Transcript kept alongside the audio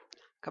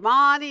Come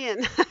on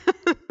in.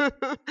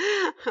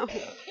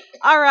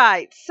 All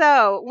right,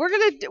 so we're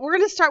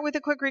gonna start with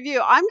a quick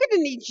review. I'm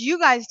gonna need you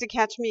guys to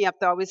catch me up,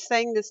 though. I was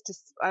saying this to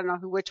I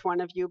don't know which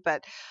one of you,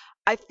 but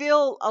I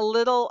feel a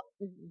little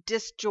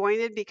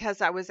disjointed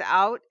because I was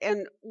out,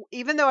 and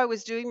even though I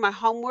was doing my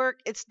homework,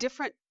 it's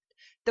different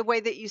the way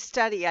that you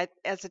study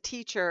as a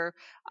teacher.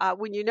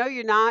 When you know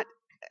you're not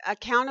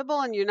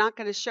accountable and you're not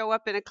going to show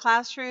up in a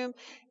classroom,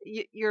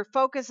 your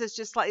focus is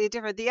just slightly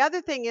different. The other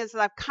thing is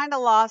that I've kind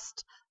of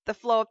lost the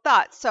flow of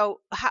thought.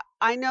 So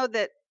I know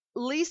that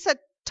Lisa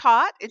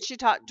taught, and she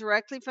taught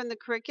directly from the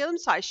curriculum,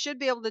 so I should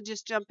be able to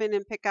just jump in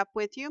and pick up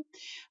with you.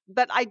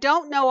 But I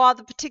don't know all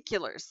the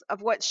particulars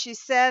of what she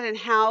said and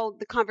how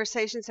the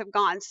conversations have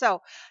gone.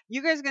 So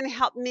you guys are going to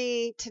help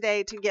me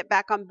today to get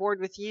back on board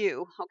with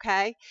you,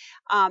 okay?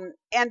 And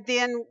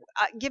then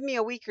give me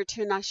a week or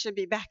two, and I should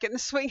be back in the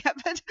swing of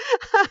it.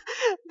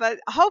 But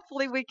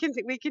hopefully we can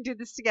do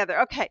this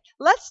together. Okay,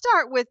 let's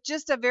start with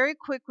just a very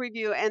quick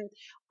review. And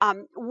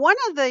one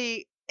of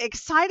the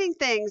exciting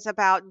things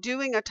about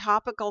doing a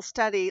topical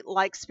study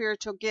like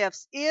spiritual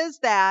gifts is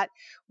that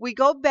we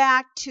go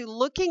back to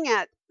looking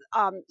at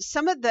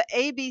some of the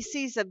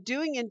ABCs of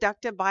doing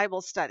inductive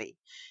Bible study.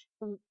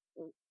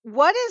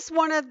 What is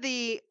one of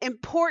the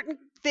important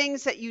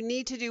things that you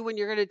need to do when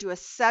you're going to do a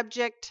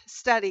subject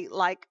study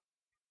like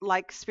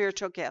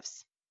spiritual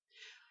gifts?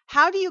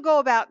 How do you go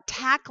about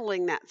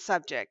tackling that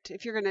subject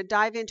if you're going to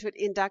dive into it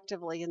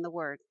inductively in the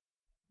Word?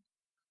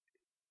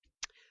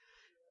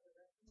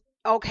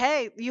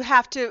 Okay, you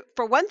have to,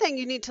 for one thing,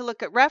 you need to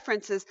look at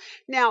references.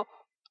 Now,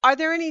 are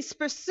there any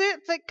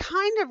specific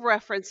kind of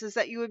references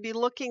that you would be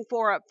looking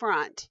for up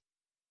front?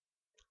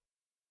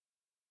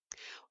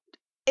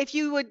 If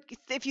you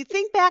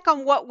think back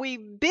on what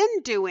we've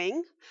been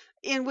doing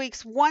in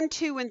weeks 1,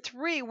 2, and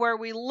 3, where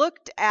we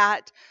looked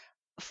at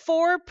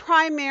 4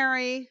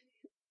 primary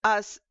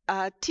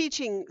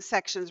teaching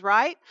sections,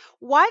 right?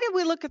 Why did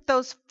we look at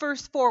those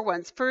first 4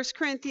 ones? 1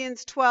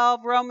 Corinthians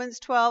 12, Romans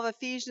 12,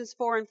 Ephesians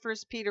 4, and 1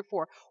 Peter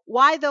 4.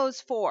 Why those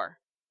 4?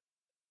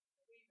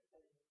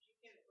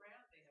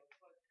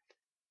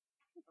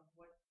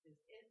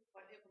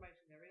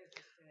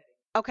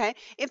 Okay.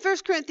 In 1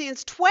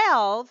 Corinthians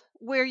 12,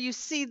 where you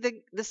see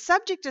the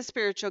subject of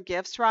spiritual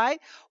gifts, right?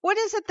 What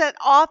is it that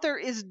author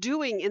is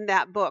doing in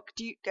that book?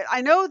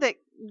 I know that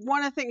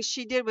one of the things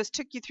she did was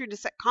took you through to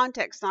set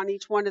context on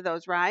each one of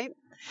those, right?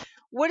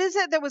 What is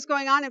it that was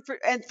going on?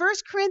 And 1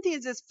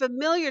 Corinthians is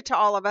familiar to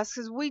all of us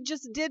because we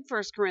just did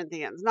 1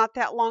 Corinthians not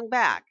that long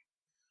back.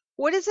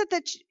 What is it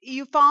that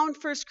you found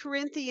 1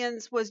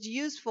 Corinthians was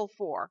useful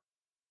for?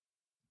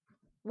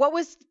 What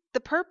was the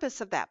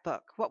purpose of that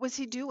book? What was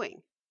he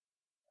doing?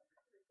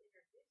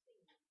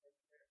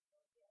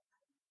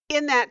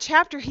 In that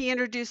chapter, he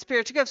introduced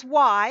spiritual gifts.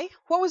 Why?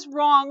 What was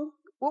wrong?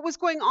 What was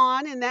going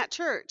on in that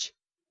church?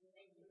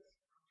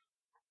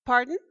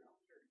 Pardon?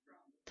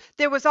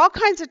 There was all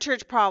kinds of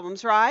church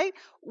problems, right?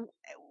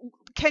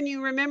 Can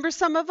you remember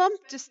some of them?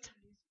 Just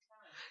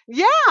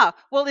yeah.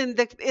 Well,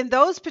 in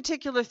those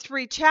particular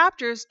 3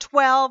 chapters,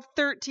 12,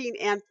 13,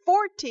 and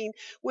 14,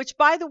 which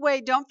by the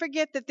way, don't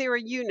forget that they're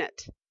a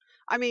unit.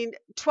 I mean,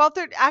 12,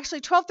 13,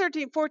 actually 12,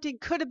 13, 14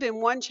 could have been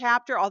one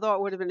chapter, although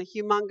it would have been a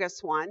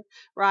humongous one,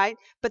 right?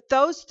 But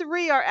those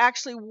 3 are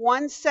actually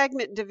one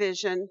segment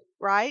division,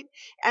 right?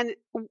 And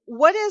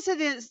what is it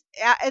is,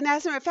 and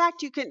as a matter of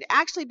fact, you can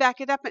actually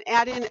back it up and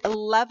add in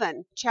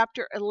 11,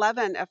 chapter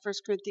 11 of 1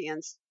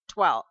 Corinthians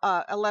 12,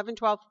 11,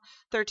 12,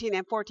 13,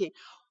 and 14.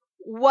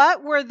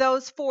 What were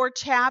those 4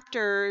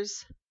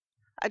 chapters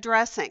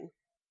addressing?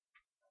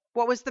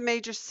 What was the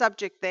major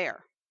subject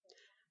there?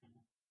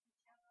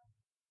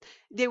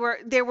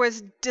 There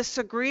was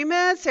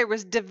disagreements, there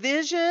was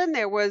division,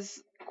 there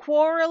was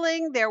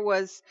quarreling, there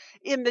was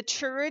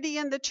immaturity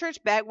in the church.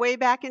 Way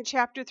back in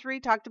chapter 3,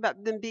 talked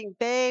about them being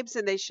babes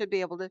and they should be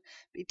able to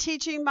be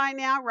teaching by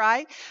now,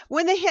 right?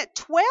 When they hit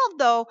 12,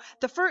 though,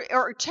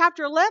 or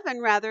chapter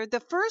 11 rather, the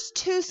first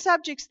 2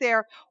 subjects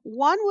there,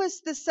 one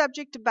was the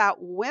subject about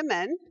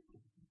women.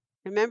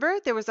 Remember,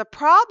 there was a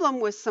problem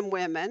with some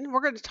women.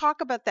 We're going to talk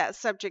about that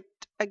subject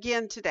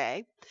again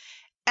today.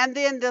 And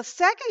then the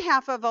second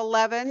half of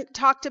 11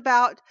 talked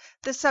about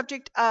the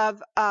subject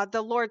of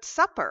the Lord's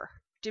Supper.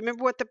 Do you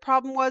remember what the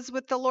problem was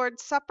with the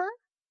Lord's Supper?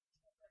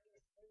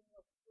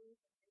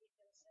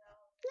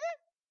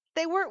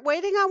 They weren't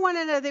waiting on one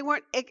another. They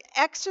weren't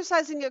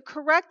exercising it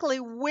correctly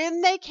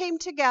when they came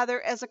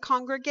together as a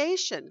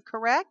congregation,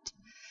 correct?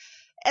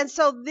 And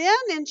so then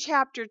in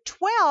chapter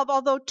 12,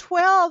 although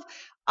 12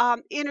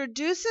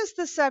 introduces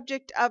the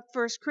subject of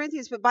 1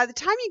 Corinthians, but by the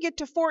time you get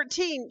to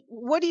 14,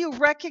 what do you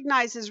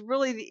recognize is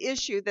really the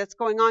issue that's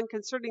going on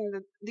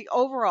concerning the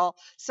overall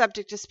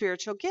subject of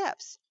spiritual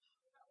gifts?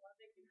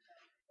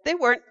 They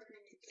weren't.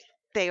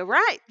 They're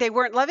right. They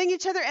weren't loving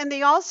each other, and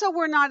they also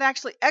were not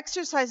actually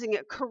exercising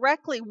it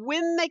correctly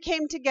when they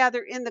came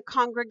together in the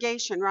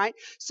congregation, right?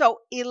 So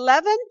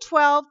 11,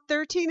 12,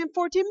 13, and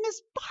 14.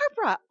 Miss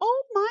Barbara,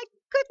 oh my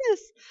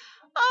goodness.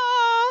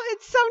 Oh,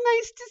 it's so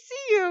nice to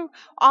see you.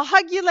 I'll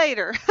hug you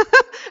later.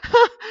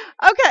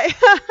 Okay.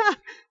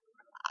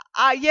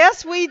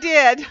 Yes, we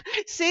did.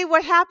 See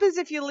what happens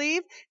if you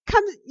leave?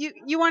 Come,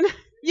 you want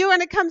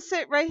to come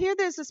sit right here?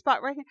 There's a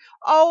spot right here.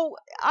 Oh,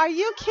 are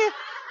you kidding?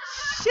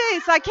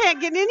 Jeez, I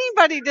can't get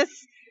anybody to.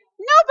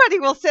 Nobody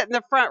will sit in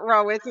the front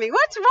row with me.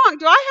 What's wrong?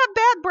 Do I have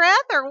bad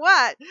breath or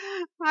what?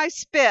 I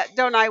spit,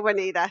 don't I,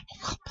 Juanita?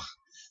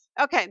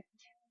 Okay.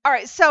 All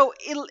right. So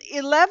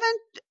 11,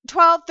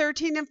 12,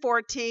 13, and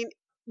 14,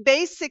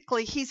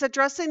 basically, he's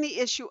addressing the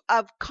issue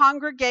of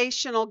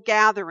congregational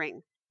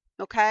gathering.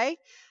 Okay.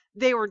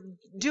 They were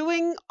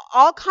doing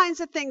all kinds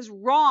of things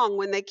wrong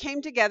when they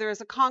came together as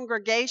a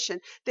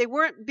congregation. They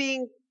weren't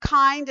being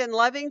kind and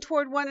loving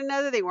toward one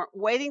another. They weren't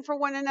waiting for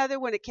one another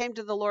when it came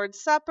to the Lord's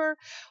Supper.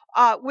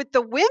 With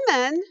the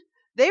women,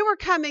 they were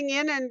coming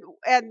in,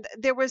 and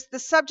there was the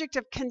subject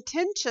of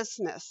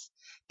contentiousness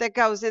that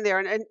goes in there.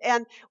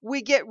 And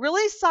we get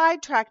really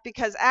sidetracked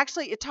because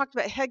actually it talked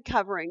about head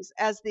coverings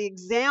as the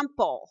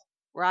example,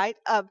 right,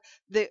 of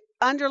the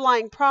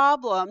underlying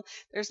problem.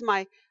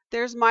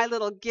 There's my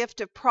little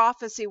gift of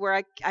prophecy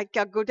where I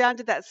go down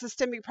to that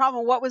systemic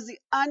problem. What was the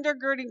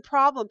undergirding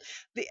problem?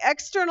 The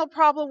external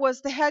problem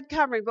was the head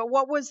covering, but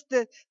what was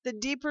the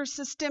deeper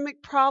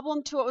systemic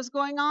problem to what was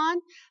going on?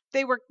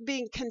 They were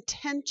being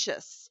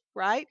contentious,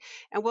 right?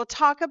 And we'll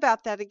talk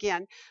about that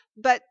again.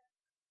 But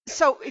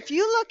so if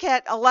you look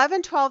at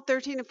 11, 12,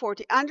 13, and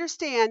 14,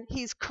 understand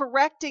he's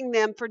correcting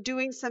them for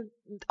doing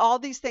all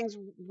these things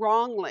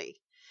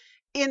wrongly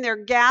in their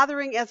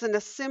gathering as an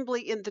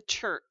assembly in the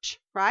church,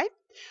 right?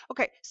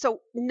 Okay, so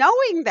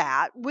knowing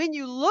that, when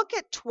you look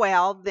at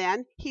 12,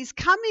 then he's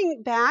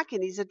coming back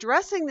and he's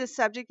addressing this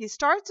subject. He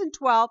starts in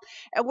 12,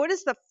 and what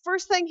is the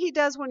first thing he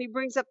does when he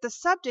brings up the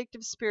subject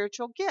of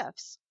spiritual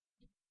gifts?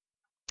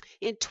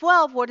 In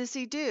 12, what does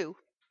he do?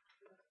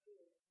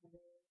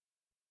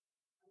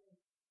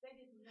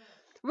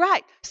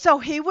 Right. So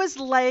he was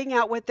laying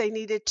out what they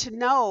needed to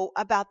know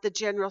about the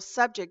general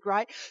subject,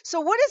 right? So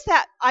what does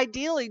that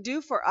ideally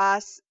do for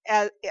us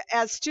as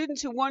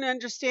students who want to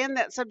understand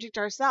that subject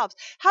ourselves?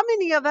 How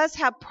many of us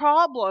have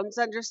problems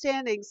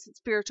understanding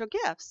spiritual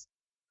gifts?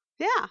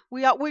 Yeah,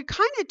 we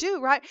kind of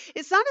do, right?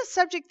 It's not a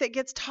subject that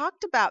gets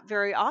talked about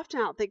very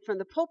often, I don't think, from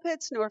the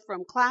pulpits nor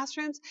from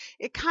classrooms.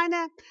 It kind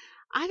of,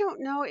 I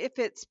don't know if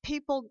it's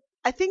people.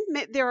 I think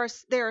there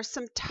are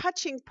some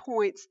touching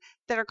points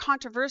that are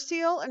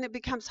controversial, and it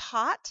becomes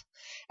hot.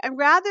 And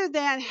rather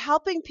than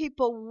helping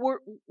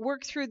people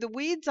work through the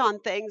weeds on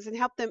things and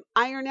help them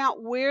iron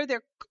out where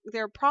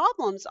their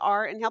problems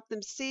are and help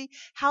them see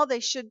how they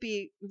should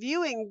be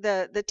viewing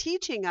the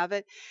teaching of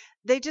it,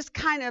 they just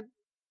kind of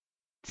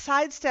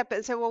sidestep it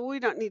and say, well, we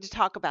don't need to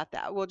talk about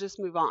that. We'll just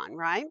move on,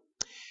 right?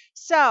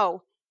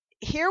 So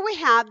here we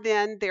have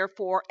then,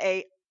 therefore,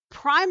 a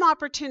prime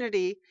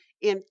opportunity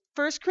in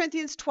 1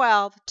 Corinthians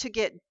 12 to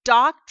get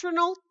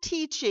doctrinal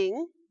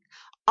teaching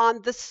on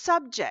the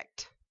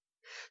subject.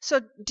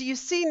 So do you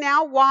see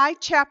now why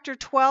chapter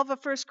 12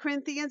 of 1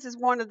 Corinthians is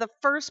one of the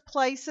first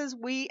places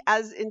we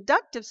as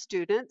inductive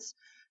students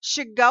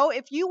should go?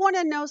 If you want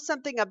to know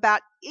something about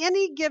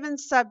any given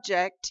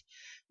subject,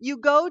 you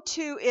go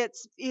to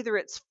either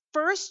its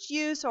first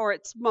use or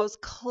its most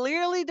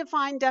clearly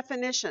defined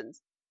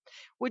definitions.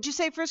 Would you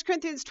say 1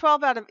 Corinthians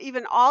 12, out of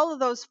even all of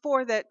those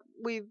four that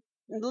we've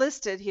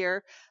listed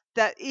here,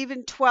 that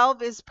even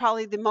 12 is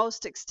probably the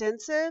most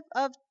extensive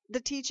of the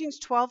teachings,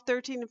 12,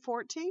 13, and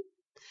 14?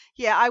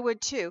 Yeah, I would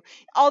too.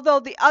 Although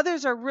the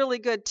others are really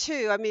good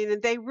too. I mean,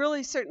 and they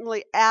really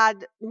certainly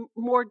add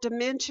more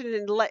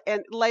dimension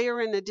and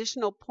layer in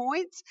additional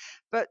points.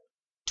 But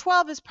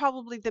 12 is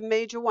probably the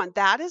major one.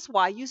 That is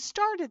why you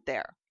started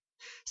there.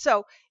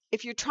 So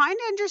if you're trying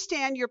to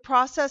understand your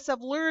process of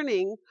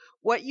learning,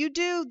 what you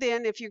do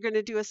then, if you're going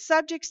to do a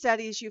subject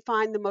study, is you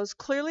find the most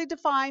clearly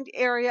defined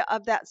area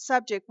of that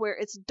subject where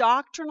it's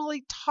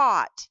doctrinally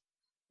taught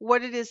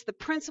what it is, the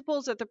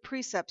principles or the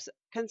precepts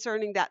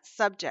concerning that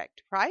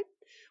subject, right?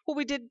 Well,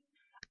 we did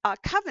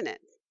covenant.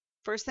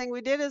 First thing we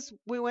did is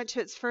we went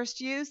to its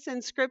first use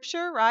in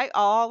Scripture, right?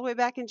 All the way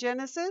back in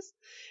Genesis.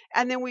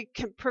 And then we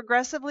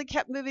progressively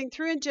kept moving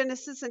through in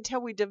Genesis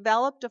until we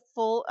developed a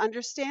full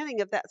understanding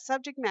of that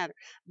subject matter.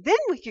 Then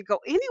we could go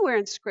anywhere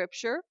in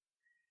Scripture.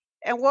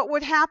 And what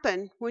would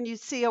happen when you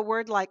see a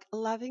word like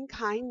loving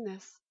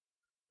kindness?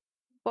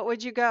 What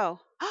would you go?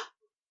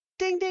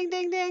 Ding, ding,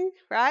 ding, ding,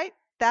 right?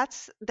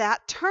 That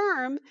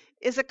term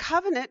is a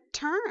covenant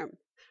term,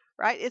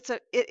 right?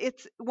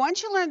 It's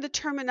once you learn the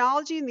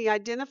terminology and the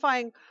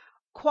identifying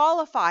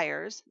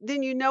qualifiers,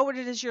 then you know what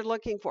it is you're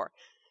looking for.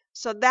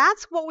 So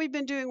that's what we've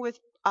been doing with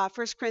 1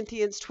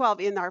 Corinthians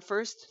 12 in our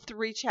first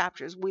 3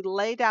 chapters. We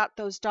laid out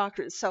those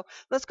doctrines. So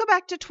let's go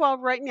back to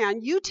 12 right now,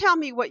 and you tell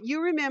me what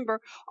you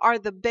remember are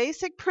the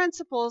basic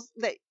principles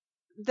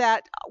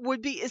that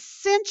would be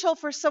essential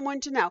for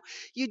someone to know.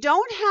 You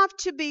don't have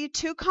to be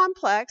too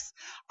complex.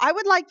 I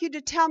would like you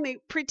to tell me,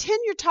 pretend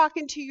you're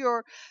talking to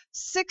your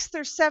 6th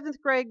or 7th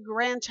grade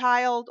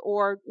grandchild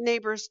or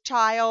neighbor's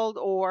child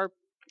or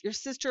your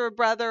sister or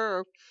brother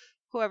or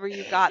whoever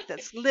you got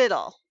that's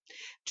little.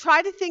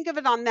 Try to think of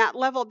it on that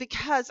level,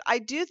 because I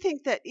do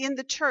think that in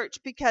the church,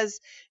 because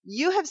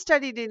you have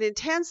studied it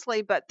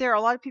intensely, but there are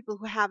a lot of people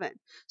who haven't.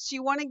 So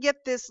you want to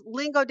get this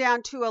lingo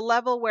down to a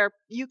level where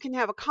you can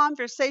have a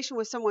conversation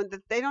with someone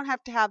that they don't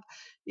have to have,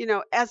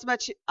 as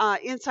much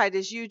insight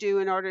as you do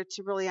in order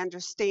to really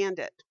understand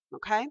it.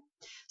 Okay.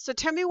 So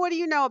tell me, what do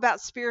you know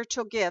about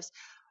spiritual gifts?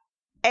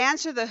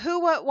 Answer the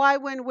who, what, why,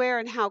 when, where,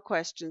 and how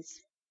questions.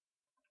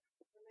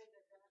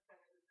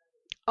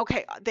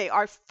 Okay. They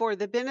are for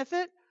the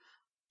benefit,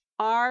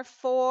 are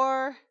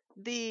for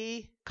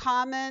the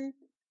common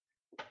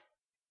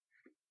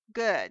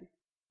good,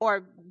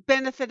 or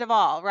benefit of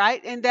all,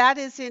 right? And that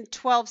is in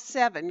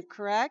 12:7,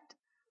 correct?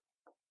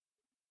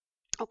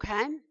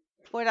 Okay.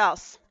 What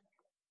else?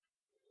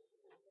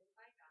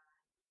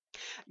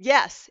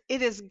 Yes,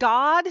 it is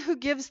God who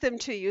gives them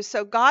to you.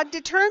 So God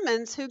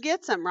determines who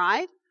gets them,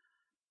 right?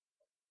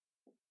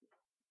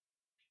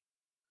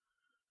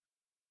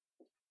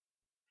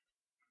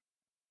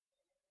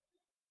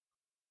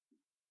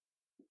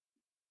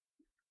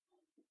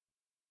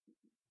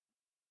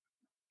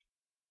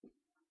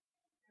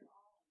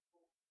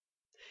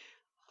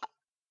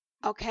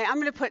 Okay, I'm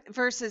going to put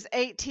verses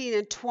 18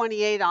 and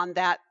 28 on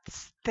that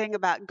thing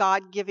about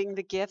God giving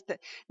the gift.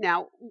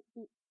 Now,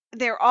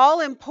 they're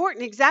all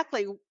important.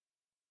 Exactly.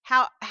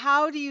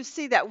 How do you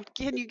see that?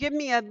 Can you give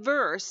me a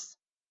verse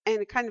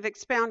and kind of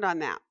expound on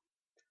that?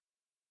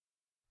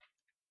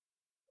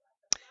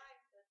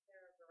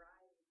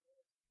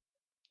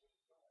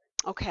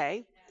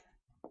 Okay.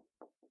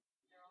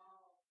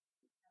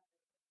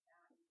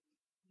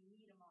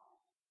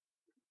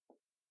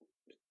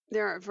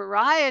 There are a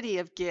variety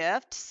of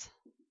gifts,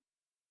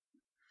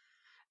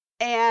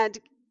 and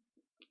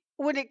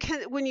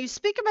when you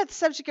speak about the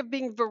subject of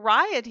being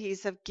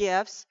varieties of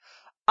gifts,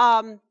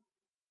 um,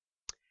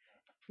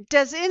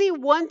 does any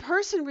one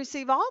person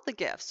receive all the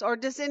gifts, or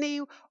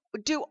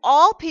do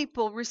all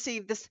people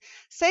receive the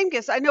same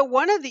gifts? I know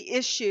one of the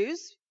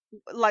issues,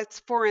 like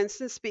for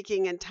instance,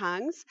 speaking in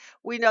tongues,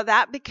 we know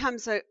that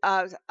becomes a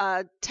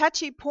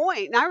touchy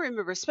point. And I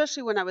remember,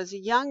 especially when I was a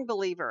young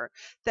believer,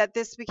 that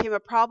this became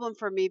a problem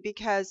for me,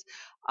 because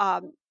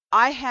um,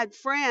 I had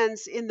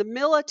friends in the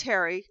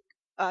military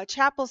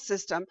chapel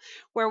system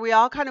where we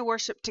all kind of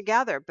worshiped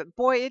together. But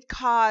boy, it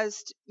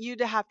caused you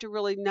to have to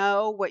really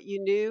know what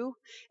you knew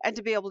and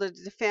to be able to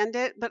defend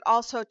it, but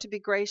also to be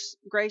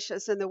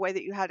gracious in the way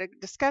that you had a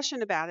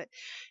discussion about it.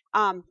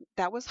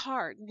 That was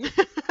hard.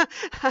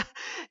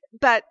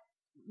 but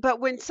but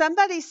when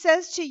somebody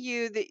says to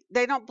you that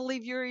they don't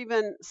believe you're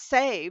even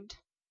saved,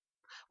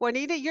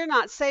 Juanita, you're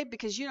not saved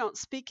because you don't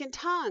speak in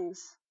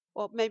tongues.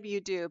 Well, maybe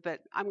you do,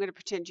 but I'm going to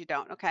pretend you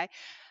don't. Okay.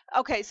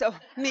 Okay. So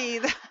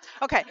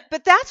okay.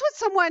 But that's what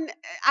someone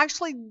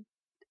actually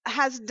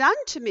has done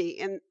to me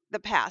in the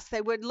past.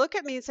 They would look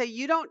at me and say,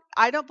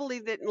 I don't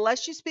believe that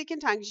unless you speak in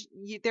tongues,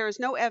 there is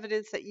no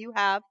evidence that you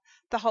have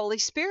the Holy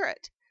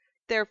Spirit.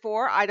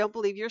 Therefore, I don't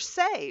believe you're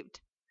saved.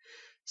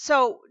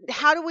 So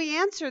how do we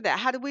answer that?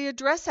 How do we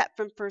address that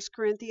from 1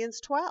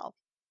 Corinthians 12?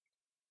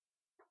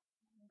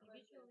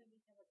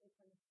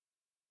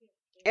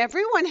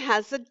 Everyone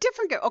has a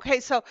different gift. Okay,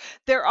 so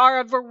there are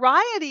a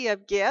variety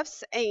of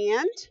gifts,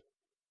 and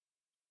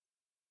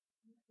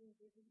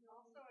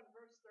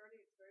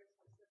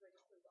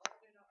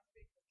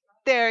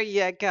there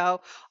you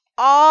go.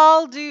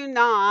 All do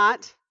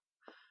not,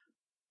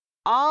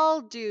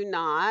 all do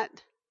not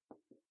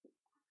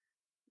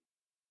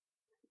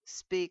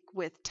speak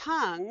with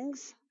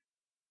tongues,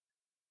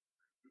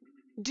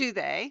 do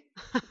they?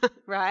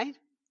 Right?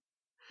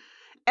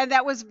 And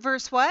that was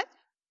verse what?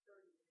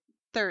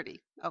 30.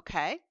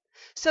 Okay.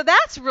 So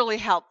that's really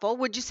helpful.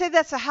 Would you say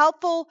that's a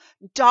helpful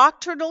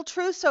doctrinal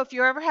truth? So if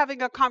you're ever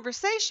having a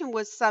conversation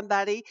with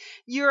somebody,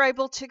 you're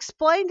able to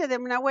explain to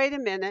them, now, wait a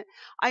minute.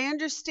 I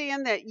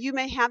understand that you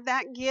may have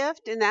that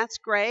gift, and that's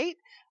great.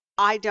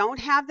 I don't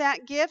have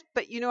that gift,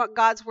 but you know what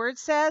God's word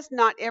says?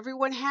 Not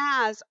everyone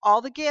has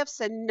all the gifts,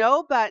 and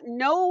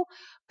no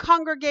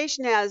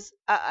congregation has,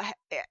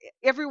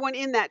 everyone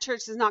in that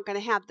church is not going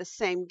to have the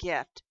same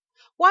gift.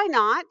 Why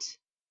not?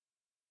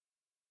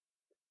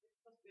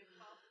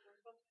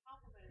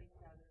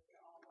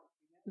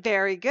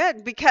 Very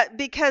good.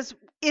 Because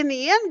in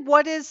the end,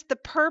 what is the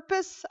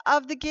purpose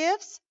of the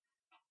gifts?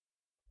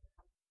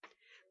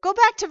 Go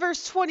back to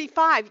verse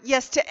 25.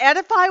 Yes, to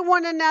edify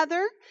one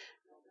another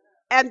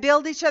and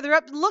build each other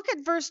up. Look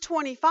at verse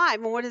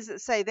 25, and what does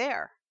it say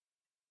there?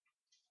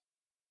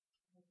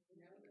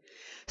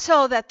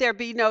 So that there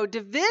be no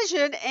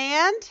division,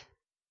 and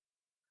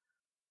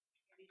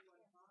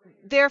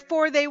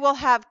therefore they will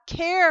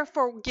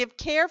give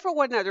care for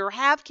one another, or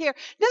have care.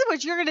 In other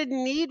words, you're going to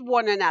need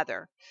one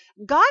another.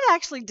 God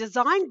actually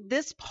designed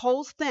this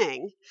whole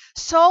thing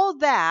so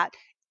that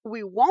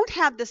we won't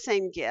have the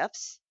same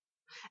gifts.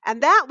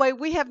 And that way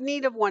we have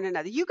need of one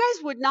another. You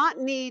guys would not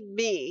need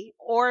me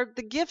or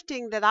the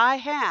gifting that I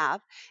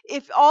have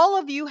if all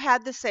of you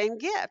had the same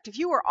gift. If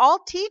you were all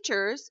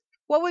teachers,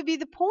 what would be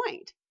the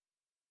point?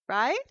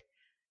 Right?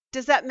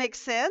 Does that make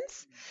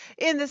sense?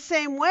 In the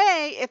same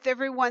way, if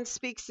everyone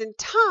speaks in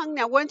tongue,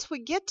 now once we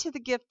get to the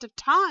gift of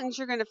tongues,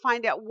 you're going to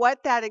find out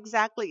what that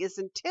exactly is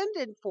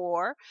intended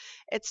for.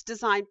 Its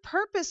designed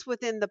purpose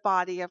within the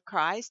body of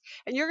Christ.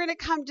 And you're going to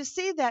come to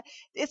see that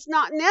it's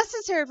not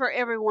necessary for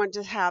everyone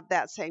to have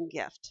that same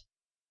gift,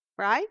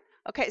 right?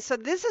 Okay, so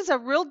this is a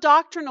real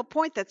doctrinal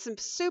point that's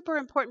super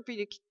important for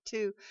you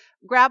to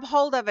grab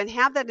hold of and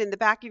have that in the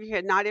back of your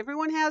head. Not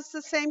everyone has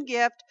the same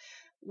gift.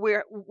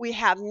 We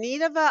have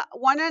need of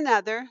one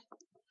another.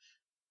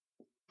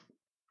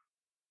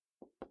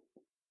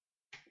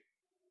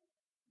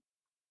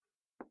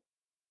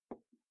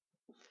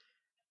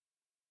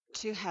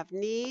 To have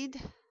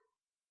need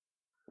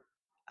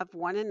of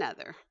one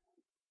another.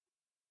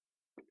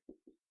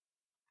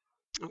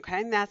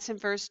 Okay, and that's in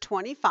verse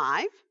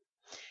 25.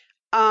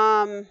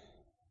 I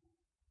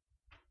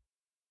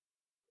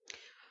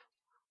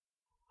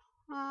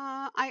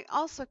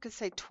also could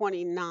say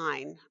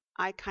 29.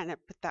 I kind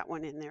of put that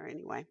one in there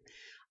anyway.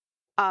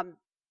 How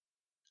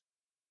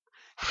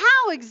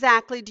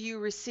exactly do you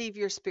receive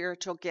your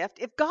spiritual gift?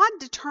 If God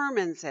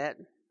determines it,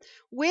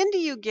 when do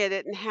you get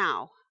it and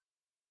how?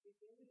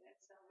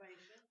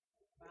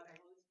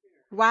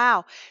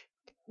 Wow.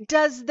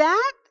 Does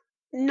that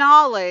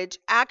knowledge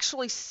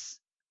actually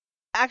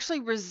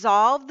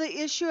resolve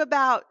the issue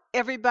about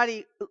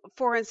everybody,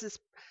 for instance,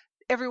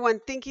 everyone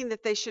thinking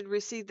that they should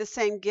receive the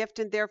same gift,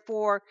 and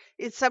therefore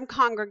in some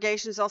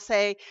congregations they'll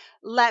say,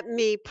 let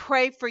me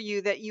pray for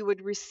you that you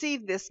would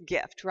receive this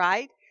gift,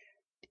 right?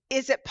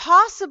 Is it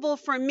possible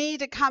for me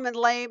to come and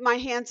lay my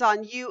hands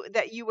on you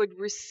that you would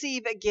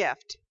receive a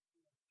gift?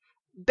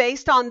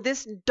 Based on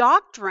this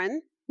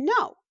doctrine,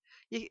 no,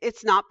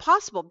 it's not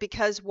possible.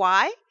 Because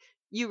why?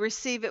 You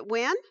receive it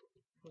when?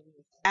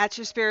 At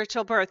your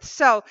spiritual birth.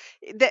 So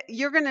that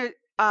you're going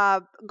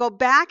to go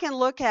back and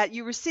look at,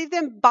 you receive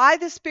them by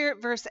the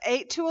Spirit, verse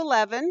 8 to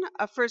 11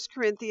 of 1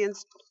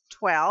 Corinthians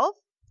 12.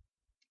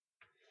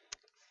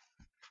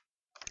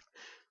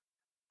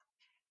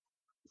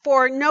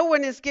 For no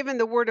one is given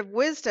the word of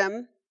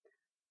wisdom.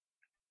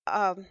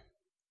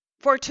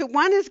 For to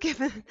one is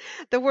given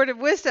the word of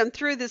wisdom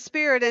through the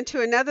Spirit, and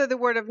to another the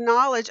word of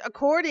knowledge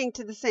according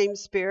to the same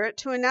Spirit,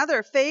 to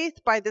another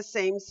faith by the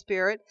same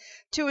Spirit,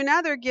 to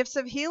another gifts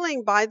of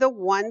healing by the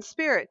one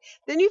Spirit.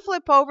 Then you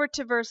flip over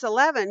to verse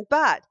 11.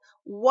 But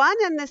one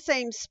and the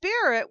same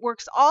Spirit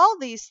works all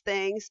these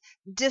things,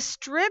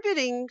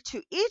 distributing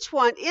to each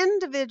one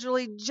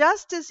individually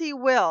just as he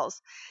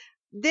wills.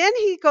 Then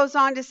he goes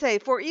on to say,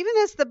 for even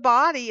as the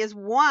body is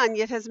one,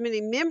 yet has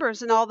many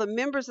members, and all the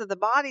members of the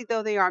body,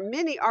 though they are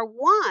many, are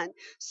one,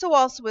 so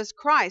also is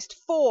Christ.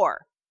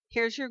 For,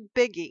 here's your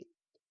biggie,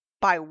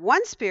 by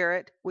one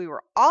Spirit we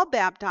were all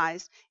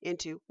baptized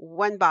into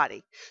one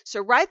body.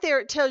 So right there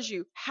it tells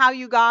you how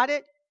you got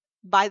it,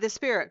 by the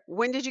Spirit.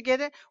 When did you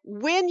get it?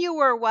 When you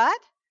were what?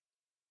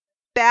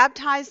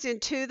 Baptized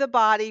into the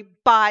body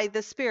by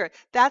the Spirit.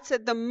 That's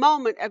at the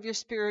moment of your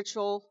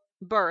spiritual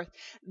birth.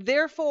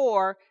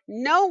 Therefore,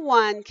 no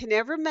one can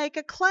ever make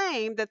a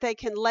claim that they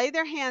can lay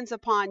their hands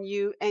upon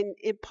you and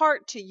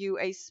impart to you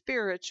a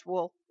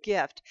spiritual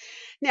gift.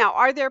 Now,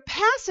 are there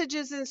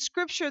passages in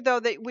Scripture, though,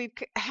 that we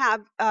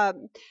have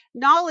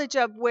knowledge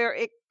of where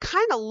it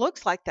kind of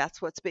looks like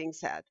that's what's being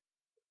said?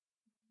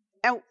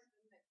 And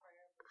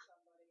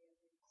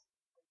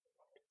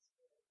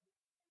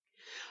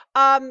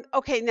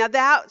okay, now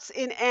that's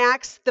in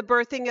Acts, the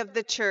birthing of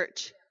the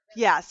church.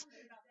 Yes.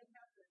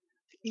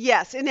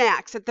 Yes, in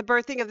Acts, at the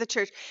birthing of the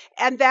church.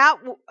 And that,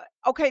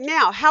 okay,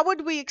 now, how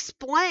would we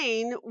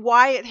explain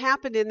why it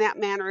happened in that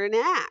manner in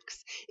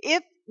Acts?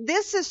 If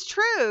this is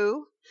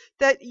true,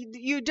 that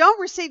you don't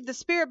receive the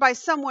Spirit by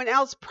someone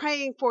else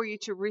praying for you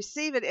to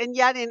receive it, and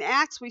yet in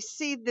Acts we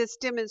see this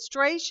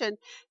demonstration,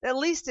 at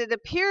least it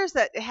appears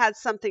that it had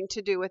something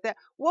to do with it.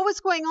 What was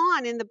going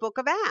on in the book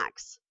of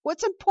Acts?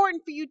 What's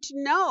important for you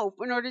to know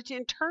in order to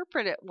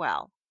interpret it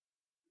well?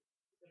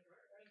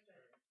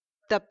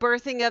 The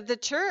birthing of the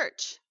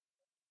church.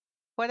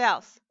 What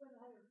else?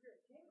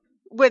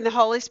 When the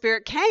Holy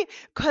Spirit came,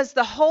 because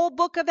the whole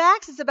book of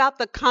Acts is about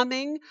the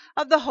coming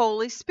of the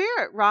Holy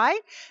Spirit,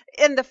 right?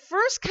 And the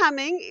first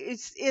coming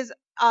is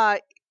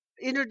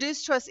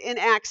introduced to us in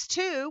Acts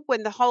 2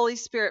 when the Holy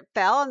Spirit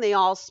fell and they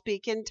all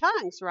speak in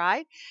tongues,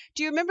 right?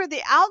 Do you remember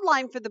the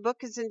outline for the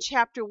book is in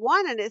chapter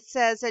 1, and it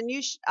says, and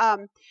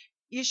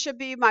you should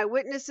be my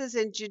witnesses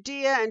in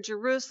Judea and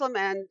Jerusalem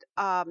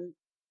and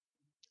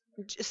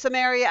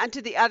Samaria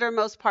unto the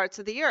uttermost parts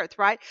of the earth,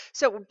 right?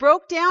 So it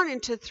broke down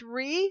into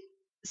 3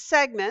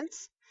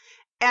 segments,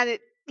 and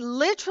it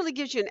literally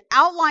gives you an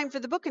outline for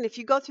the book. And if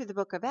you go through the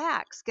book of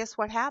Acts, guess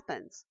what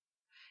happens?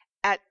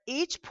 At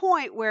each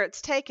point where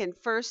it's taken,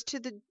 first to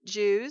the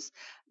Jews,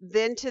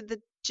 then to the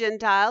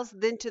Gentiles,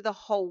 then to the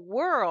whole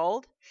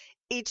world,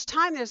 each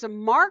time there's a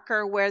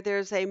marker where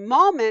there's a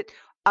moment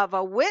of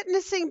a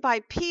witnessing by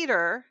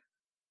Peter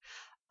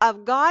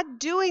of God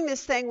doing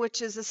this thing,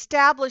 which is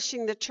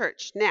establishing the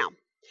church. Now,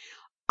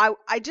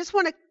 I just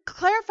want to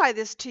clarify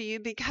this to you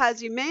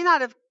because you may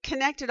not have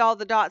connected all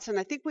the dots, and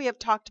I think we have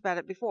talked about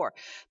it before.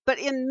 But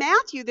in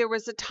Matthew, there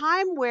was a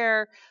time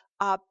where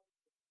uh,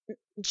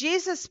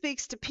 Jesus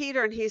speaks to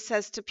Peter, and he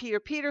says to Peter,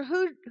 Peter,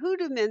 who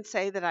do men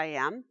say that I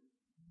am?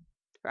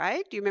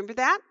 Right? Do you remember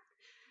that?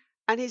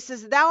 And he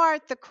says, thou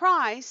art the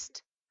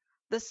Christ,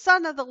 the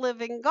Son of the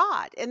living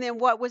God. And then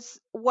what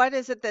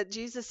is it that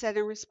Jesus said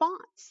in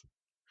response?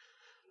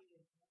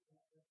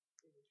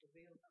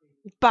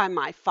 By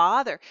my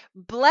Father.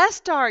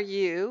 Blessed are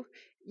you.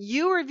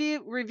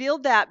 You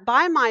revealed that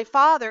by my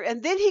Father.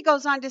 And then he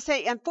goes on to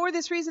say, and for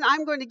this reason,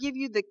 I'm going to give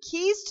you the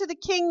keys to the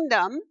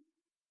kingdom,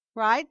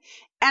 right?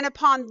 And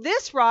upon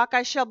this rock,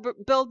 I shall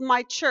build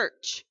my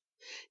church.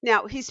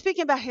 Now, he's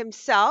speaking about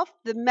himself,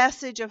 the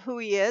message of who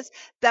he is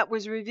that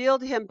was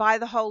revealed to him by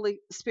the Holy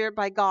Spirit,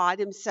 by God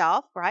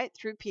himself, right,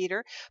 through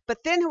Peter.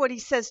 But then what he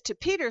says to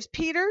Peter is,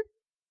 Peter,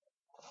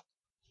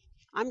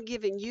 I'm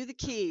giving you the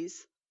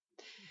keys.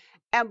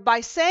 And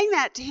by saying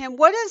that to him,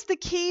 what does the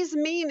keys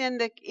mean in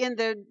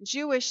the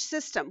Jewish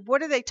system?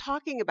 What are they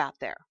talking about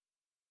there?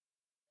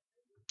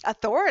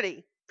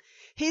 Authority.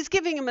 He's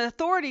giving him an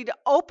authority to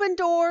open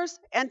doors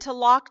and to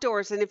lock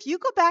doors. And if you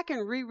go back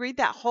and reread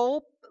that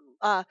whole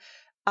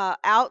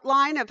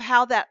outline of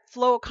how that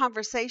flow of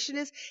conversation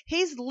is,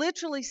 he's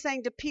literally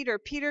saying to Peter,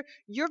 Peter,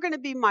 you're going to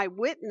be my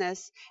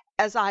witness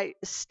as I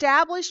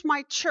establish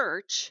my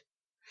church,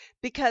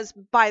 because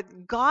by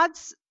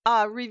God's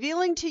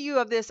revealing to you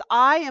of this,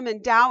 I am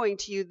endowing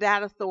to you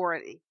that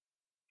authority.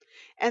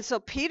 And so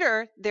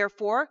Peter,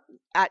 therefore,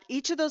 at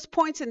each of those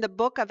points in the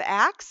book of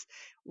Acts,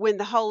 when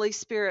the Holy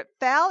Spirit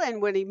fell and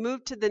when he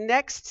moved to the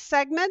next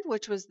segment,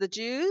 which was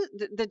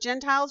the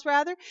Gentiles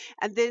rather,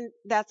 and then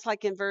that's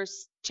like in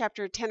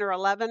chapter 10 or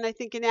 11, I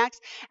think, in Acts,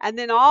 and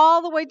then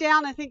all the way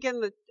down, I think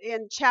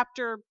in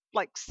chapter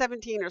like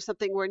 17 or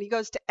something, where he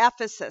goes to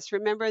Ephesus,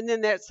 remember? And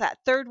then there's that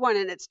third one,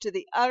 and it's to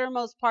the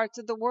uttermost parts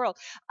of the world.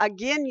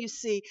 Again, you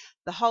see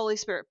the Holy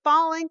Spirit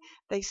falling,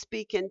 they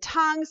speak in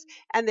tongues,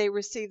 and they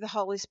receive the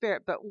Holy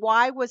Spirit. But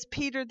why was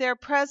Peter there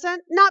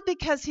present? Not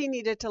because he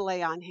needed to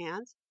lay on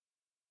hands,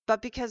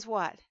 but because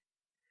what?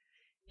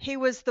 He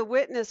was the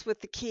witness with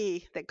the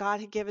key that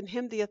God had given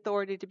him the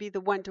authority to be the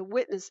one to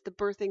witness the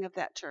birthing of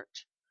that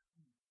church.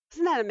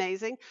 Isn't that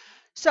amazing?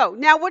 So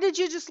now what did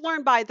you just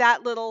learn by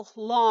that little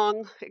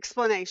long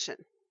explanation?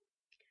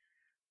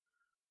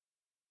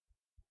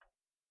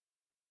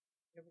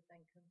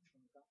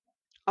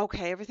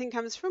 Okay, everything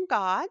comes from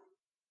God.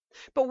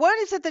 But what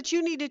is it that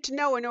you needed to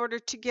know in order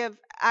to give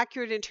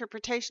accurate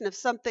interpretation of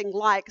something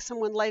like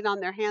someone laid on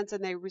their hands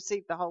and they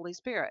received the Holy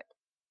Spirit?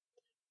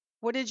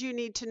 What did you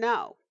need to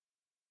know?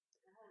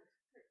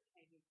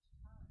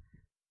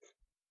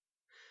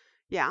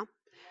 Yeah.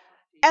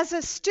 As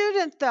a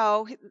student,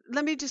 though,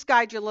 let me just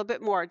guide you a little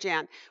bit more,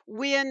 Jan.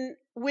 When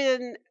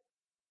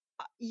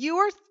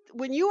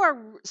you are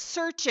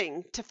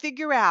searching to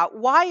figure out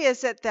why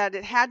is it that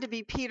it had to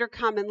be Peter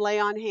come and lay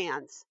on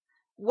hands,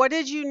 what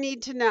did you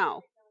need to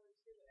know?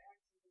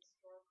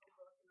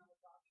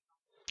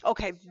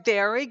 Okay,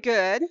 very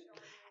good.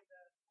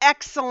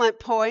 Excellent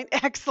point.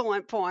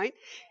 Excellent point.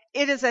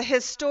 It is a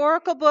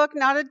historical book,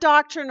 not a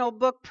doctrinal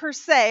book per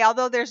se,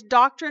 although there's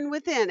doctrine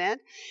within it.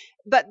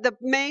 But the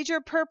major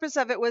purpose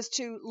of it was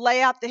to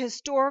lay out the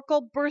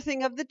historical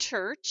birthing of the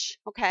church,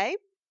 okay?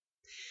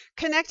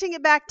 Connecting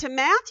it back to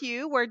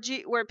Matthew,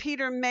 where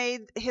Peter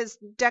made his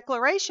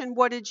declaration,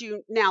 what did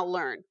you now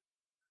learn?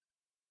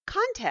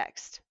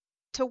 Context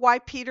to why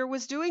Peter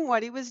was doing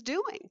what he was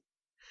doing.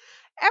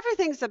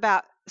 Everything's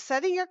about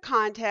setting your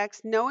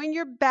context, knowing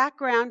your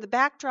background, the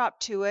backdrop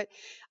to it,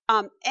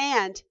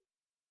 and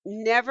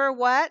never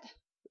what?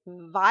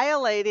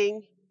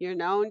 Violating your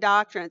known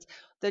doctrines.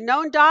 The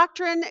known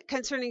doctrine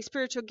concerning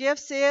spiritual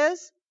gifts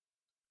is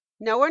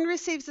no one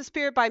receives the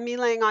Spirit by me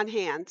laying on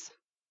hands,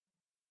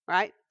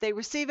 right? They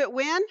receive it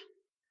when?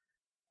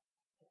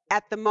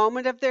 At the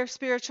moment of their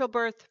spiritual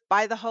birth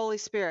by the Holy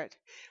Spirit.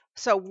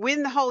 So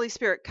when the Holy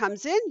Spirit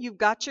comes in, you've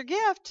got your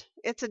gift.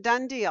 It's a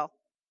done deal,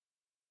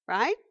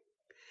 right?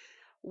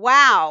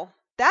 Wow.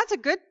 That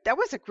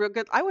was a real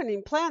good, I wouldn't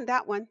even plan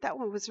that one. That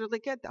one was really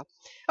good though.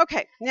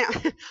 Okay, now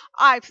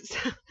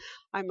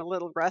I'm a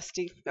little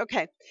rusty.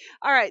 Okay.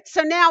 All right.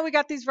 So now we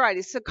got these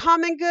varieties. So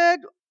common good,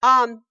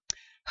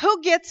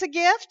 who gets a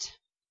gift?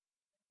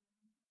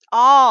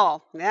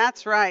 All.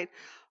 That's right.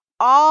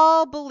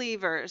 All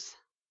believers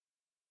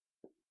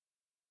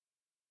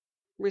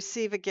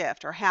receive a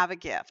gift or have a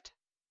gift.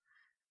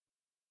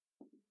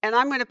 And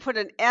I'm going to put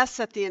an S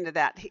at the end of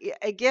that.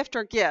 A gift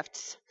or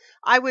gifts.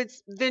 I would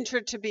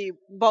venture to be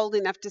bold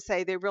enough to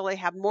say they really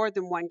have more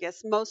than one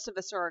gift. Most of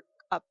us are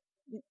a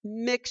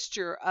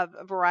mixture of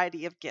a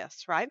variety of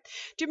gifts, right?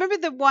 Do you remember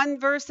the one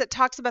verse that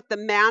talks about the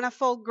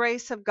manifold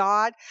grace of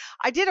God?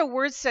 I did a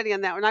word study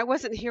on that one. I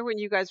wasn't here when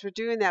you guys were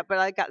doing that, but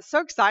I got so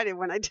excited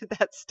when I did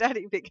that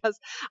study because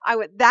I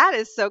went, that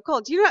is so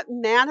cool. Do you know what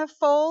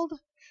manifold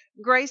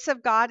grace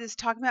of God is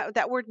talking about?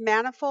 That word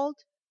manifold?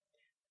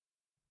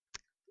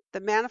 The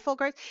manifold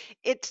grace?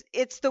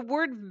 It's the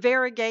word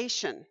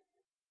variegation.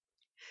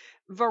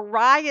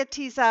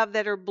 varieties of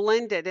that are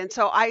blended. And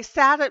so I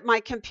sat at my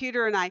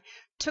computer and I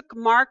took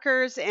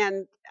markers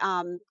and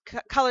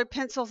colored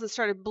pencils and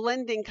started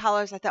blending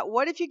colors. I thought,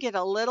 what if you get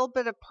a little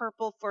bit of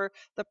purple for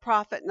the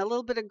prophet and a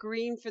little bit of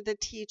green for the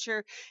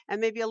teacher and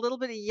maybe a little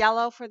bit of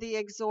yellow for the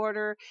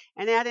exhorter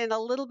and add in a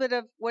little bit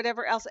of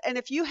whatever else. And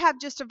if you have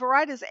just a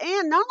variety,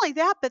 and not only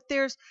that, but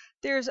there's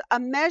a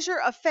measure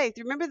of faith.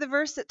 Remember the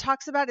verse that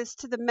talks about is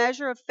to the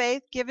measure of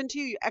faith given to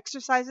you. You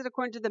exercise it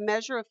according to the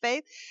measure of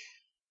faith.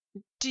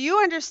 Do you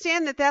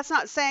understand that that's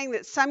not saying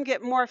that some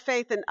get more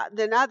faith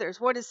than others?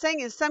 What it's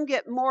saying is some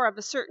get more of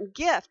a certain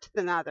gift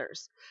than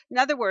others. In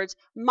other words,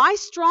 my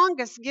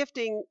strongest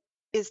gifting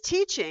is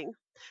teaching,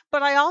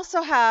 but I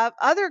also have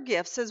other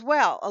gifts as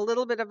well. A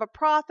little bit of a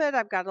prophet.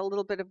 I've got a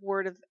little bit of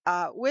word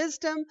of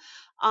wisdom.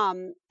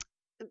 Um,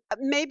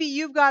 Maybe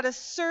you've got a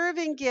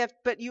serving gift,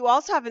 but you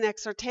also have an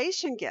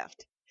exhortation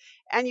gift.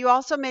 And you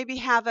also maybe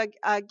have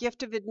a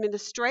gift of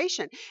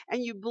administration,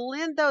 and you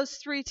blend those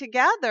three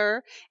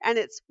together, and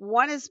it's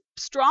one is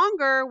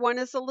stronger, one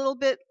is a little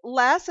bit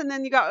less, and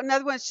then you got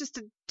another one. It's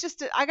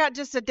I got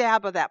just a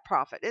dab of that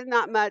prophet. It's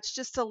not much,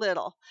 just a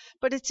little,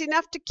 but it's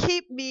enough to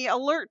keep me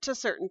alert to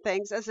certain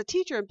things. As a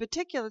teacher in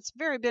particular, it's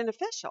very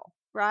beneficial,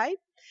 right?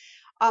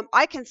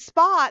 I can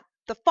spot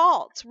the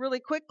faults really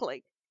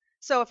quickly.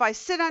 So if I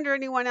sit under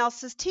anyone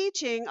else's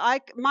teaching,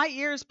 my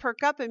ears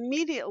perk up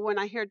immediately when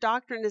I hear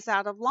doctrine is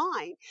out of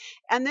line.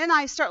 And then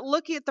I start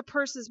looking at the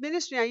person's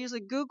ministry. I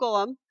usually Google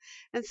them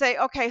and say,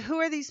 okay,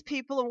 who are these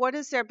people and what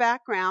is their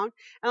background?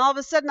 And all of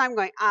a sudden I'm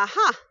going,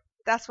 aha,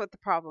 that's what the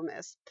problem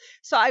is.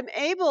 So I'm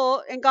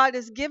able, and God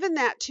has given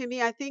that to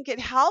me. I think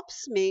it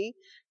helps me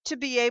to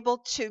be able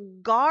to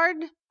guard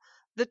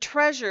the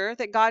treasure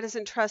that God has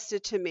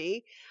entrusted to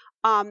me.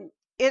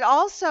 It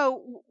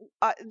also,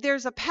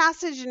 there's a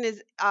passage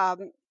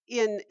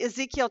in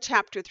Ezekiel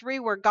chapter 3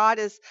 where God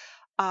is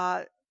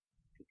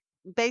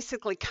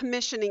basically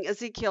commissioning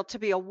Ezekiel to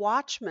be a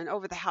watchman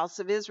over the house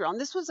of Israel. And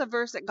this was a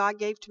verse that God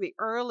gave to me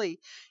early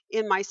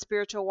in my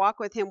spiritual walk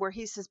with him, where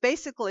he says,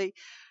 basically,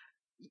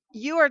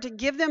 you are to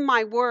give them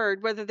my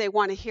word whether they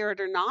want to hear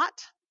it or not.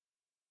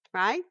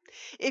 Right?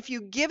 If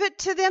you give it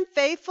to them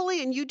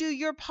faithfully and you do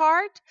your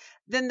part,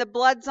 then the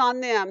blood's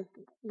on them,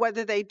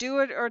 whether they do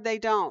it or they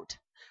don't.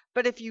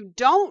 But if you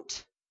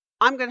don't,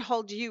 I'm going to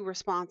hold you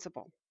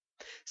responsible.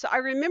 So I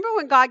remember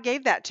when God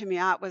gave that to me,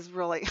 it was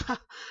really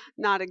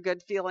not a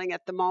good feeling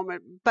at the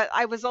moment, but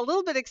I was a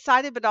little bit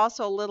excited, but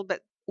also a little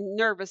bit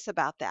nervous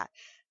about that.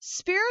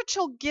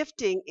 Spiritual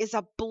gifting is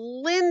a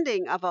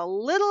blending of a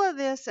little of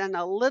this and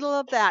a little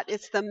of that.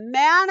 It's the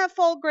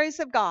manifold grace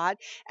of God,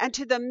 and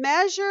to the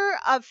measure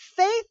of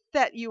faith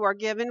that you are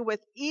given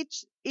with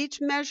each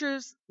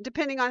measures,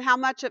 depending on how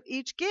much of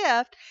each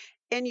gift,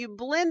 and you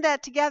blend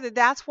that together.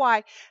 That's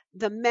why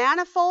the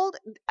manifold,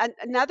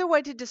 another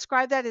way to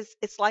describe that is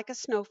it's like a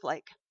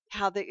snowflake.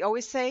 How they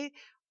always say,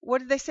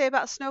 what do they say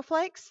about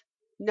snowflakes?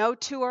 No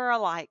two are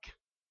alike.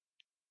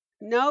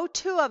 No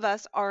two of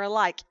us are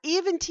alike.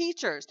 Even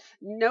teachers,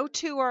 no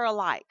two are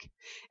alike.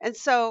 And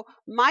so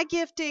my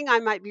gifting, I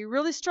might be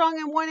really strong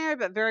in one area,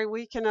 but very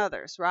weak in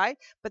others, right?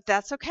 But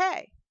that's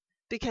okay,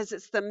 because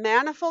it's the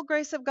manifold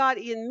grace of God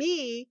in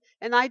me,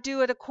 and I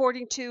do it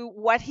according to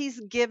what he's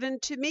given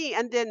to me.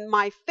 And then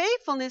my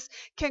faithfulness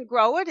can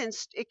grow it, and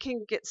it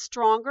can get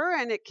stronger,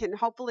 and it can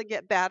hopefully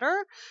get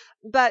better.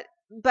 But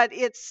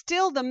it's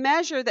still the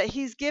measure that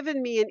he's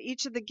given me in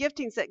each of the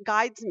giftings that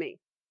guides me.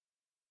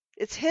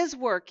 It's his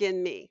work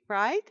in me,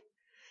 right?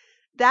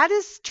 That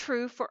is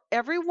true for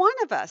every one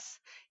of us.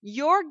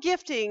 Your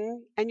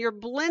gifting and your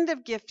blend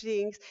of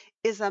giftings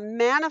is a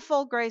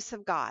manifold grace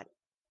of God.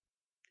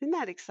 Isn't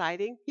that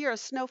exciting? You're a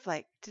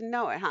snowflake. Didn't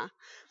know it, huh?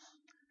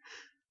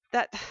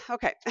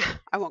 Okay,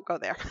 I won't go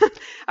there.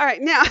 All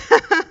right, now,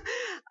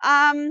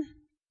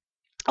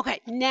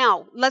 okay,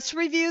 now let's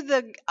review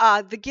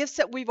the gifts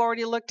that we've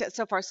already looked at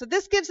so far. So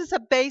this gives us a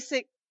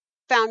basic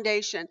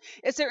foundation.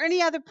 Is there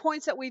any other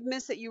points that we've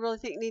missed that you really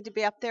think need to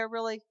be up there,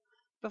 really,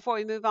 before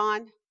we move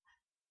on?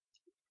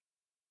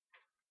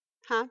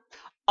 Huh?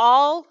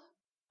 All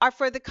are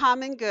for the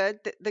common good.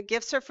 The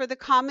gifts are for the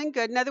common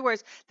good. In other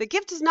words, the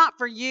gift is not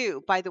for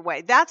you, by the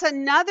way. That's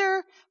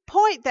another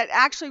point that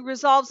actually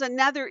resolves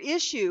another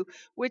issue,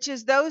 which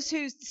is those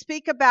who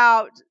speak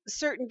about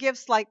certain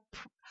gifts, like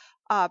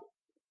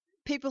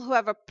people who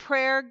have a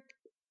prayer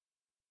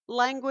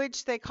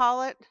language, they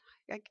call it.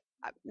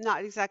 I'm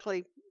not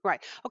exactly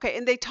right. Okay,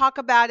 and they talk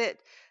about it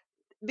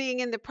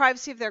being in the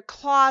privacy of their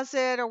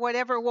closet or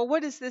whatever. Well,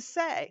 what does this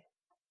say?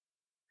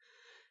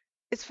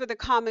 It's for the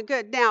common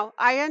good. Now,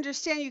 I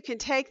understand you can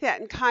take that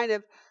and kind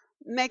of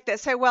make that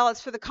say, well,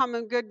 it's for the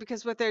common good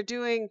because what they're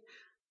doing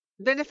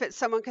benefits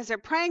someone because they're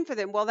praying for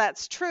them. Well,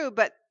 that's true,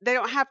 but they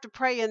don't have to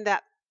pray in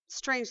that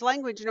strange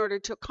language in order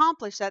to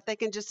accomplish that. They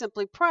can just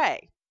simply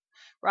pray,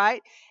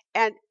 right?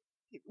 And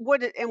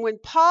when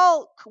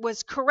Paul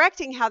was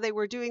correcting how they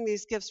were doing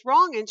these gifts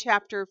wrong in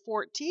chapter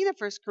 14 of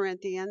 1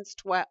 Corinthians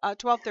 12,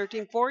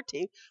 13,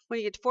 14, when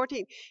you get to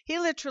 14, he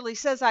literally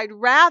says, I'd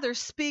rather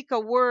speak a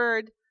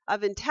word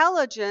of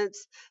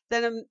intelligence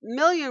than a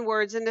million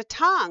words in a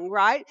tongue,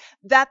 right?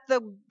 That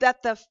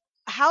the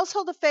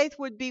household of faith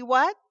would be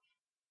what?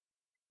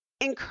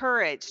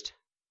 Encouraged,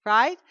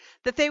 right?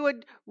 That they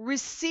would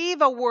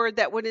receive a word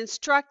that would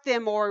instruct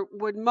them or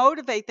would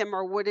motivate them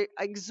or would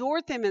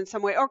exhort them in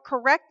some way or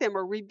correct them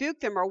or rebuke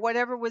them or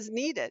whatever was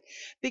needed.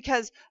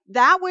 Because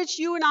that which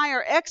you and I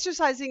are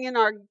exercising in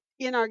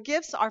our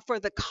gifts are for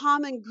the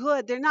common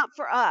good. They're not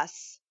for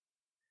us.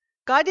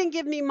 God didn't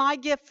give me my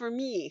gift for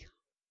me,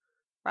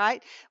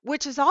 right?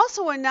 Which is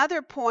also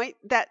another point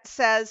that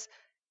says,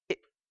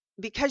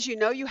 because you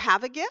know you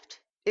have a gift,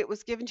 it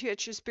was given to you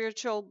at your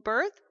spiritual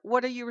birth,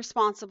 what are you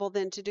responsible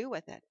then to do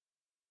with it?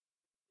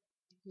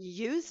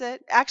 Use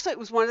it. Actually, it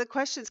was one of the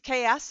questions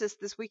Kay asked us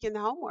this week in the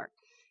homework.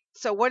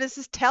 So what does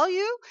this tell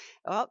you?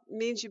 Well, it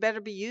means you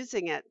better be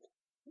using it.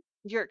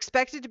 You're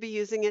expected to be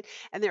using it.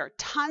 And there are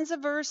tons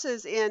of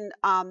verses in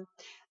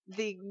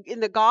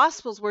the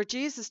Gospels where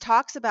Jesus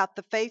talks about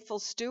the faithful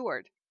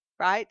steward,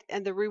 right?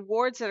 And the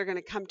rewards that are going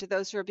to come to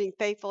those who are being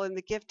faithful in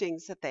the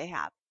giftings that they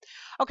have.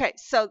 Okay,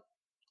 so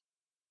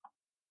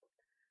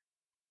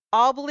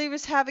all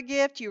believers have a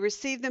gift. You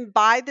receive them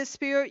by the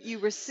Spirit. You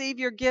receive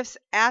your gifts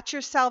at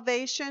your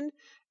salvation.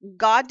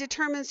 God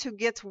determines who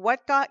gets what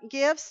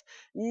gifts.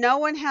 No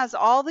one has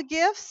all the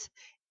gifts.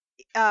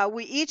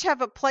 We each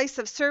have a place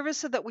of service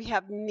so that we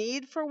have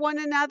need for one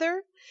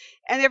another.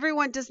 And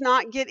everyone does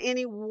not get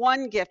any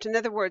one gift. In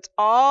other words,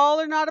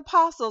 all are not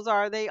apostles,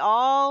 are they?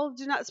 All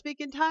do not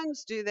speak in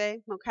tongues, do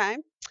they? Okay.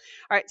 All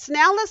right. So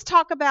now let's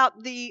talk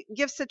about the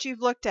gifts that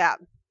you've looked at.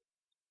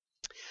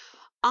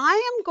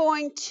 I am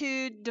going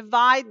to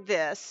divide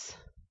this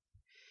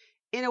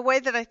in a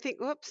way that I think,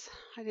 whoops,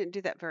 I didn't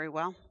do that very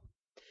well.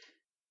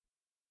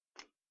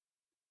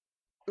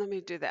 Let me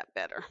do that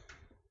better.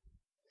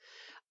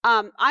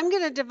 I'm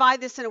going to divide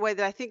this in a way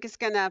that I think is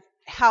going to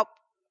help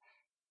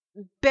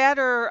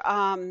better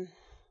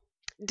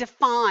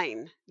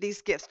define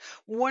these gifts.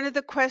 One of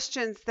the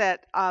questions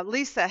that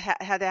Lisa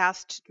had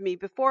asked me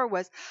before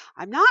was,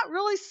 I'm not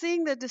really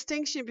seeing the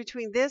distinction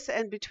between this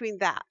and between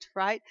that,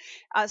 right?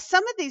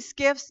 Some of these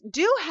gifts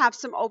do have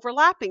some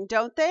overlapping,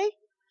 don't they?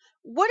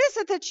 What is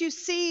it that you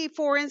see,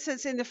 for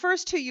instance, in the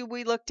first two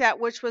we looked at,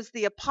 which was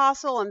the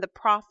apostle and the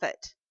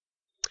prophet?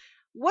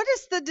 What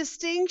is the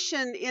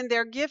distinction in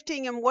their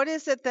gifting and what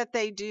is it that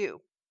they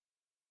do?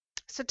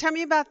 So tell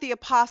me about the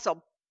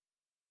apostle.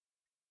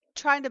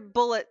 Trying to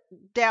bullet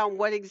down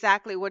what is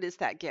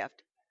that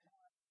gift?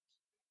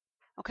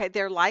 Okay,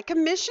 they're like a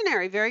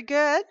missionary. Very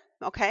good.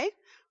 Okay.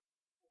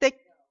 They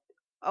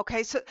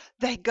okay, so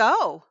they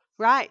go,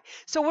 right.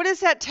 So what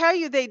does that tell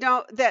you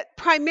that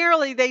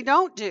primarily they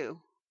don't do?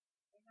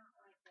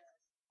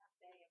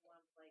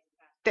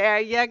 There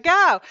you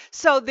go.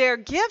 So their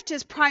gift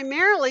is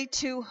primarily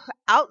to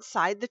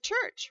outside the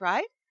church,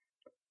 right?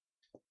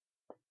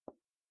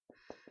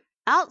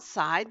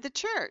 Outside the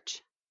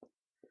church.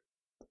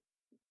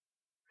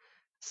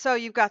 So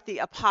you've got the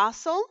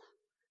apostle,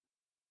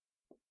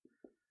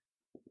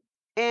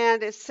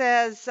 and it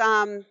says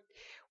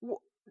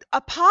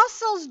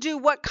apostles do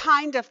what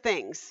kind of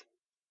things?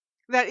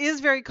 That is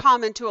very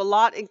common to a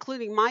lot,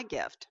 including my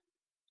gift.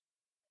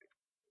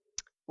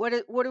 What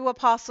do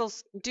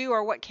apostles do,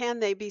 or what can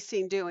they be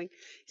seen doing?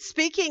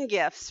 Speaking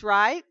gifts,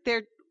 right?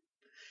 They're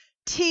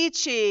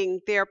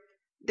teaching, they're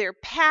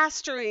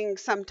pastoring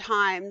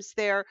sometimes.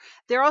 They're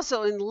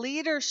also in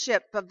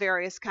leadership of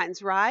various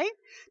kinds, right?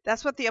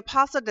 That's what the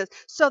apostle does.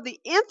 So the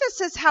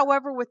emphasis,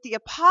 however, with the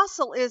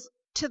apostle is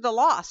to the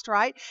lost,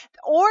 right?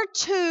 Or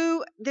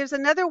there's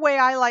another way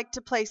I like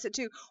to place it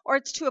too, or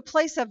it's to a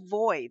place of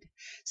void.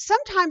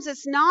 Sometimes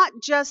it's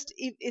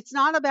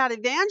not about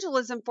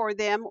evangelism for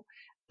them,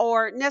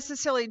 or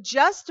necessarily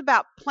just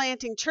about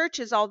planting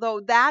churches, although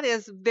that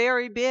is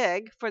very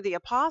big for the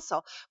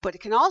apostle, but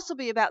it can also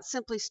be about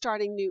simply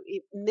starting new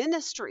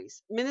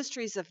ministries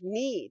of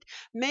need.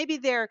 Maybe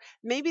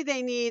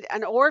they need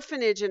an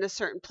orphanage in a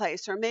certain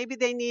place, or maybe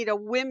they need a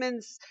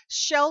women's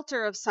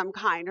shelter of some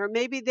kind, or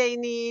maybe they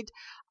need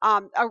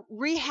a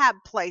rehab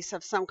place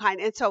of some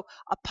kind. And so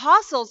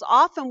apostles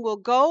often will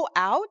go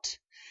out.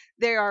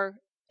 They are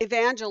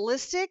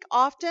evangelistic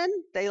often.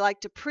 They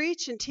like to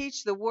preach and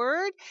teach the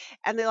word,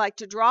 and they like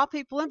to draw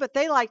people in, but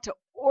they like to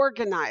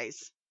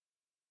organize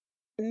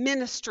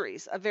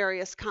ministries of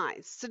various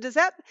kinds. So does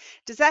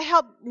that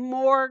help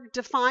more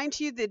define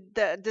to you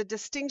the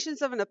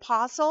distinctions of an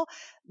apostle?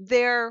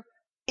 Their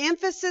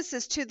emphasis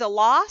is to the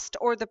lost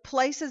or the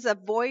places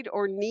of void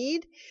or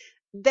need.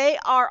 They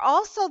are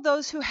also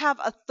those who have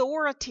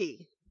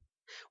authority,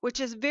 which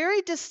is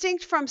very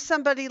distinct from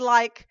somebody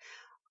like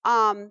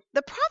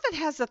the prophet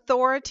has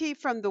authority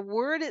from the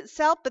word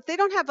itself, but they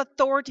don't have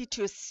authority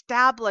to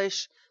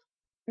establish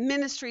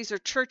ministries or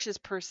churches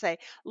per se,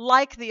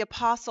 like the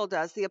apostle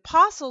does. The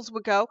apostles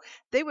would go,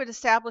 they would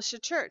establish a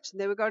church.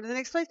 And they would go to the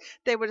next place,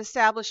 they would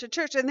establish a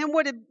church. And then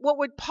what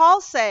would Paul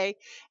say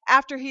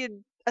after he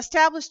had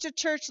established a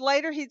church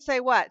later? He'd say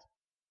what?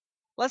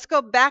 Let's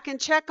go back and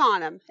check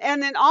on them.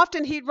 And then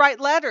often he'd write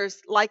letters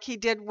like he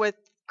did with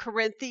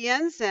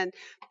Corinthians and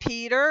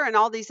Peter and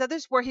all these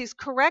others, where he's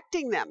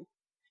correcting them.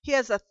 He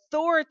has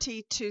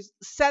authority to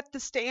set the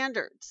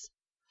standards.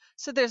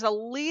 So there's a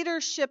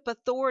leadership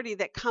authority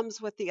that comes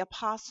with the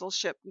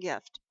apostleship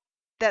gift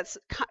that's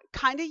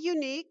kind of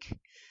unique.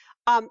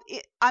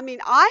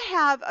 I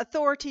have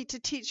authority to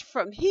teach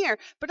from here,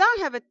 but I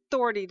don't have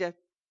authority to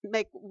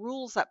make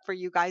rules up for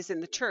you guys in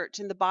the church,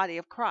 in the body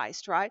of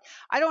Christ, right?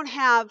 I don't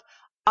have,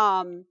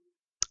 I'm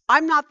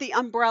not the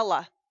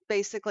umbrella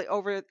basically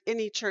over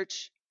any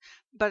church,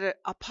 but an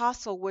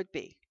apostle would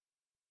be.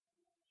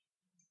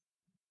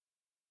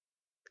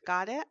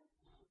 Got it?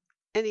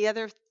 Any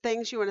other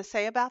things you want to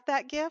say about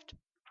that gift?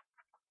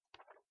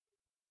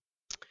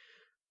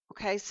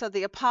 Okay, so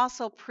the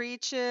apostle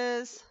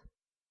preaches,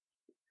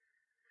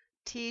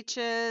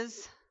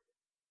 teaches,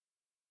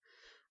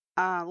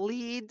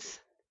 leads,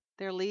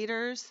 they're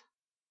leaders.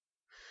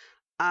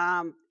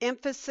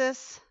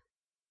 Emphasis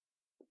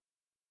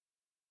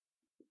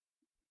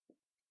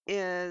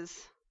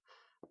is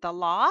the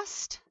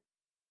lost,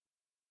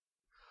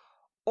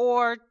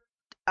 or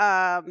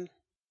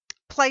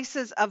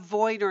places of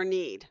void or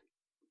need.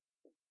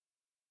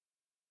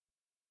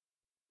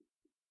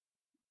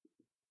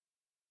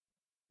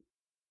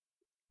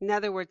 In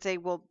other words, they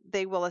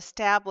will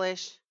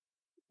establish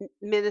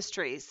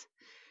ministries.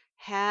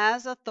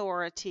 Has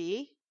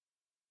authority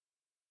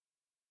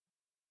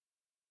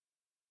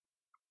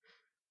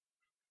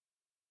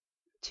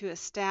to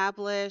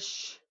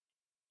establish,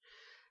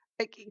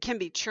 it can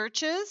be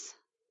churches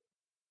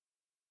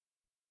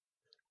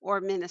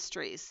or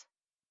ministries.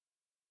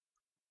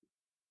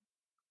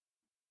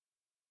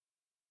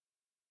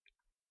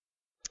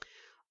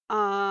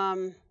 All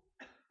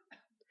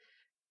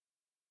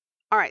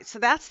right, so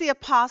that's the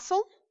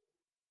apostle.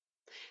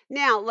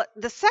 Now,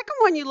 the second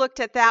one you looked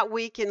at that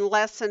week in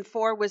lesson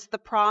 4 was the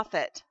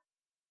prophet.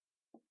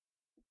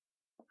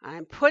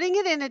 I'm putting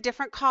it in a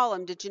different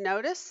column. Did you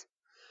notice?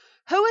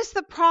 Who is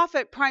the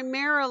prophet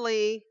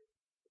primarily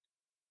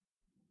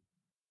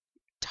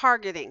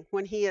targeting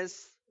when he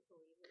is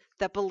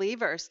the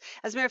believers?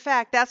 As a matter of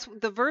fact, that's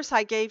the verse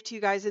I gave to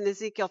you guys in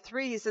Ezekiel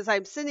 3. He says,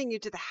 I'm sending you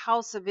to the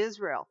house of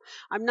Israel.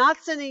 I'm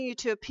not sending you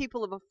to a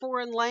people of a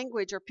foreign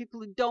language or people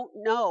who don't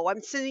know.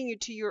 I'm sending you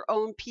to your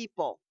own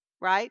people.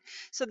 Right?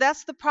 So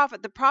that's the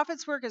prophet. The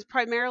prophet's work is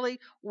primarily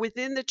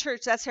within the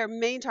church. That's our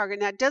main target.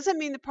 Now, it doesn't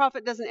mean the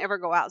prophet doesn't ever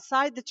go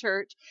outside the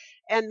church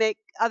and make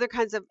other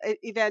kinds of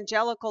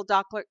evangelical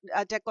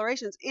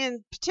declarations.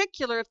 In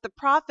particular, if the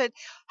prophet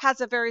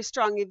has a very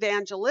strong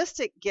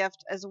evangelistic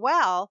gift as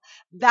well,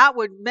 that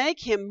would make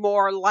him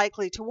more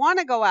likely to want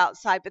to go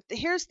outside. But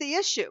here's the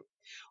issue.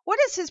 What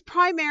is his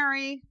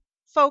primary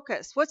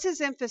focus? What's his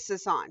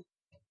emphasis on?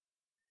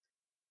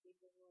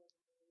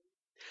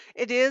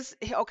 It is,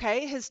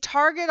 okay, his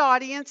target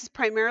audience is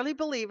primarily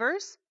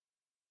believers.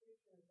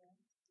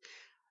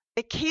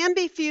 It can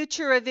be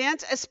future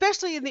events,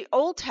 especially in the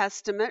Old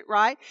Testament,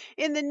 right?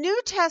 In the New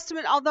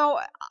Testament, although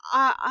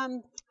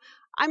I'm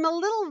a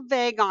little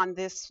vague on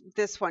this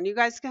one. You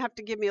guys have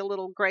to give me a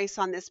little grace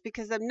on this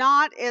because I'm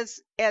not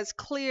as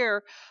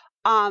clear.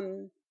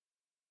 I'm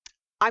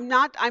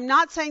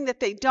not saying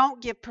that they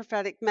don't give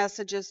prophetic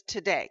messages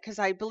today, because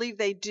I believe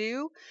they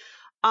do.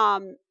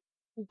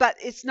 But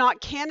it's not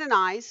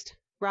canonized,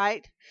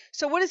 right?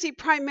 So what does he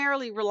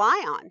primarily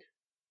rely on?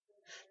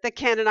 The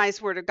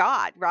canonized word of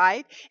God,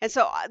 right? And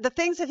so the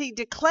things that he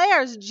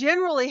declares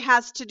generally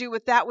has to do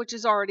with that which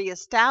is already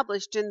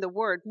established in the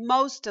word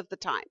most of the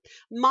time.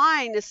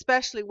 Mine,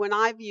 especially when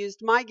I've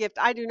used my gift,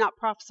 I do not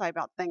prophesy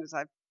about things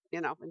I've,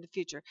 in the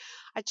future.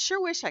 I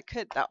sure wish I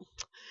could, though,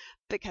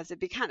 because it'd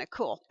be kind of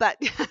cool. But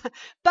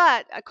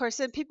of course,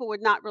 then people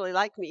would not really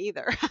like me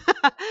either,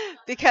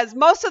 because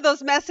most of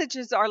those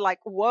messages are like,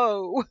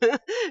 whoa,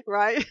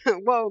 right?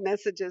 Whoa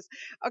messages.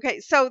 Okay,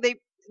 so the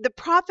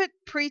prophet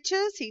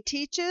preaches, he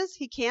teaches,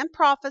 he can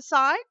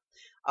prophesy.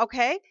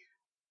 Okay,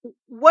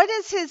 what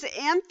is his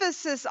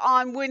emphasis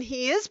on when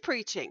he is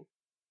preaching?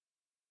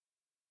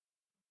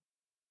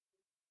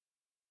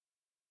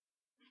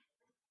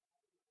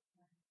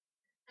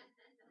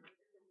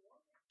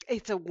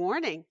 It's a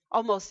warning.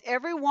 Almost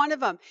every one of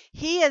them.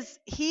 He is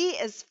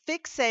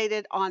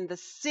fixated on the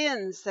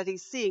sins that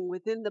he's seeing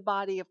within the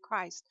body of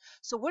Christ.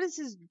 So what is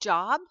his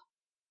job?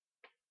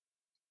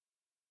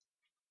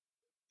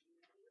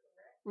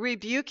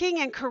 Rebuking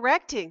and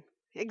correcting.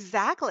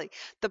 Exactly.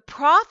 The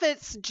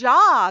prophet's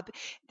job.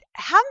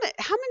 How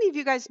many of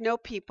you guys know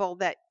people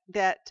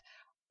that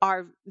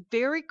are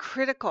very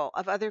critical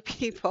of other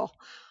people?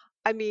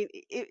 I mean,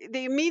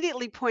 they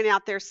immediately point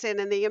out their sin,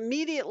 and they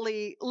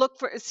immediately look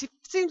for, it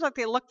seems like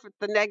they look for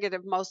the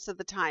negative most of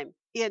the time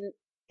in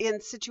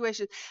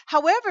situations.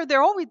 However,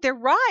 they're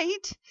right.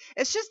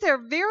 It's just they're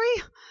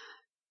very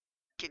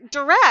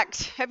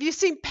direct. Have you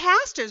seen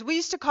pastors? We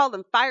used to call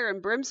them fire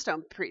and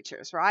brimstone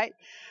preachers, right?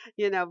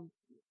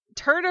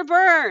 Turn or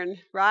burn,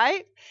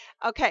 right?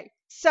 Okay,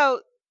 so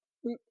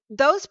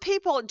those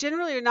people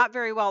generally are not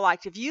very well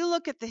liked. If you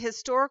look at the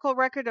historical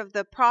record of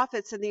the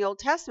prophets in the Old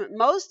Testament,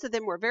 most of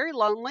them were very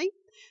lonely.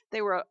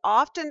 They were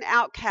often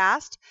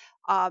outcast.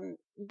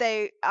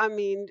 I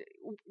mean,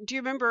 do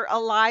you remember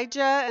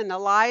Elijah and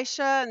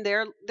Elisha and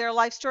their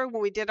life story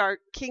when we did our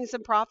Kings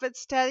and Prophets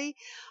study?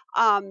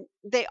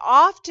 They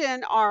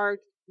often are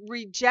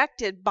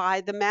rejected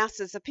by the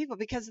masses of people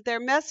because their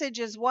message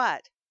is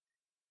what?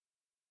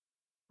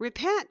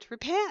 Repent,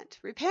 repent,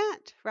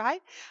 repent,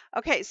 right?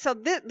 Okay, so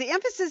the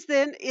emphasis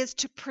then is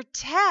to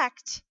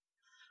protect,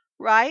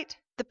 right,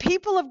 the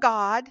people of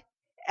God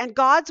and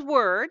God's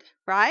word,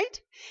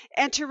 right?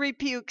 And to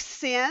rebuke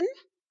sin,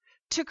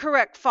 to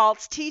correct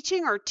false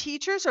teaching or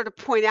teachers, or to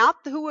point out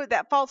who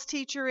that false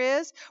teacher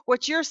is.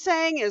 What you're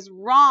saying is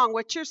wrong.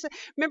 What you're saying,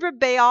 remember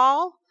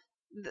Baal,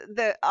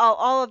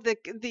 all of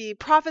the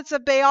prophets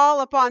of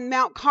Baal up on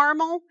Mount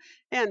Carmel,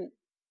 and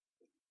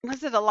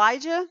was it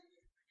Elijah?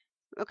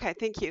 Okay,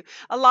 thank you.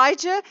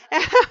 Elijah,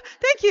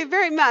 thank you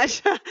very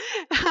much.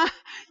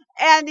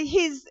 And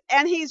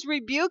he's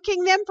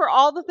rebuking them for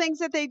all the things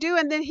that they do,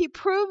 and then he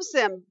proves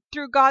them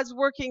through God's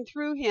working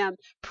through him,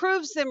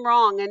 proves them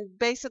wrong, and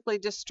basically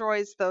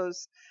destroys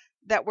those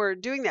that were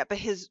doing that. But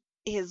his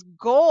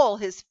goal,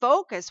 his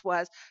focus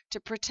was to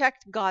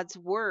protect God's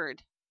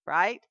word,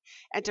 right?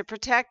 And to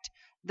protect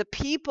the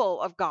people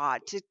of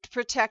God, to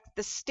protect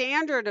the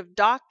standard of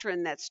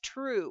doctrine that's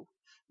true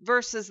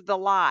versus the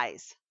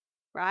lies,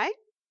 right?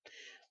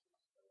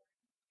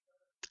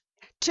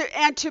 To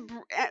and to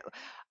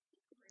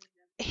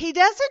He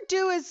doesn't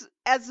do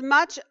as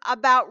much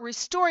about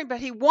restoring, but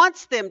he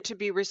wants them to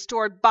be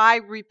restored by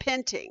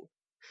repenting.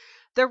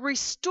 The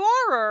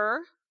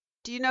restorer,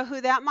 do you know who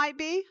that might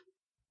be?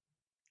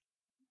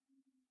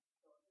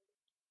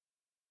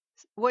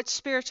 Which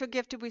spiritual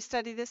gift did we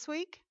study this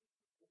week?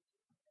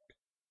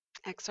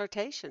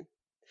 Exhortation.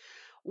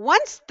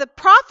 Once the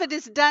prophet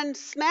is done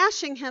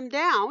smashing him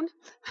down,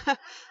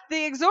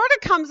 the exhorter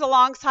comes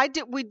alongside.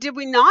 Did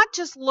we not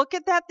just look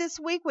at that this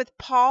week with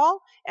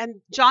Paul and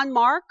John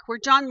Mark, where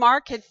John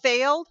Mark had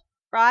failed,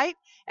 right?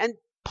 And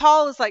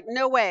Paul is like,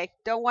 no way,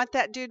 don't want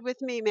that dude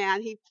with me,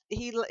 man.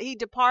 He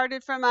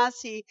departed from us.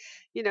 He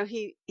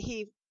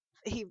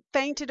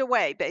fainted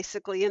away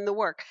basically in the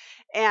work.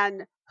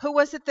 And who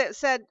was it that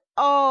said,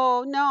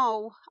 oh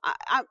no,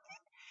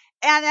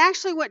 and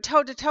actually went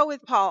toe to toe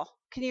with Paul?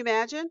 Can you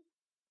imagine?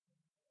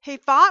 He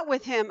fought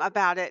with him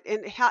about it,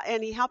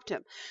 and he helped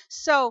him.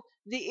 So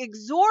the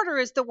exhorter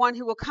is the one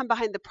who will come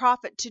behind the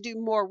prophet to do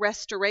more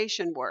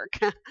restoration work.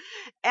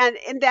 And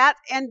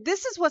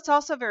this is what's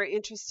also very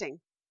interesting.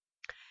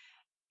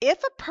 If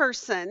a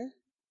person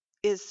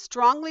is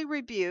strongly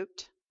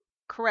rebuked,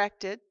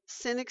 corrected,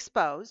 sin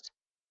exposed,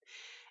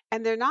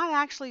 and they're not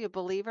actually a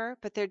believer,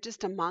 but they're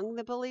just among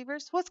the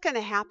believers, what's going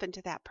to happen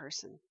to that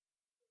person?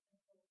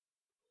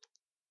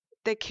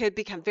 They could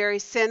become very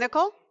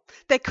cynical.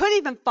 They could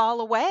even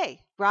fall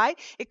away, right?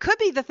 It could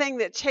be the thing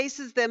that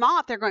chases them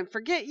off. They're going,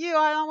 forget you.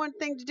 I don't want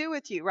anything to do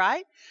with you,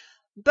 right?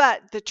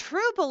 But the true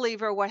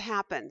believer, what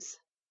happens?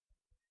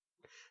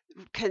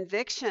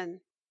 Conviction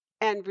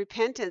and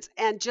repentance.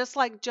 And just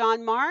like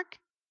John Mark,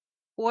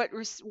 what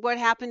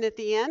happened at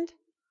the end?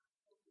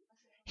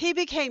 He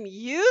became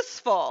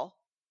useful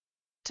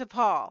to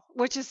Paul,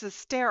 which is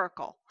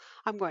hysterical.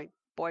 I'm going,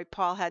 boy,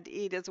 Paul had to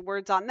eat his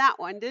words on that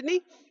one, didn't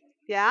he?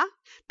 Yeah,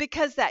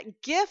 because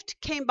that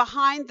gift came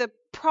behind the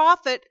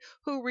prophet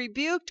who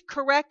rebuked,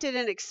 corrected,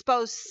 and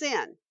exposed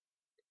sin.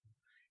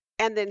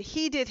 And then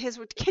he did his.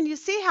 Can you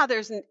see how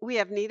we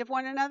have need of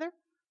one another?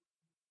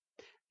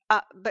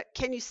 But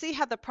can you see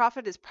how the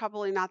prophet is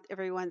probably not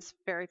everyone's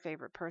very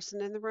favorite person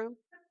in the room?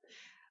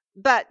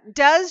 But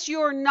does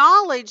your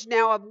knowledge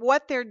now of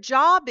what their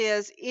job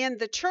is in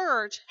the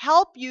church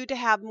help you to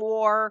have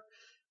more,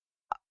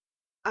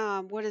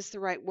 what is the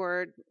right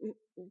word?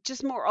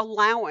 Just more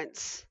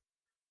allowance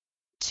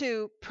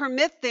to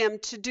permit them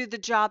to do the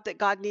job that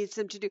God needs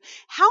them to do.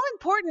 How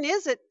important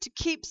is it to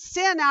keep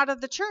sin out of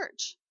the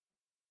church?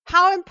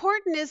 How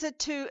important is it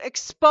to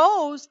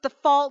expose the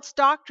false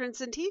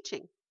doctrines and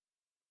teaching?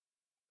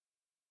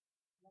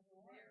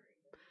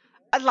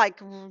 Like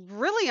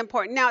really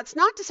important. Now, it's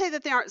not to say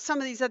that there aren't some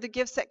of these other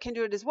gifts that can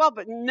do it as well,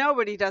 but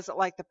nobody does it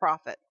like the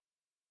prophet,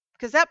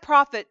 because that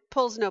prophet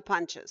pulls no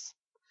punches.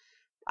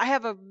 I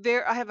have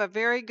a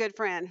very good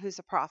friend who's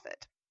a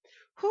prophet.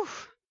 Whew.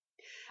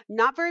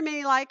 Not very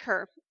many like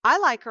her. I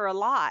like her a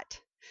lot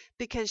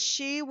because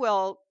she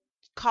will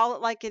call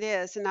it like it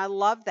is, and I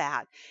love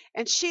that.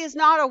 And she is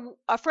not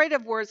afraid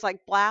of words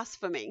like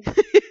blasphemy.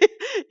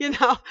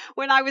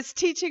 When I was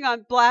teaching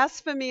on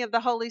blasphemy of the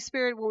Holy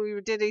Spirit when we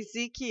did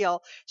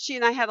Ezekiel, she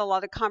and I had a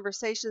lot of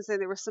conversations,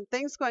 and there were some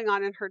things going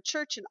on in her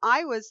church, and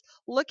I was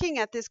looking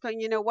at this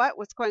going, you know what?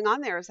 What's going on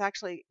there is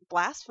actually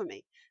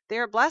blasphemy. They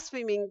are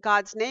blaspheming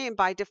God's name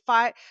by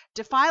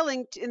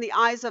defiling in the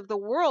eyes of the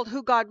world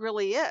who God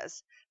really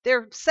is.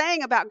 They're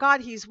saying about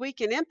God he's weak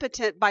and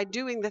impotent by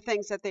doing the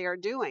things that they are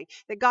doing,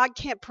 that God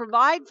can't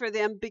provide for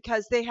them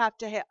because they have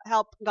to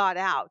help God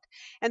out.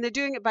 And they're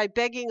doing it by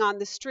begging on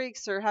the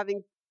streets or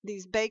having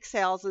these bake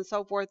sales and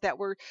so forth that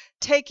were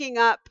taking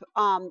up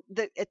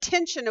the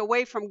attention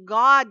away from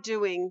God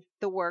doing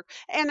the work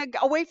and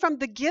away from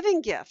the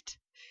giving gift.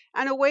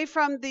 and away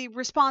from the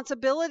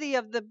responsibility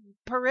of the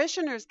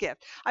parishioner's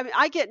gift. I mean,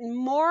 I get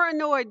more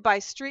annoyed by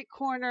street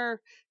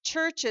corner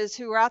churches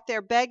who are out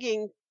there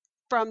begging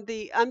from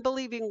the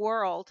unbelieving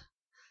world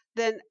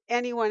than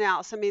anyone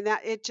else. I mean,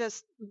 that it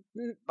just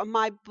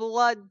my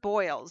blood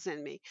boils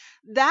in me.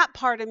 That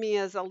part of me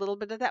is a little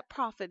bit of that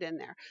prophet in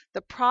there.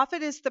 The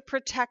prophet is the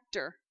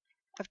protector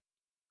of,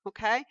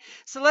 okay?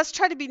 So let's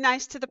try to be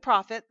nice to the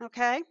prophet,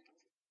 okay?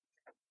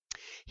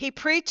 He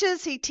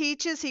preaches, he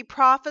teaches, he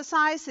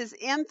prophesies. His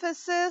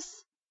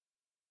emphasis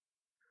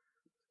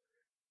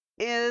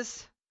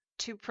is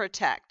to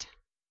protect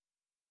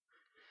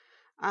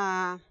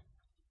the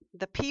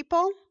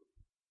people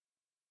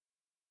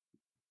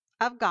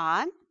of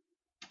God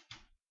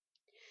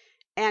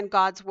and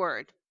God's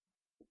word.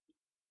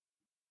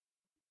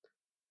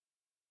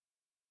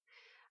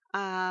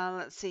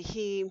 Let's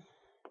see,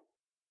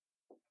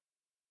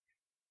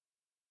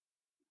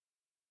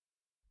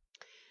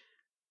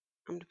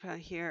 I'm going to put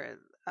here,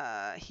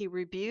 he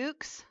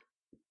rebukes,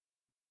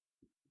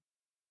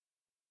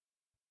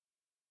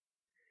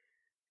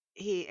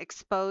 he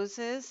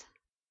exposes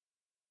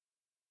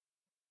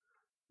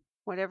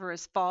whatever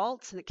is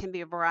false, and it can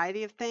be a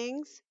variety of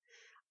things.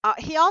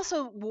 He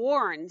also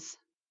warns,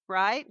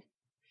 right?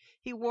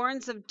 He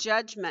warns of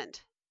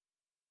judgment.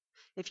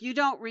 If you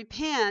don't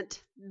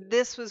repent,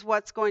 this was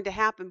what's going to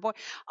happen. Boy,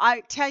 I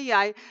tell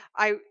you,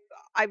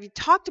 I've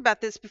talked about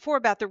this before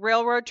about the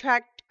railroad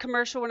track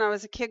commercial when I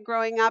was a kid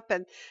growing up,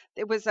 and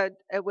it was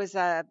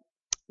a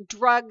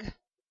drug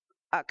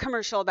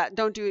commercial about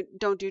don't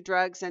do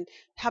drugs and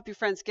help your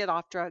friends get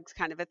off drugs,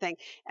 kind of a thing.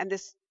 And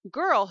this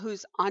girl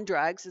who's on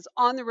drugs is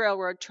on the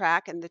railroad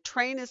track, and the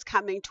train is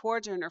coming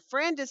towards her, and her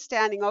friend is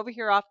standing over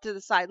here off to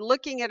the side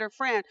looking at her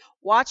friend,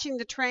 watching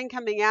the train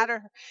coming at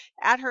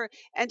her,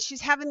 and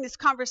she's having this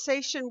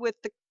conversation with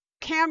the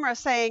camera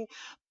saying,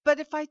 but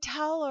if I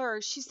tell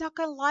her, she's not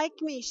going to like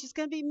me, she's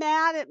going to be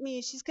mad at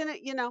me, she's going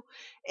to,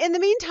 in the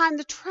meantime,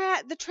 the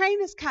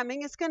train is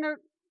coming, it's going to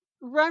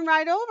run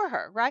right over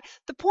her, right?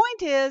 The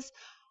point is,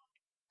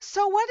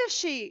 so what if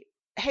she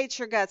hates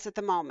your guts at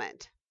the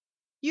moment?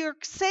 You're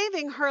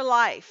saving her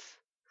life.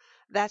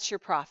 That's your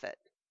prophet.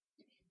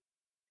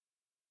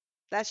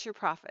 That's your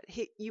prophet.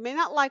 You may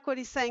not like what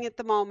he's saying at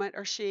the moment,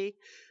 or she,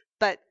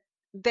 but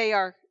they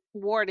are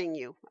warning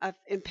you of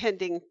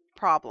impending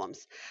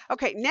problems.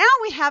 Okay, now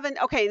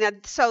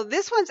so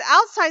this one's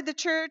outside the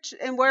church,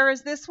 and where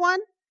is this one?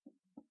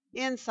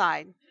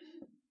 Inside.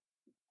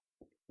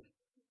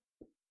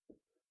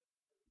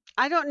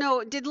 I don't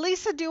know. Did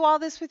Lisa do all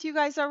this with you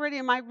guys already?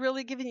 Am I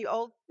really giving you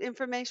old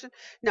information?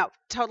 No,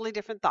 totally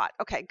different thought.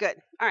 Okay, good.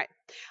 All right.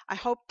 I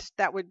hoped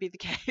that would be the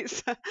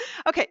case.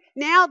 Okay,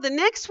 now the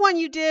next one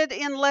you did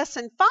in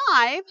lesson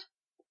 5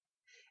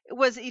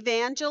 was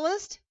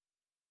evangelist.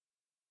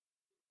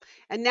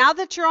 And now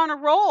that you're on a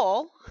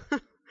roll,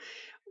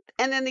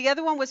 and then the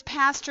other one was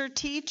pastor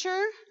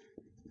teacher.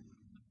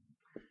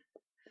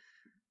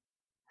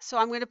 So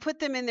I'm going to put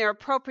them in their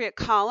appropriate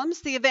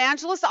columns. The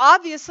evangelist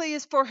obviously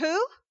is for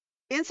who?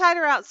 Inside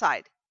or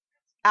outside?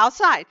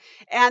 Outside.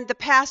 And the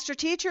pastor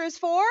teacher is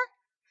for?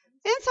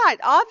 Inside,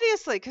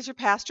 obviously, because your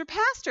pastor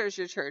pastors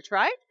your church,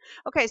 right?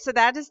 Okay, so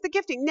that is the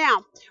gifting.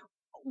 Now,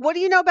 what do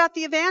you know about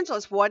the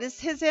evangelist? What is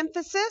his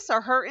emphasis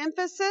or her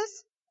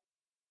emphasis?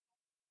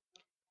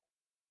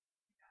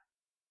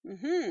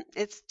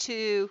 It's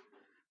to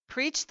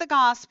preach the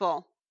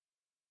gospel,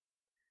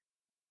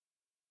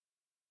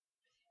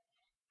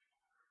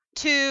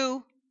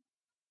 to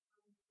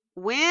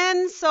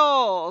win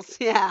souls.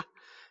 Yeah.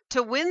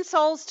 To win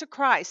souls to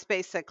Christ,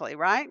 basically,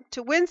 right?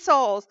 To win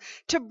souls,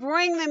 to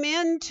bring them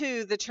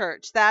into the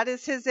church. That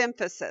is his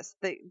emphasis,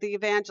 the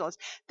evangelist.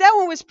 That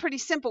one was pretty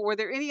simple. Were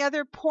there any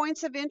other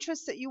points of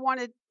interest that you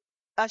wanted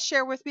to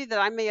share with me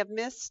that I may have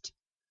missed?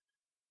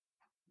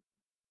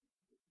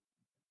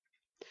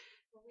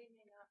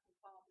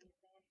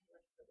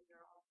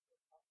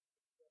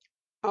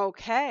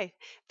 Okay,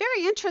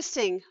 very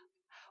interesting.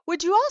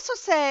 Would you also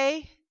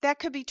say that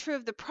could be true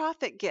of the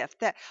prophet gift,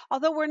 that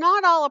although we're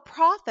not all a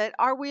prophet,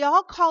 are we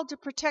all called to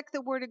protect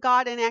the word of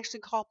God and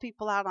actually call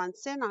people out on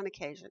sin on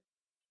occasion?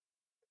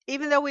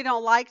 Even though we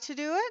don't like to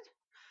do it?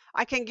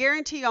 I can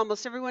guarantee you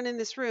almost everyone in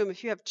this room,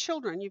 if you have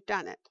children, you've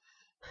done it,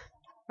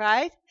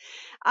 right?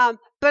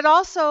 But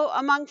also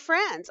among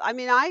friends. I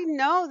mean, I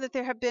know that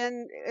there have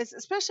been,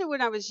 especially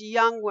when I was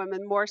young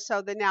women, more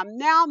so than now.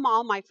 Now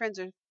all my friends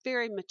are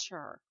very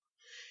mature.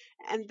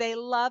 And they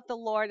love the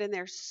Lord, and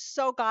they're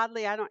so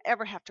godly, I don't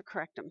ever have to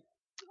correct them,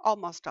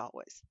 almost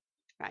always,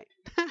 right?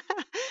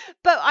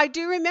 But I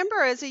do remember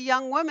as a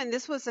young woman,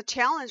 this was a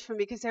challenge for me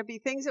because there'd be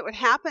things that would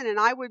happen, and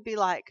I would be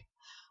like,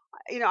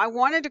 I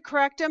wanted to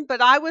correct him, but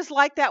I was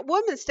like that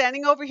woman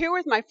standing over here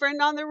with my friend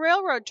on the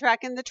railroad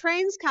track, and the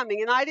train's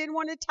coming, and I didn't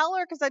want to tell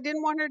her because I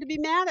didn't want her to be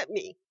mad at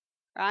me.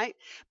 Right?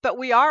 But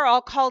we are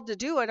all called to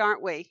do it,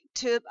 aren't we?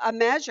 To a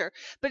measure.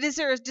 But is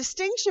there a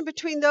distinction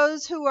between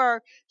those who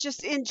are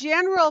just in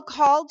general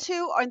called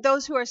to and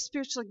those who are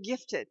spiritually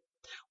gifted?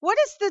 What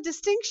is the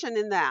distinction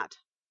in that?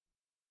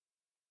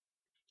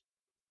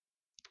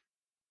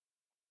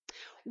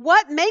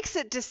 What makes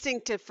it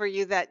distinctive for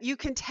you that you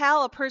can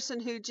tell a person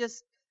who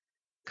just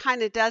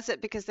kind of does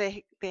it because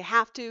they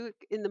have to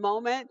in the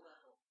moment?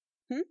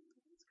 Hmm?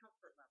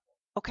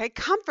 Okay,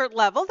 comfort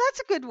level. That's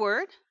a good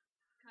word.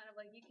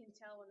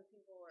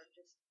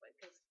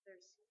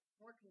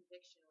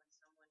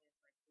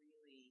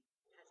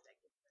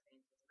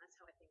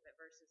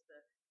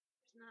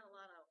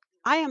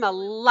 I am a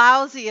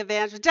lousy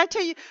evangelist. Did I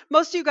tell you?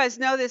 Most of you guys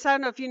know this. I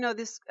don't know if you know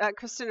this,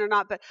 Kristen, or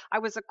not, but I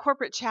was a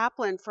corporate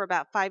chaplain for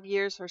about 5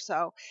 years or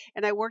so,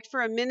 and I worked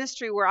for a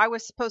ministry where I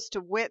was supposed to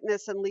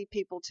witness and lead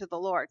people to the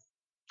Lord.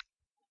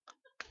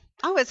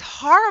 I was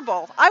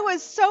horrible. I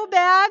was so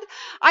bad.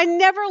 I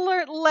never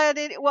led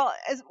it. Well,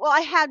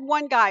 I had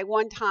one guy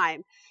one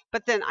time,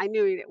 but then I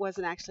knew it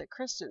wasn't actually a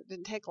Christian. It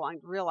didn't take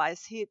long to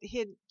realize he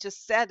had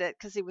just said it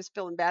because he was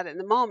feeling bad in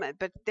the moment.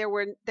 But there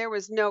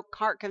was no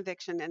heart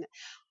conviction in it.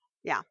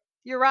 Yeah,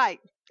 you're right.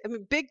 I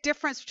mean, big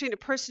difference between a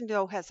person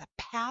who has a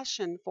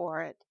passion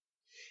for it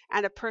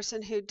and a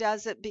person who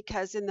does it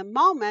because in the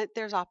moment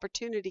there's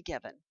opportunity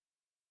given.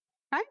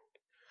 Right?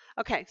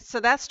 Okay,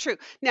 so that's true.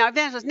 Now,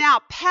 evangelist. Now,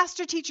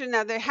 pastor teacher.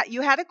 Now,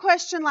 you had a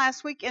question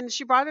last week, and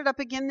she brought it up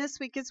again this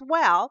week as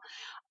well.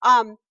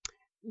 Um,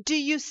 do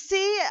you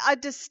see a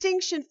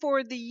distinction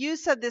for the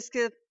use of this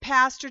gift,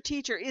 pastor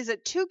teacher? Is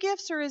it two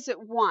gifts or is it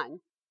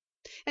one?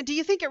 And do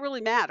you think it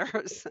really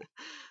matters?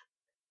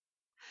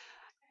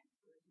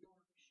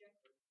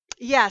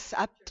 Yes,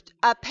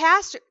 a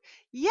pastor.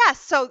 Yes,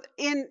 so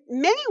in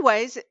many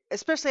ways,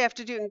 especially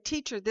after doing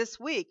teacher this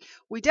week,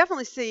 we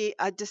definitely see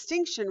a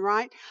distinction,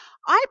 right?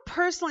 I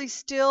personally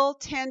still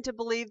tend to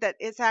believe that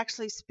it's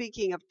actually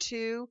speaking of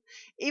two,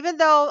 even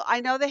though I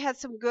know they had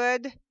some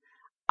good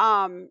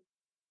um,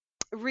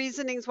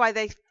 reasonings why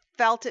they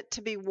felt it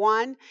to be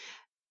one.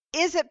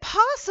 Is it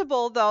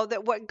possible, though,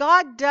 that what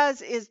God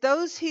does is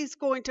those he's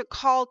going to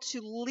call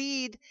to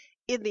lead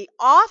in the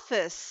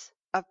office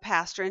of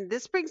pastor, and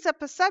this brings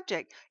up a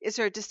subject, is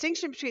there a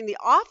distinction between the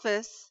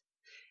office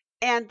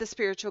and the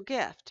spiritual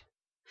gift?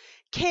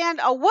 Can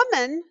a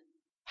woman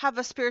have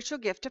a spiritual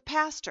gift of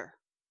pastor?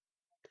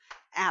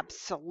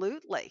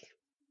 Absolutely.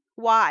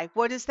 Why?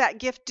 What does that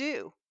gift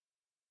do?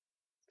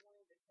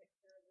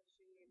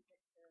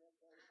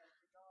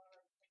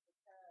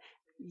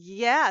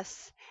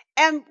 Yes.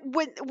 And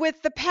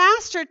with the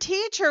pastor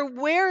teacher,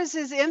 where is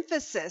his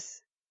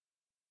emphasis?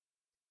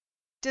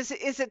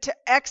 Is it to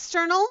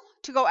external,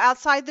 to go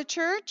outside the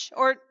church,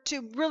 or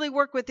to really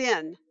work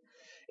within?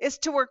 Is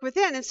to work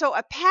within. And so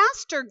a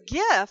pastor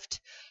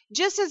gift,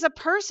 just as a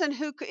person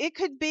who it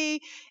could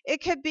be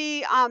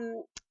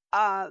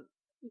uh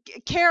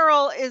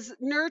Carol is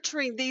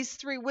nurturing these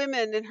three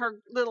women in her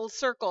little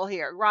circle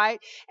here, right?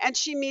 And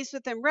she meets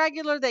with them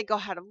regular. They go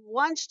have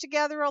lunch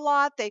together a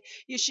lot.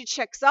 She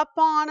checks up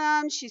on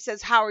them. She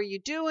says, "How are you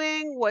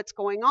doing? What's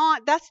going on?"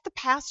 That's the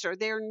pastor.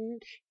 They're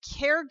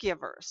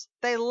caregivers.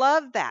 They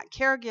love that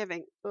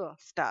caregiving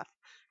stuff,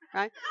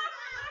 right?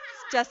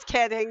 Just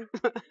kidding.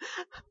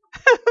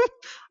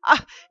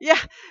 Yeah,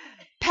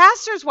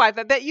 pastor's wife.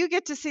 I bet you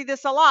get to see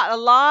this a lot. A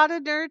lot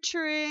of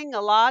nurturing,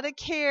 a lot of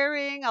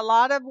caring, a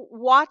lot of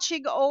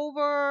watching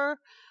over.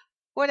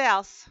 What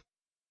else?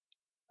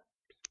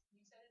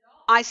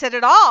 I said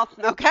it all.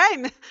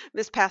 Okay,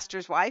 Miss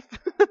Pastor's wife.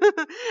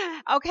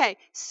 Okay,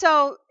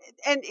 so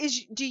and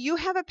do you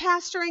have a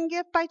pastoring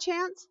gift by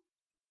chance?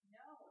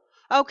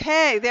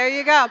 Okay, there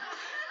you go.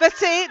 But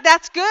see,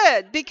 that's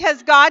good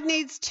because God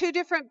needs two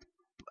different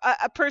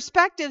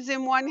perspectives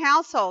in one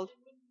household.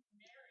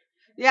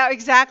 Yeah,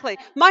 exactly.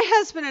 My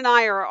husband and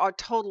I are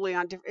totally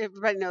on.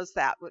 Everybody knows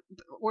that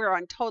we're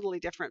on totally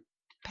different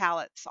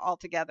palettes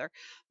altogether.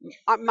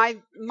 My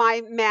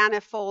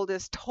manifold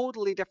is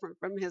totally different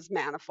from his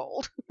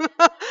manifold.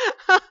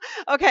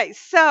 Okay,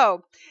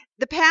 so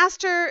the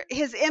pastor,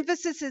 his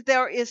emphasis is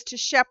there is to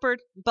shepherd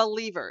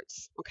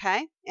believers.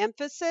 Okay,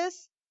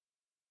 emphasis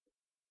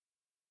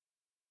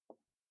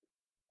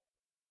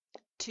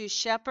to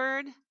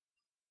shepherd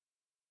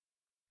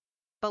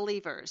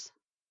believers.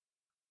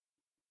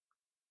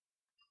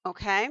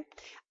 Okay.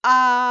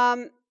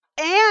 Um,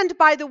 and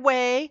by the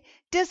way,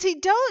 does he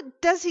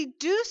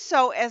do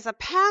so as a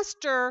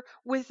pastor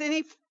with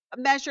any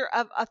measure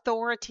of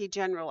authority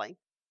generally?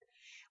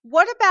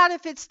 What about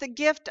if it's the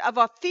gift of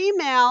a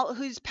female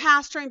who's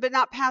pastoring but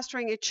not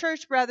pastoring a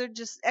church, rather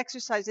just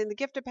exercising the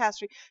gift of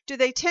pastoring? Do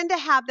they tend to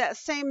have that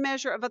same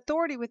measure of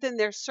authority within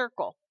their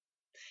circle?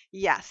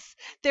 Yes,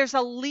 there's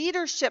a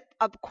leadership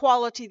of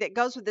quality that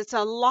goes with it. It's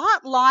a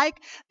lot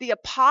like the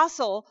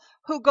apostle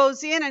who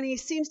goes in and he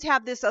seems to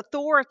have this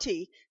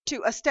authority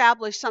to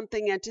establish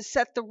something and to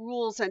set the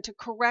rules and to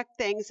correct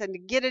things and to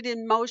get it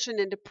in motion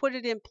and to put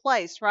it in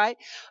place, right?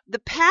 The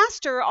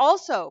pastor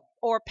also,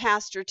 or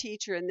pastor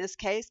teacher in this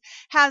case,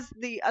 has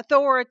the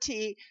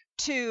authority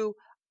to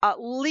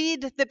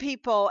lead the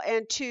people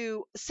and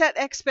to set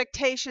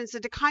expectations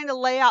and to kind of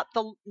lay out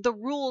the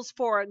rules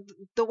for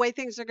the way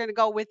things are going to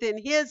go within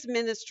his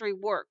ministry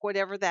work,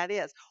 whatever that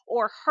is,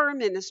 or her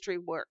ministry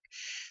work.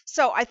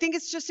 So I think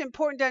it's just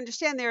important to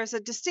understand there is a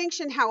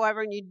distinction,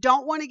 however, and you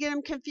don't want to get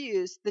them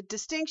confused. The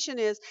distinction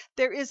is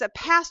there is a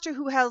pastor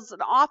who has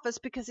an office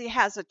because he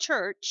has a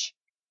church,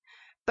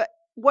 but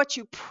what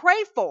you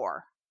pray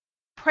for,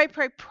 pray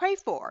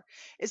for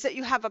is that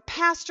you have a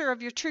pastor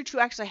of your church who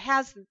actually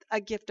has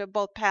a gift of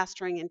both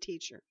pastoring and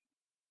teacher.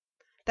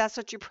 That's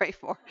what you pray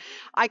for.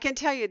 I can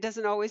tell you it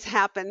doesn't always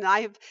happen.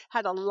 I've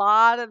had a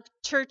lot of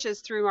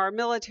churches through our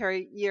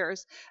military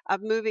years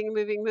of moving.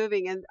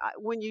 And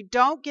when you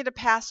don't get a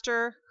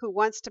pastor who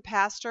wants to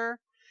pastor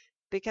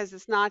because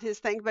it's not his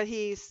thing, but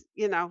he's,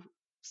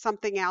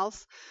 something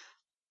else.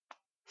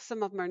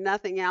 Some of them are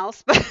nothing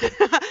else, but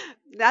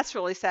that's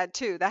really sad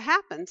too. That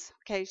happens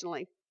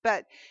occasionally.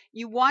 But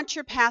you want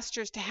your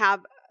pastors to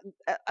have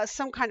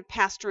some kind of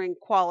pastoring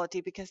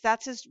quality because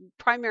that's his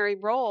primary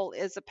role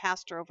as a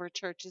pastor over a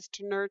church is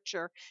to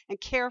nurture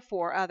and care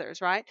for others,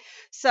 right?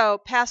 So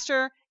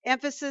pastor,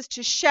 emphasis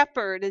to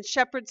shepherd, and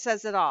shepherd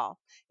says it all.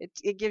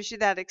 It gives you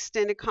that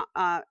extended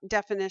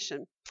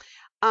definition.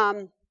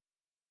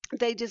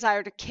 They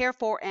desire to care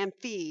for and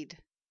feed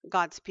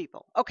God's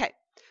people. Okay,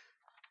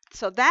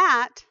 so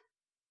that.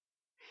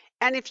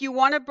 And if you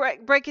want to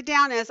break it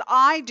down as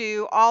I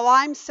do, all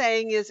I'm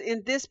saying is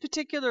in this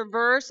particular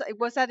verse,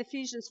 was that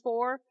Ephesians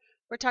 4?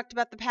 We talked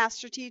about the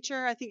pastor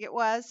teacher, I think it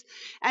was.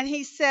 And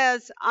he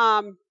says,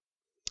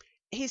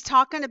 he's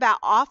talking about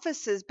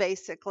offices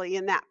basically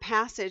in that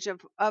passage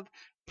of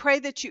pray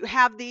that you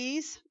have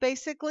these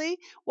basically.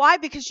 Why?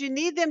 Because you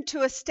need them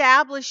to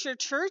establish your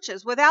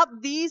churches.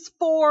 Without these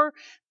four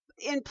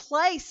in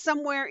place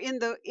somewhere in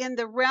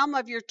the realm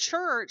of your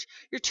church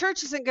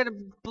isn't going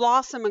to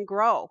blossom and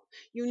grow.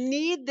 You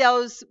need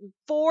those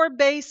four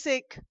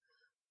basic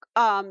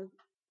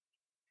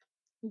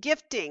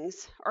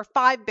giftings, or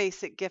five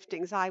basic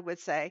giftings, I would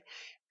say,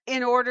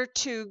 in order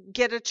to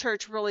get a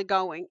church really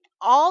going.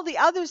 All the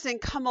others then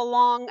come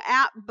along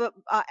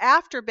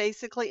after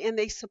basically, and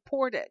they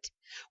support it,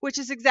 which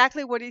is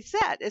exactly what he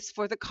said. It's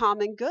for the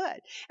common good.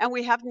 And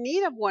we have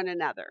need of one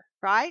another,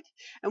 right?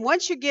 And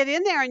once you get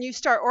in there and you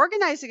start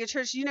organizing a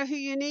church, you know who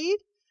you need?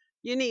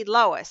 You need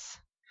Lois,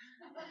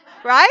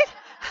 right?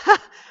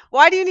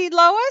 Why do you need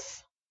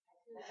Lois?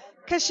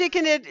 Because she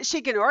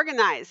can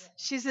organize.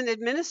 She's an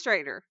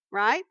administrator,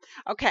 right?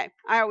 Okay,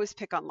 I always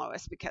pick on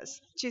Lois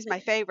because she's my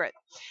favorite.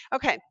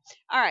 Okay,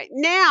 all right.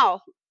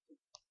 Now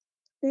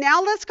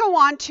let's go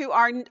on to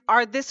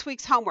our this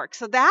week's homework.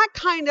 So that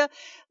kind of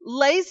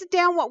lays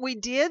down what we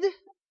did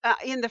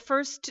in the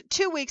first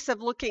 2 weeks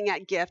of looking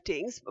at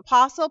giftings: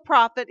 apostle,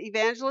 prophet,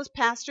 evangelist,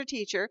 pastor,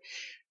 teacher.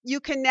 You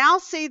can now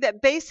see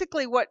that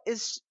basically what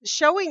is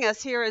showing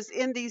us here is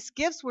in these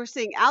gifts, we're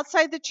seeing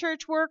outside the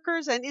church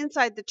workers and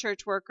inside the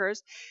church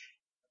workers.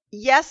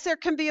 Yes, there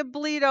can be a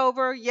bleed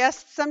over.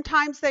 Yes,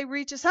 sometimes they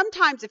reach.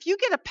 Sometimes if you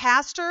get a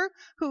pastor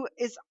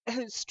who's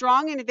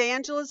strong in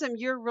evangelism,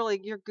 your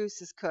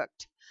goose is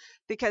cooked,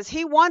 because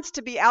he wants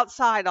to be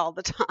outside all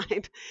the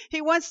time.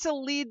 He wants to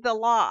lead the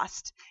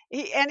lost.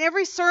 And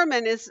every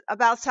sermon is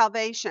about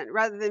salvation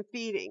rather than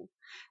feeding.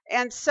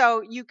 And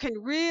so you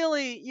can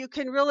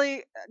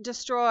really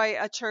destroy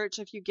a church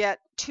if you get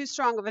too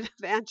strong of an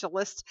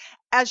evangelist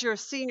as your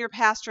senior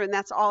pastor, and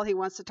that's all he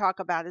wants to talk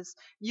about is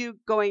you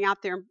going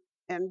out there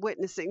and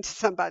witnessing to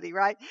somebody,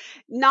 right?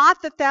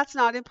 Not that that's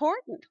not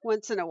important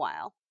once in a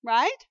while,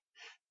 right?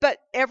 But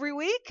every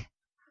week?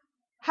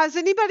 Has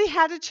anybody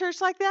had a church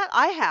like that?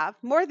 I have,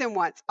 more than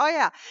once. Oh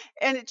yeah.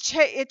 And it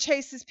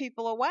chases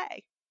people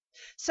away.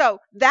 So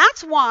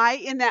that's why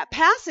in that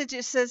passage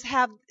it says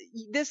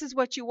this is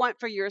what you want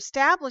for your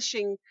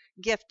establishing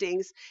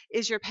giftings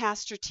is your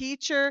pastor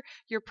teacher,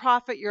 your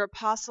prophet, your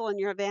apostle, and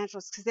your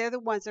evangelist, because they're the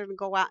ones that are going to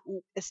go out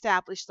and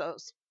establish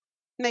those.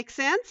 Make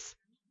sense?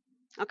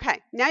 Okay,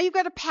 now you've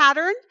got a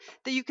pattern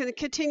that you can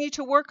continue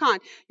to work on.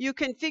 You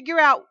can figure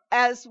out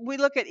as we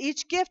look at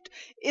each gift,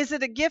 is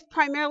it a gift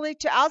primarily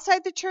to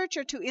outside the church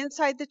or to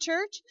inside the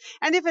church?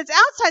 And if it's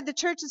outside the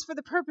church, it's for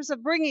the purpose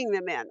of bringing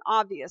them in,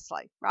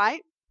 obviously,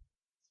 right?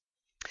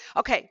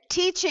 Okay,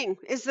 teaching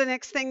is the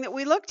next thing that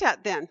we looked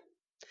at then.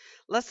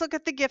 Let's look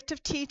at the gift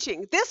of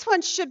teaching. This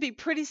one should be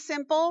pretty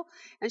simple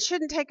and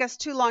shouldn't take us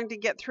too long to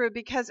get through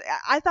because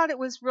I thought it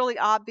was really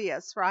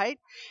obvious, right?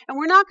 And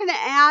we're not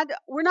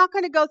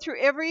going to go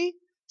through every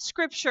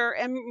scripture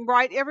and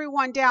write every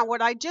one down.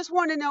 What I just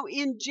want to know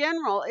in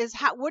general is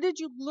what did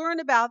you learn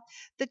about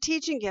the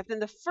teaching gift?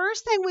 And the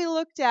first thing we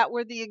looked at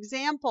were the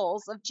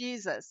examples of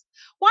Jesus.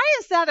 Why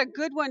is that a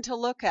good one to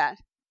look at?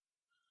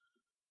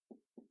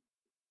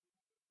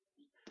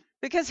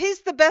 Because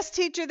he's the best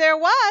teacher there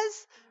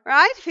was,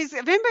 right? If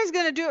anybody's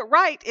going to do it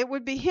right, it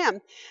would be him.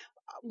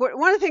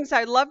 one of the things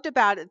I loved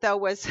about it though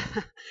was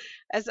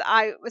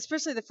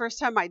especially the first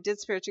time I did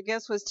spiritual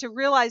gifts, was to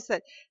realize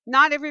that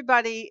not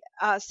everybody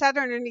sat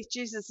underneath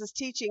Jesus's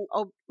teaching,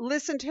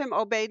 listened to him,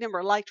 obeyed him,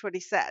 or liked what he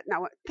said.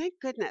 Now, thank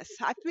goodness,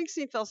 it makes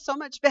me feel so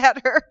much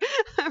better,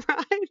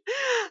 right?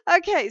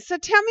 Okay, so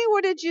tell me,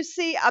 what did you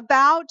see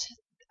about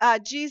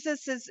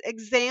Jesus's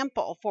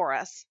example for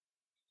us?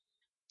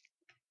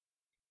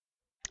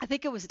 I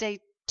think it was day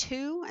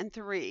 2 and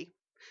 3,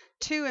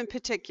 2 in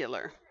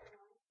particular.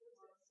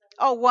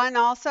 Oh, 1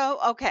 also?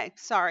 Okay,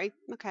 sorry.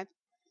 Okay.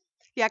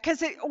 Yeah,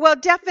 because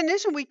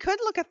definition, we could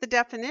look at the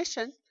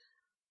definition.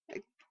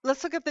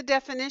 Let's look at the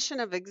definition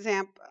of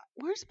example.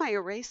 Where's my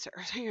eraser?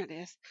 Here it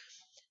is.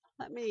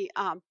 Let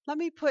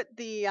me put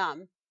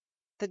the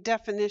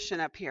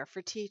definition up here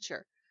for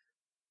teacher.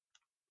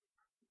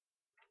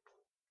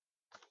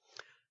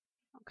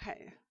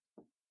 Okay.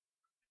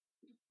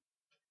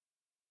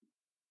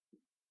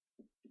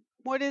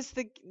 What is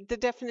the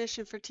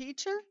definition for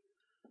teacher?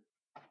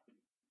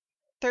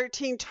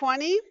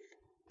 1320,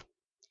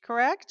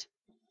 correct?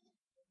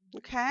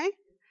 Okay.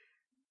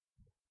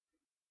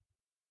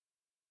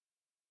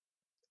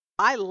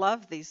 I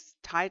love these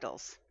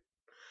titles.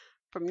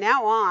 From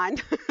now on,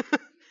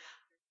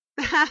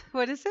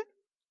 what is it?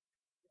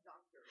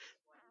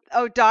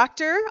 Oh,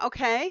 doctor.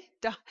 Okay.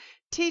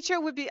 Teacher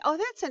would be, oh,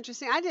 that's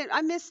interesting.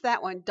 I missed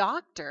that one.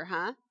 Doctor,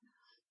 huh?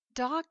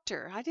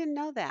 Doctor. I didn't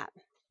know that.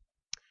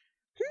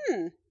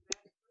 Hmm.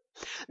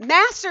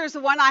 Master is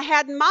the one I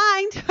had in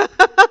mind.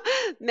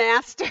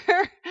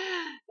 Master.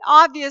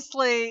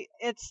 Obviously,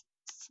 it's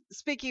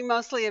speaking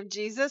mostly of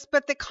Jesus,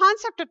 but the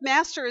concept of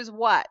master is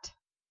what?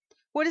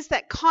 What is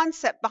that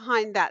concept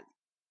behind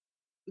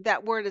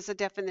that word as a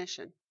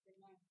definition?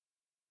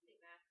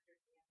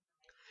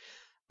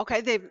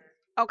 Okay,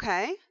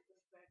 okay.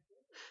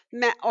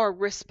 Or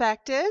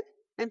respected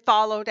and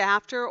followed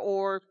after,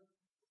 or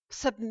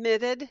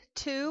submitted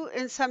to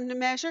in some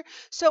measure.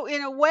 So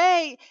in a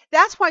way,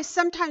 that's why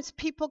sometimes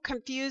people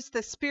confuse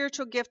the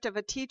spiritual gift of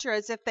a teacher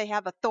as if they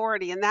have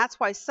authority. And that's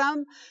why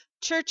some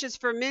churches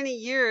for many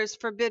years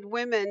forbid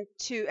women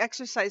to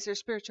exercise their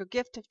spiritual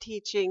gift of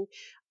teaching,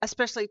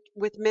 especially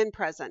with men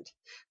present,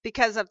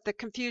 because of the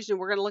confusion.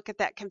 We're going to look at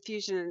that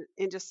confusion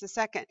in just a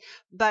second.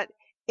 But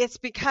it's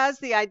because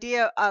the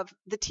idea of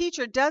the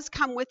teacher does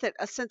come with it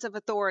a sense of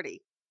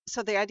authority.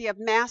 So the idea of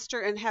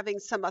master and having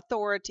some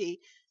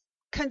authority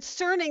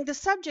concerning the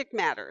subject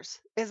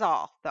matters is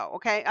all, though.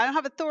 Okay, I don't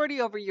have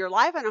authority over your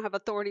life. I don't have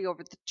authority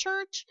over the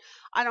church.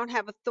 I don't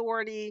have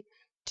authority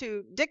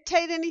to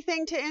dictate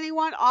anything to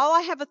anyone. All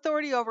I have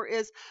authority over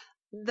is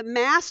the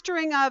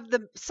mastering of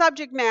the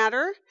subject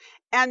matter,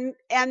 and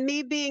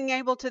me being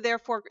able to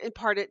therefore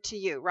impart it to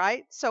you,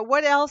 right? So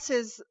what else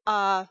is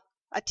a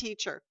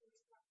teacher?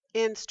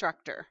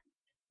 Instructor.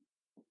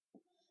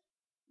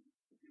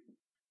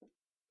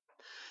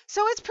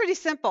 So it's pretty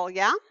simple,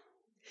 yeah.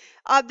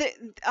 uh, the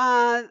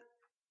uh,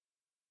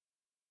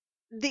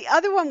 The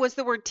other one was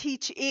the word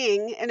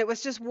teaching, and it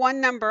was just one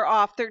number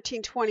off,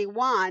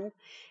 1321,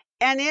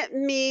 and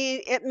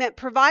it meant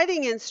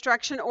providing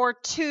instruction, or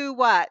to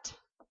what?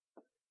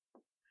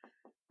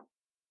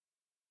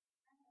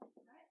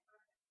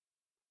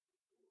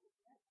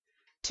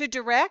 To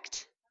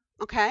direct.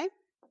 Okay.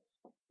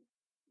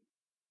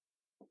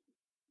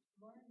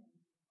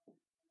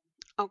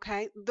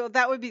 Okay.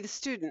 That would be the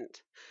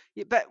student.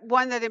 But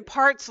one that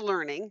imparts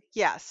learning.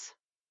 Yes.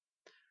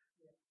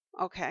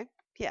 Okay.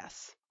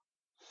 Yes.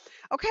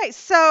 Okay.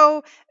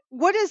 So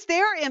what is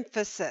their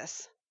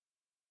emphasis?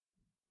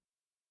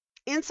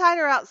 Inside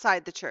or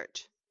outside the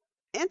church?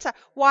 Inside.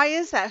 Why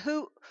is that?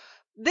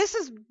 This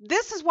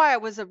is why I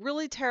was a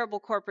really terrible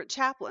corporate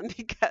chaplain,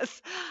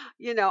 because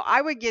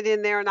I would get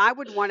in there and I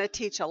would want to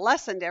teach a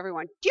lesson to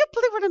everyone. Do you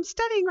believe what I'm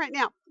studying right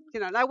now?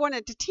 And I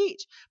wanted to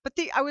teach, but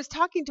I was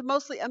talking to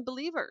mostly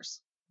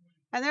unbelievers,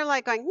 and they're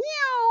like going,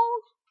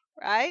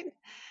 meow, right?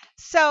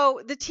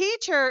 So the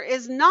teacher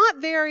is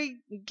not very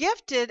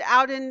gifted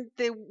out in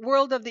the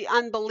world of the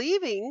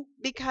unbelieving,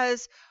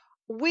 because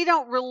we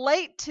don't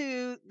relate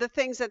to the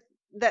things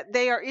that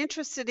they are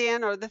interested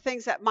in, or the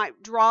things that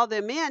might draw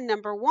them in,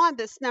 number one.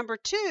 This number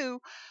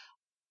two,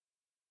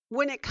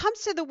 when it comes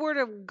to the word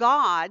of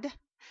God,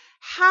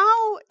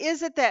 how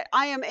is it that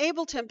I am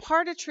able to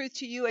impart a truth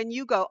to you and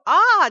you go,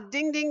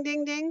 ding, ding,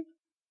 ding, ding?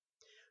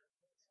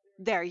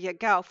 There you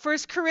go. 1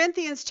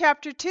 Corinthians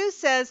chapter 2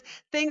 says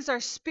things are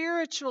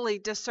spiritually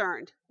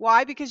discerned.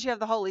 Why? Because you have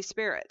the Holy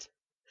Spirit.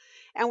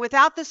 And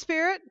without the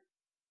Spirit,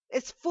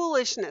 it's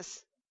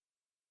foolishness,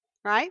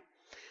 right?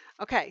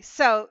 Okay,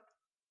 so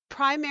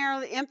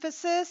primarily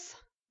emphasis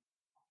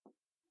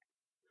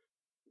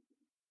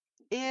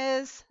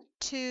is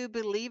to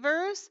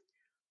believers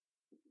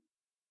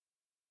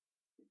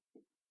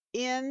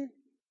in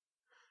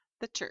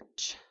the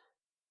church.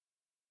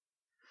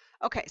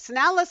 Okay, so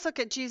now let's look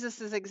at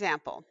Jesus's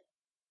example.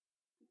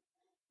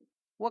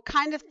 What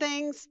kind of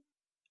things?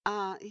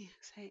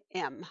 Say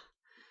M.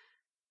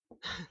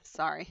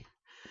 Sorry.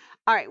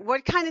 All right,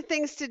 what kind of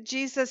things did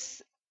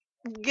Jesus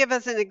give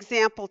as an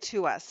example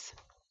to us?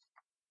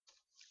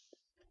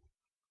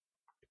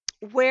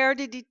 Where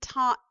did he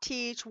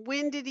teach?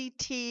 When did he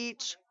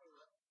teach?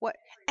 What?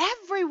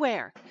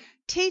 Everywhere.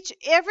 Teach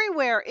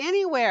everywhere,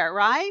 anywhere,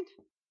 right?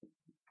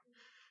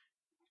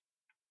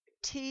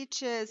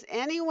 Teaches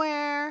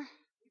anywhere.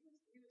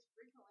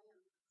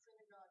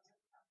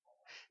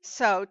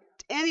 So,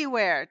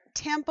 anywhere.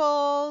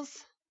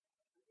 Temples,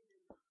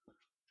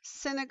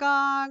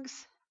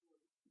 synagogues,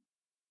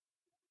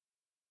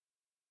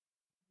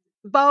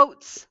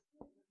 boats,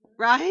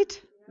 right?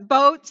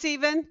 Boats,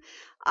 even.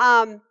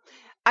 Um,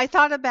 I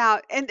thought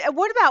about, and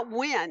what about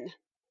when?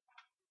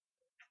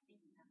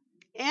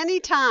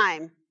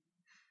 Anytime,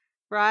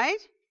 right?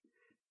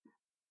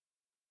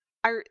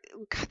 I,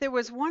 there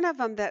was one of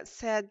them that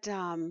said,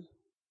 there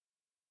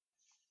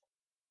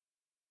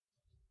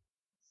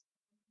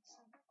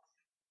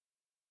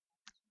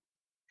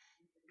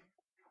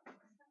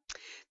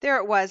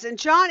it was. In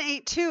John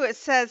 8:2, it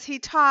says he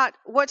taught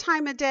what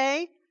time of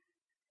day?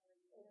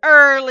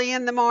 Early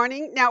in the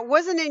morning. Now, it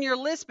wasn't in your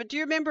list, but do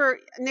you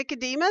remember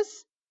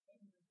Nicodemus?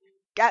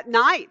 At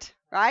night,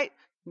 right?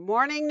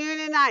 Morning, noon,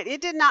 and night. It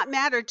did not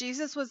matter.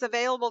 Jesus was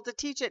available to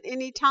teach at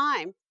any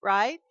time,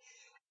 right?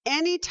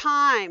 Any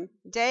time,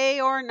 day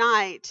or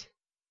night.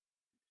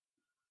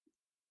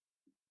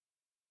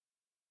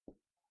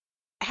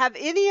 Have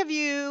any of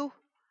you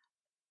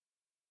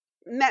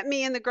met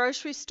me in the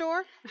grocery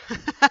store?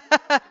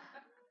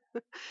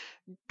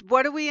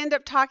 What do we end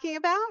up talking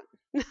about?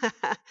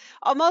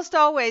 Almost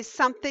always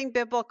something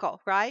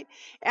biblical, right?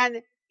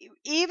 And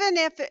even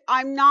if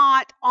I'm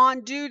not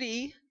on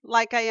duty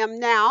like I am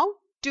now,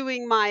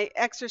 doing my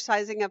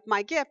exercising of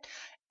my gift,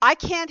 I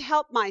can't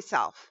help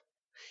myself.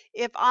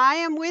 If I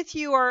am with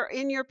you or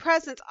in your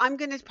presence, I'm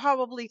going to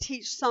probably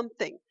teach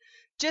something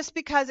just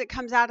because it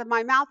comes out of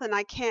my mouth, and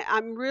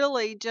I'm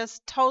really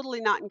just totally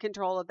not in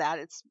control of that.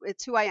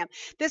 It's who I am.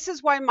 This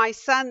is why my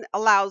son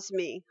allows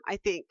me, I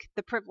think,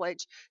 the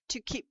privilege to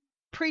keep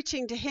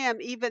preaching to him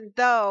even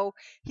though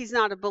he's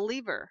not a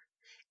believer.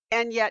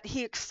 And yet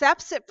he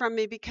accepts it from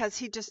me because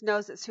he just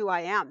knows it's who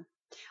I am.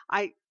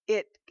 I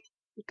it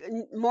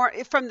more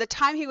from the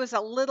time he was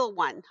a little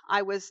one,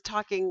 I was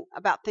talking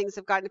about things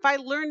of God. And if I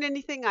learned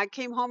anything, I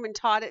came home and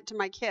taught it to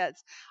my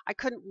kids. I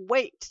couldn't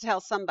wait to tell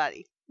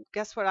somebody.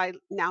 Guess what I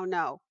now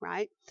know,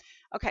 right?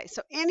 Okay,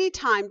 so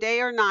anytime,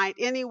 day or night,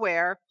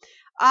 anywhere.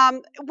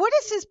 What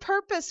is his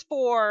purpose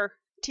for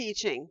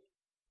teaching?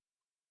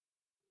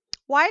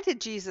 Why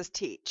did Jesus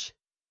teach?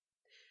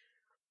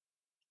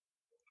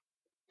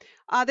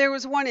 There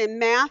was one in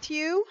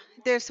Matthew.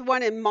 There's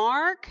one in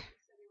Mark.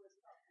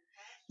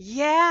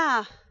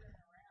 Yeah.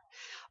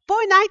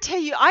 Boy, and I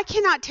tell you, I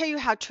cannot tell you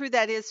how true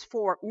that is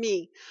for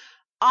me.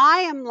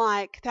 I am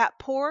like that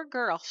poor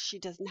girl. She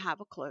doesn't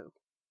have a clue.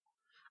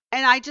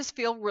 And I just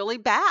feel really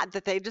bad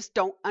that they just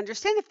don't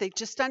understand. If they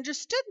just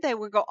understood, they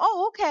would go,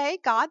 oh, okay,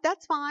 God,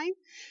 that's fine.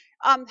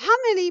 How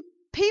many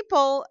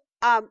people,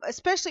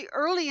 especially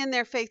early in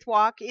their faith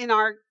walk in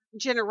our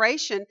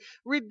generation,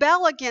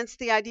 rebel against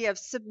the idea of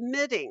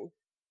submitting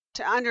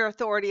to under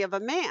authority of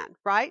a man,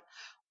 right?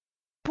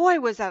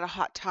 Boy, was that a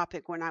hot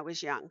topic when I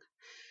was young.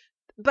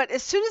 But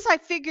as soon as I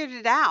figured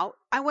it out,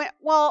 I went,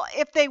 well,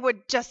 if they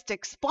would just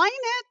explain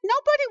it,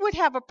 nobody would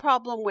have a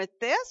problem with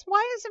this.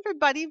 Why is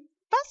everybody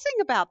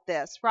fussing about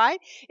this,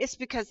 right? It's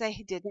because they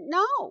didn't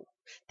know.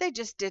 They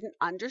just didn't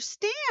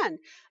understand.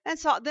 And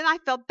so then I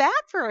felt bad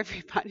for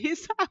everybody.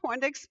 So I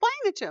wanted to explain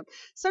it to them.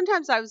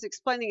 Sometimes I was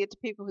explaining it to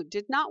people who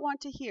did not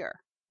want to hear,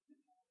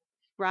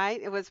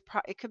 right?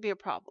 It could be a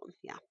problem.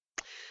 Yeah.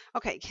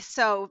 Okay.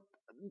 So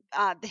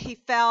he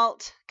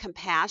felt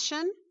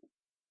compassion.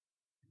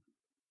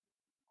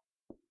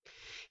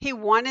 He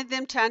wanted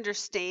them to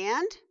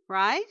understand,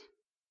 right?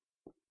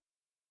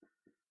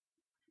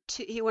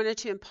 He wanted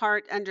to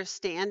impart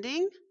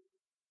understanding.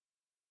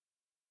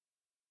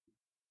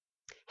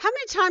 How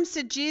many times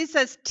did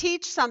Jesus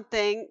teach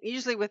something,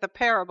 usually with a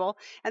parable,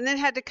 and then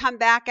had to come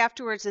back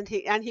afterwards and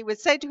he would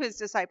say to his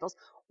disciples,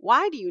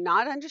 "Why do you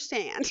not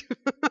understand?"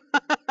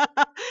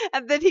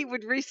 And then he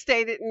would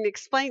restate it and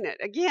explain it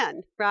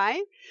again,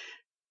 right?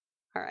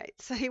 All right,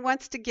 so he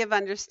wants to give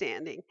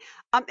understanding.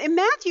 In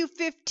Matthew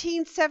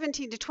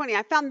 15:17-20,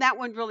 I found that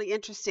one really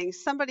interesting.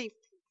 Somebody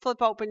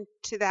flip open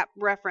to that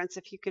reference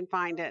if you can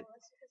find it.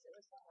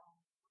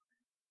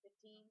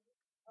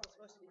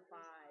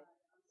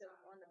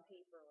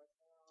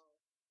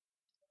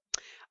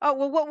 Oh,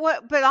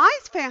 well, but I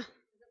found.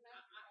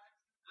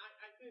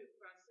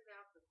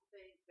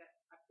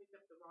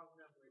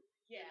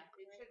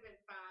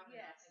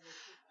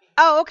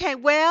 Oh, okay,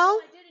 well.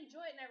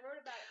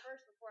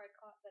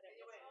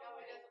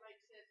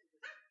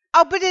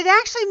 Oh, but it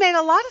actually made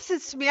a lot of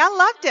sense to me. I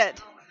loved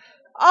it.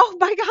 Oh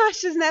my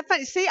gosh, isn't that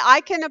funny? See,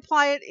 I can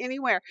apply it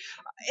anywhere.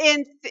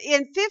 In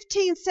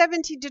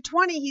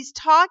 15:17-20, he's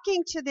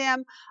talking to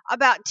them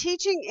about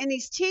teaching, and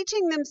he's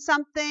teaching them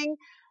something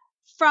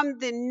from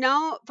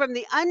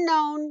the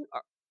unknown.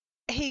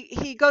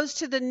 He goes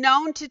to the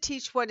known to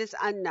teach what is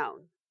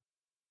unknown.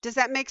 Does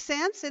that make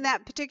sense in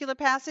that particular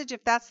passage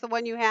if that's the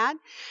one you had?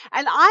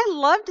 And I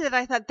loved it.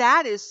 I thought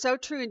that is so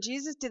true. And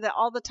Jesus did that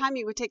all the time.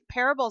 He would take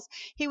parables.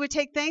 He would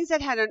take things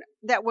that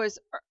that was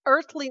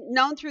earthly,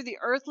 known through the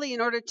earthly,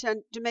 in order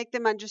to make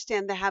them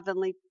understand the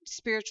heavenly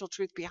spiritual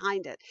truth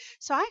behind it.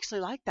 So I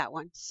actually like that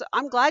one. So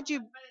I'm glad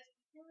you.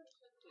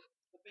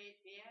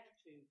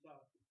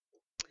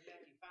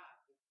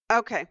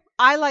 Okay,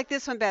 I like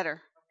this one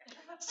better.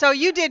 So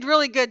you did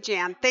really good,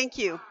 Jan. Thank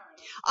you.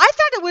 I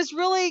thought it was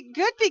really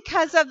good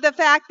because of the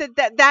fact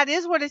that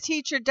is what a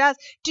teacher does.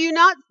 Do you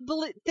not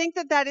think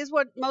that is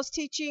what most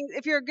teaching,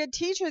 if you're a good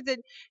teacher, then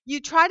you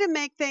try to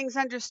make things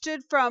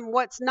understood from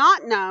what's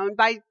not known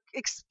by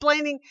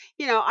explaining,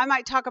 I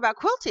might talk about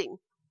quilting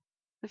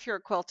if you're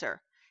a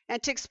quilter,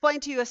 and to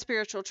explain to you a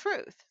spiritual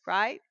truth,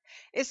 right?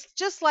 It's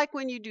just like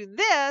when you do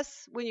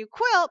this, when you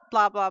quilt,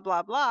 blah, blah,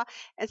 blah, blah.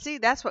 And see,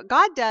 that's what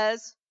God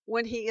does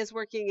when he is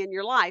working in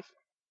your life.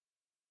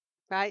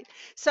 Right?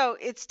 So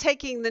it's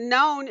taking the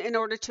known in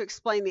order to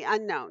explain the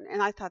unknown.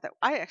 And I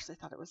actually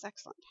thought it was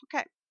excellent.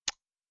 Okay.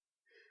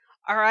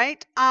 All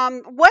right.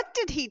 What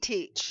did he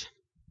teach?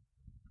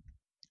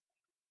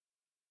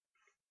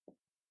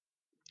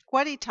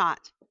 What he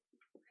taught?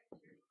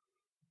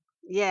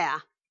 Yeah.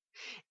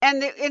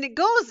 And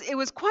it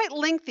was quite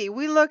lengthy.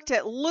 We looked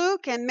at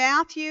Luke and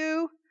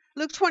Matthew,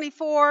 Luke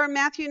 24,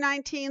 Matthew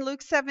 19,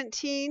 Luke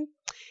 17.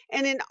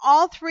 And in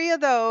all three of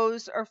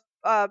those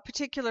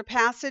particular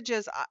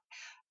passages,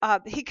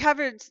 he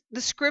covered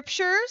the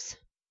scriptures.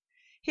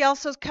 He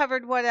also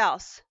covered what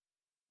else?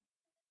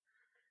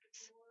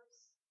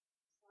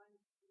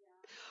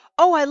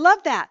 Oh, I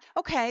love that.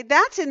 Okay,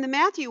 that's in the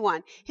Matthew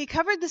one. He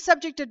covered the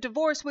subject of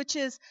divorce, which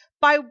is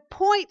by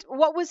point,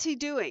 what was he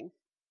doing?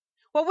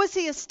 What was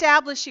he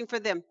establishing for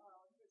them?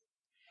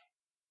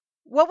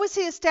 What was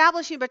he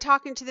establishing by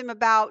talking to them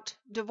about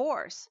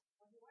divorce?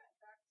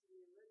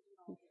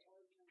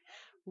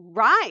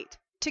 Right.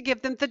 To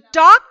give them the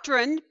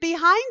doctrine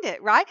behind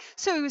it, right?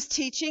 So he was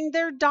teaching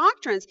their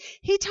doctrines.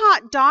 He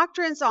taught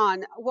doctrines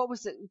on, what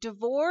was it,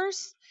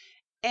 divorce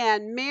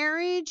and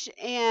marriage,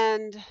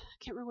 and I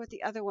can't remember what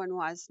the other one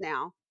was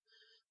now.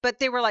 But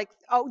they were like,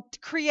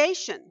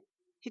 creation.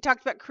 He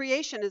talked about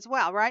creation as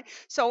well, right?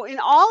 So in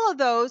all of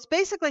those,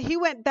 basically, he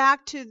went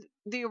back to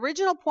the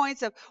original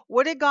points of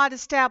what did God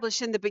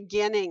establish in the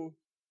beginning,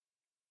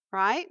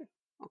 right?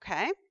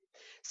 Okay.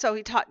 So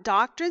he taught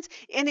doctrines.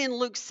 And in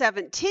Luke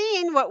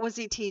 17, what was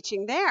he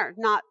teaching there?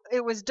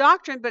 It was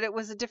doctrine, but it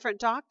was a different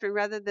doctrine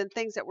rather than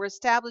things that were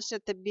established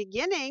at the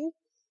beginning.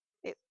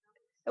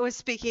 It was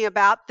speaking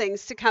about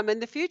things to come in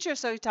the future.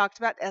 So he talked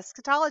about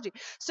eschatology.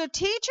 So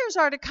teachers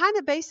are to kind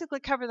of basically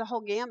cover the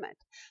whole gamut.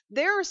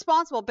 They're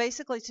responsible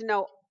basically to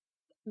know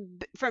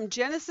from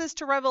Genesis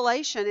to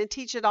Revelation and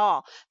teach it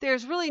all.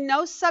 There's really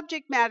no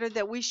subject matter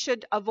that we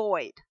should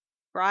avoid,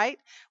 right?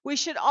 We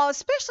should all,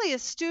 especially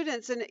as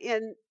students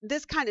in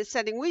this kind of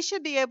setting, we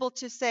should be able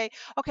to say,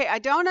 okay, I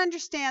don't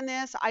understand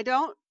this. I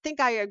don't think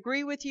I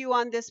agree with you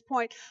on this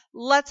point.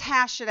 Let's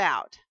hash it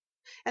out.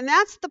 And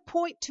that's the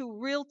point to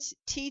real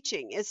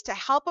teaching, is to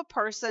help a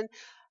person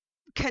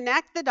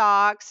connect the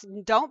dots,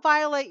 don't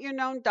violate your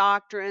known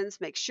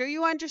doctrines, make sure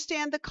you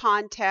understand the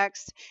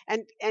context,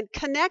 and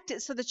connect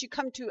it so that you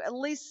come to at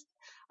least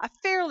a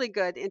fairly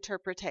good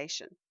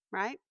interpretation,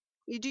 right?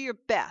 You do your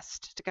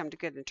best to come to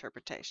good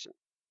interpretation.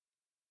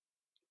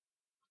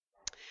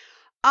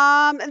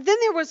 And then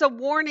there was a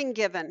warning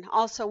given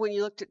also when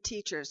you looked at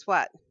teachers.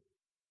 What?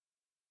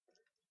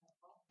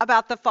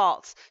 About the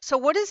faults. So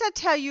what does that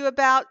tell you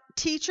about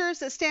teachers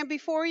that stand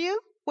before you?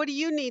 What do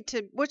you need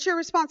to, what's your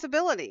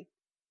responsibility?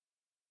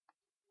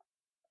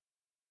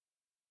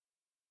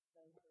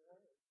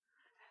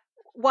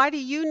 Why do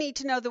you need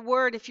to know the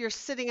word if you're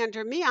sitting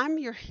under me?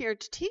 You're here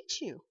to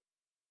teach you.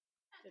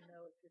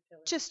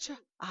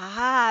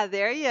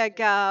 There you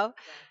go.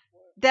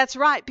 That's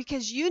right,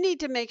 because you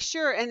need to make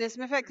sure, and as a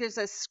matter of fact, there's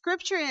a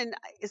scripture in,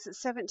 is it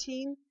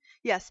 17?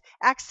 Yes,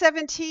 Acts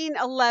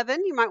 17:11,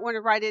 you might want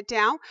to write it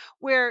down,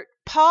 where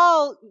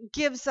Paul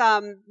gives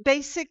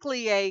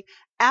basically a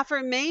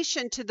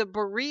affirmation to the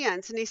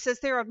Bereans, and he says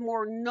they're of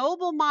more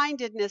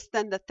noble-mindedness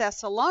than the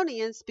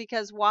Thessalonians,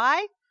 because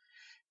why?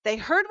 They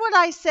heard what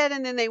I said,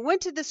 and then they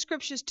went to the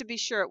scriptures to be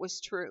sure it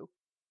was true.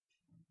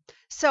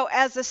 So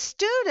as a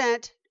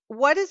student,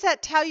 what does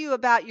that tell you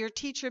about your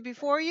teacher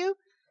before you?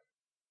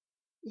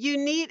 You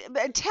need,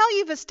 until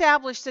you've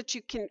established that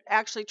you can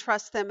actually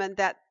trust them and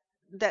that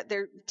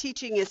their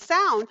teaching is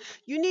sound,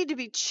 you need to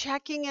be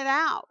checking it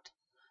out.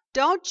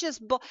 Don't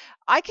just,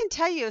 I can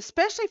tell you,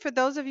 especially for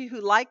those of you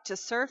who like to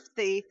surf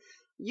the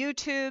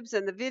YouTubes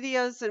and the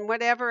videos and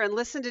whatever and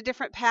listen to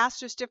different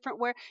pastors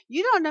where,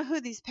 you don't know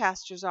who these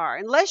pastors are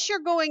unless you're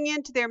going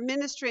into their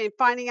ministry and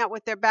finding out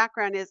what their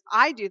background is.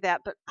 I do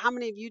that, but how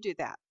many of you do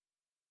that?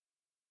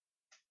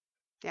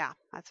 Yeah,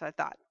 that's what I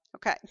thought.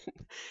 Okay.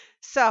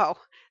 So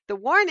the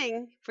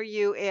warning for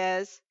you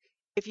is,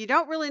 if you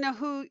don't really know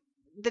who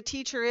the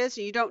teacher is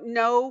and you don't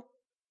know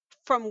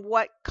from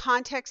what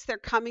context they're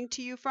coming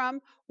to you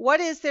from. What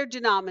is their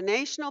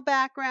denominational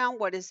background?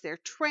 What is their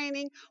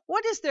training?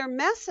 What is their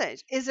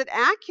message? Is it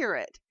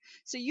accurate?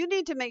 So you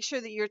need to make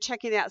sure that you're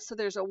checking it out. So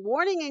there's a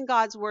warning in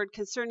God's word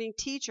concerning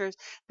teachers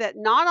that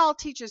not all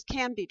teachers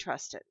can be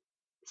trusted,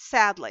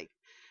 sadly.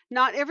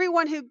 Not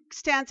everyone who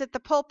stands at the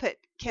pulpit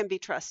can be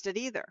trusted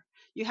either.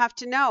 You have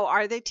to know,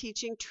 are they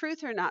teaching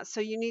truth or not?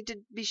 So you need to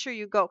be sure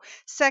you go.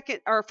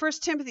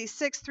 First Timothy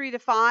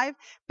 6:3-5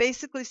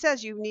 basically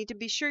says you need to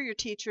be sure your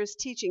teacher is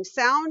teaching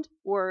sound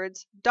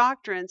words,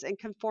 doctrines, and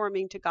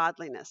conforming to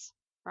godliness,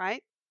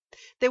 right?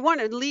 They want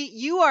to lead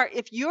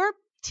if your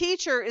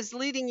teacher is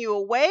leading you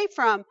away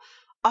from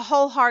a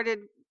wholehearted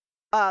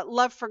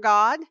love for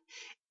God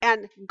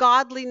and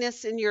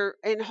godliness in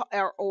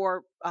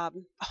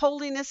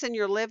holiness in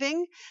your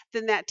living,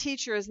 then that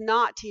teacher is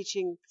not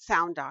teaching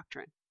sound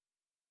doctrine.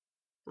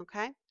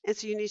 Okay, and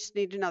so you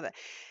need to know that.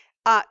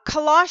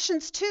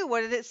 Colossians 2,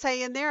 what did it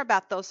say in there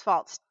about those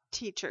false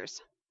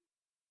teachers?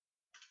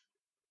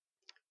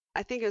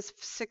 I think it was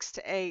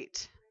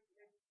 6-8.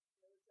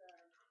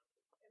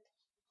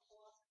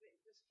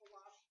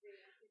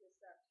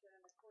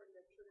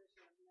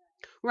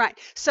 Right.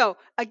 So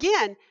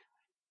again,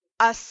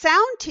 a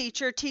sound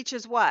teacher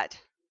teaches what?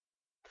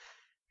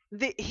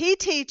 He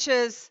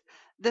teaches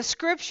the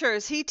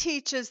scriptures. He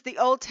teaches the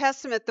Old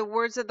Testament, the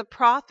words of the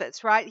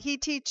prophets, right? He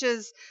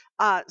teaches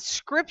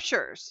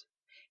scriptures.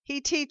 He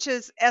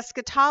teaches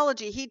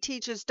eschatology. He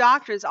teaches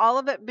doctrines, all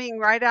of it being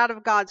right out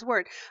of God's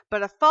word.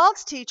 But a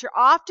false teacher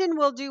often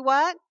will do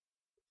what?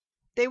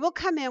 They will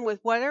come in with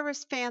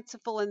whatever's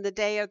fanciful in the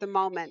day or the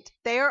moment.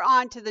 They are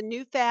on to the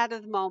new fad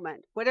of the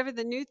moment, whatever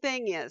the new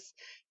thing is,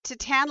 to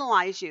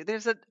tantalize you.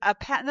 There's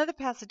another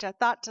passage I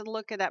thought to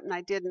look it up and I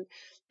didn't,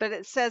 but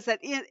it says that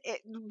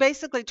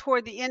basically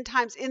toward the end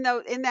times, in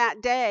that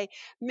day,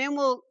 men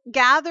will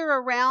gather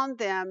around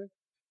them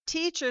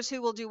teachers who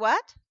will do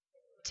what?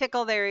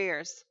 Tickle their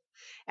ears.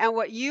 And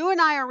what you and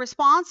I are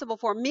responsible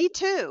for, me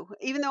too,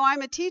 even though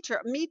I'm a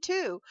teacher, me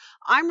too,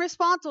 I'm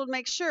responsible to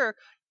make sure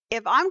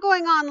if I'm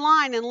going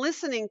online and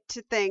listening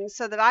to things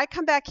so that I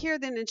come back here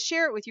then and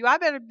share it with you, I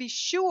better be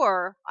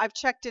sure I've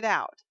checked it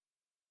out.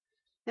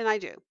 And I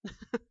do.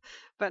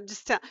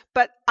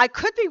 But I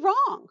could be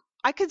wrong.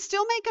 I could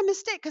still make a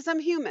mistake because I'm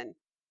human,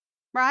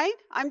 right?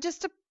 I'm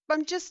just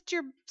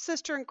your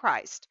sister in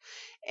Christ.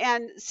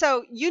 And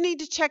so you need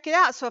to check it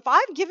out. So if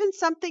I've given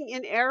something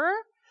in error,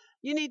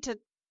 you need to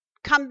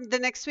come the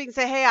next week and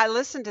say, hey, I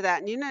listened to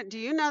that. And do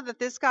you know that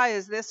this guy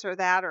is this or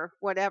that or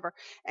whatever?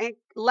 And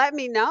let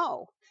me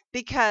know,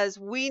 because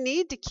we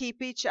need to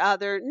keep each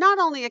other not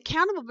only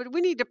accountable, but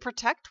we need to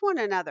protect one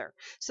another.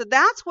 So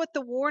that's what the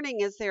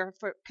warning is there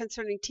for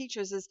concerning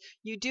teachers, is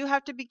you do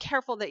have to be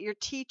careful that your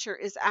teacher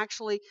is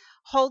actually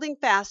holding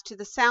fast to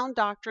the sound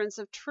doctrines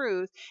of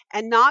truth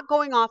and not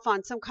going off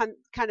on some kind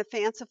of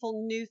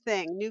fanciful new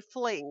thing, new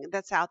fling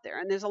that's out there.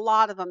 And there's a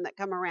lot of them that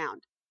come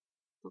around.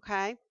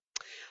 Okay.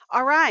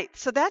 All right,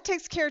 so that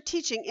takes care of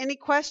teaching. Any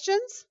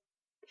questions?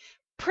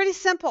 Pretty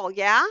simple,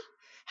 yeah?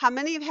 How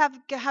many of you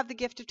have the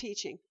gift of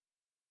teaching?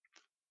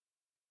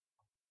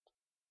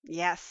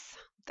 Yes,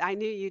 I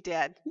knew you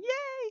did.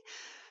 Yay!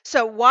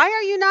 So why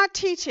are you not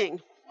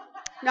teaching?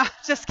 No,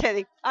 just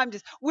kidding.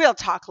 We'll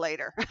talk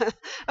later.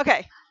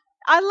 Okay,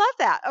 I love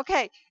that.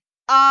 Okay,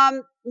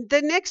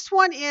 the next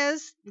one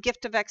is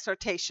gift of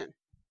exhortation.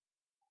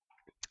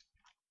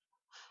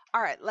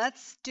 All right,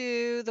 let's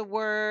do the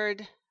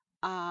word.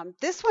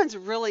 This one's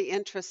really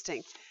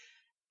interesting.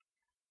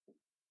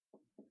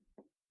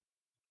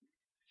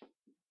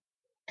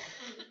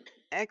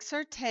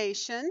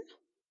 Exhortation.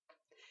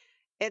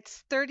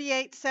 It's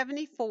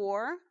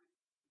 3874,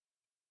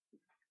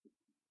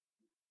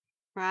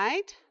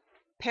 right?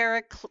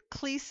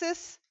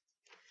 Paraclesis.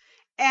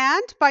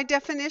 And by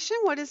definition,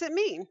 what does it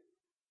mean?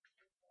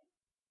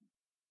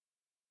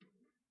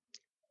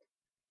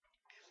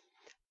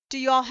 Do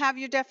you all have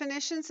your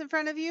definitions in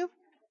front of you?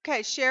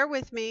 Okay, share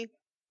with me.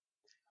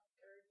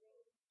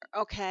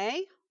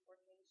 Okay.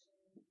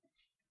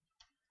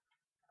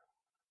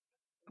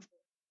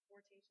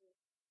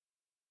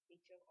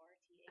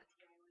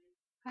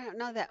 I don't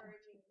know that.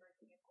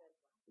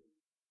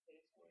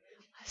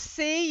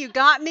 See, you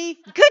got me.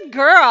 Good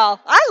girl.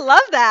 I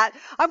love that.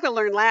 I'm going to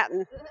learn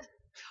Latin.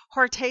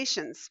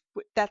 Hortations.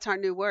 That's our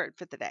new word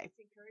for the day.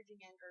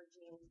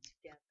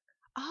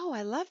 Oh,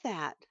 I love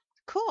that.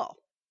 Cool.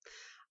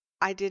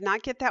 I did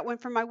not get that one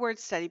from my word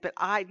study, but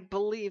I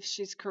believe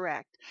she's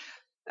correct.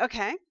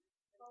 Okay.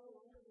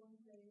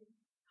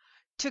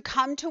 To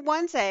come to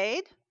one's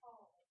aid.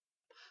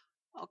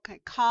 Okay,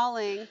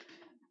 calling.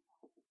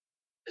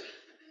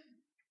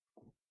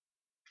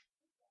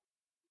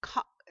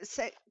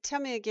 Tell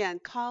me again.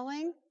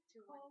 Calling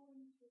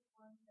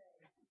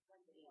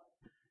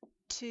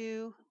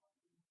to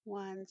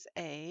one's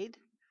aid.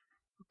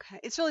 Okay.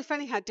 It's really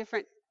funny how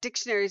different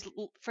dictionaries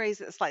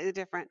phrase it slightly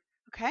different.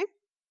 Okay.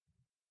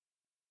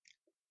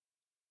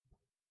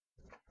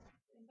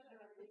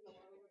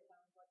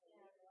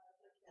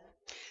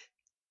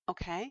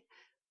 Okay.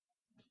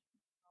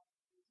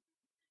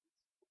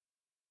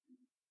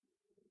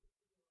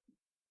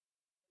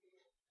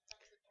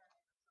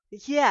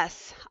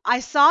 Yes,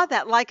 I saw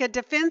that, like a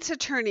defense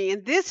attorney.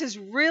 And this is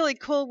really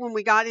cool when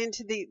we got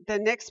into the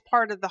next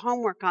part of the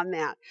homework on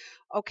that.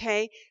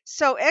 Okay.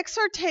 So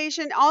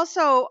exhortation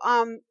also,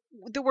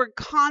 the word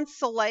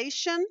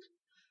consolation,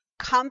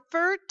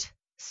 comfort,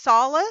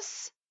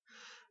 solace,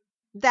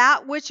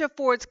 that which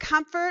affords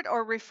comfort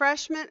or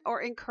refreshment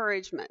or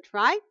encouragement,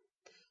 right?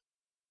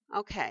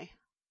 Okay.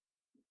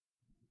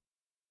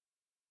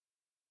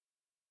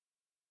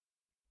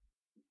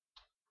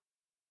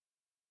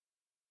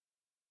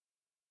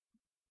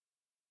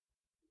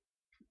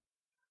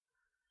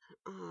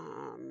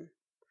 Um,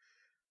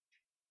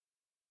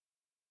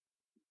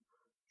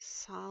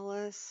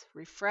 Solace,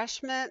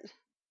 refreshment,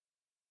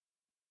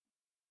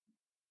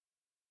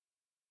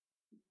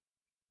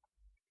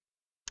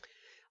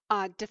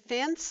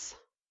 defense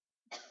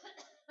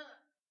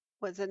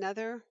was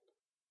another.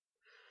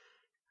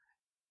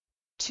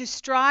 To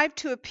strive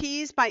to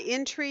appease by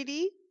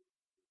entreaty.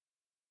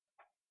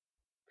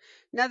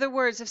 In other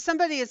words, if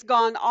somebody has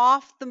gone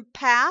off the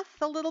path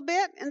a little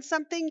bit in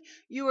something,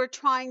 you are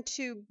trying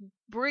to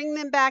bring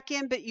them back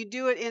in, but you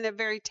do it in a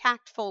very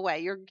tactful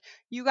way.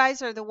 You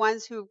guys are the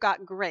ones who have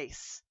got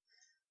grace,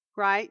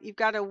 right? You've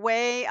got a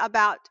way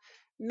about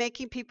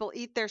making people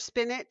eat their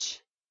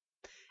spinach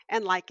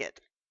and like it.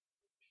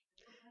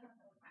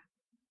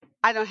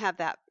 I don't have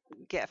that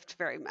gift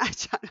very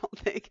much. I don't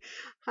think.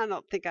 I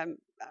don't think I'm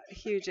a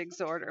huge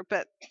exhorter,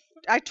 but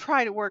I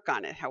try to work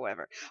on it,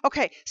 however.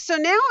 Okay, so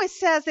now it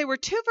says there were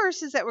two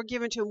verses that were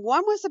given to him.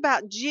 One was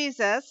about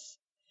Jesus,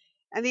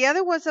 and the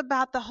other was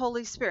about the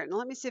Holy Spirit. Now,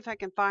 let me see if I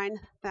can find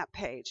that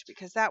page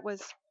because that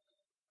was,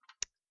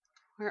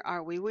 where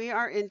are we? We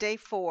are in day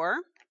 4,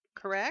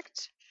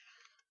 correct?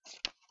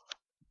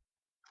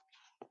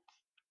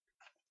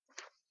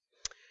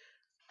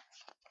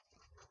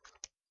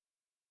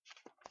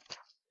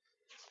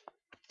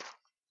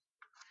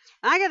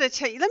 I got to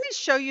tell you, let me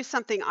show you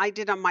something I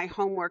did on my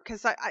homework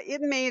because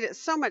it made it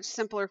so much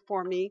simpler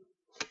for me.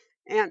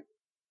 And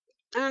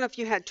I don't know if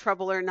you had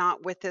trouble or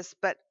not with this,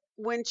 but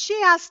when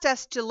she asked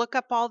us to look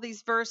up all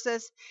these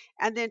verses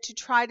and then to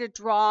try to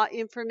draw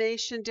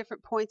information,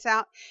 different points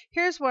out,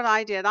 here's what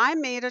I did. I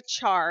made a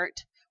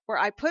chart where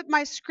I put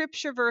my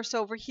scripture verse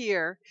over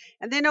here,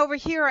 and then over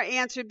here I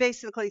answered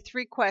basically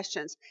 3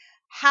 questions: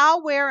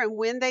 how, where, and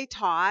when they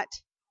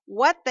taught,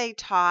 what they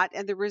taught,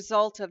 and the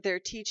result of their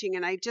teaching.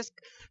 And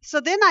so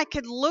then I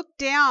could look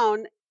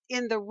down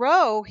in the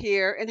row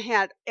here and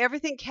had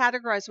everything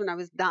categorized when I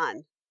was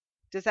done.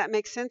 Does that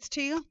make sense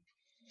to you?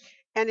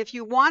 And if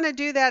you want to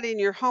do that in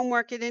your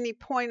homework at any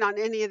point on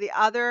any of the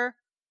other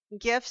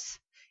gifts,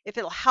 if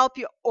it'll help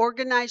you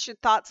organize your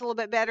thoughts a little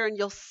bit better and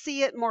you'll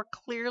see it more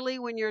clearly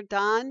when you're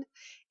done,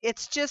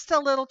 it's just a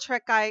little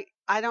trick. I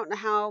don't know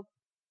how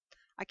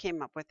I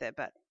came up with it,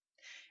 but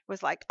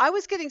was like I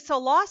was getting so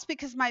lost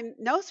because my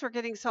notes were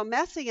getting so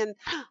messy, and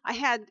I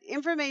had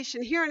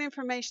information here and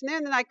information there,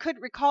 and then I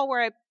couldn't recall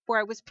where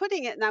I was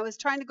putting it, and I was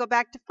trying to go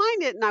back to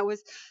find it, and I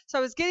was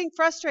getting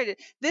frustrated.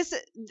 This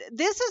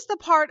is the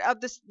part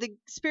of the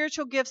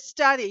spiritual gift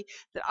study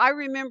that I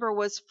remember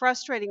was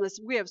frustrating. Was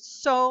we have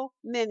so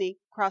many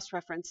cross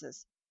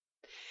references,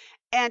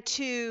 and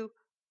to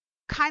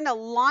kind of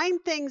line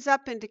things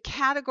up into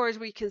categories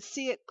where you can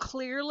see it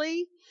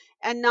clearly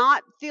and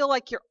not feel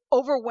like you're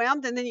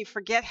overwhelmed and then you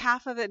forget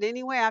half of it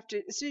anyway.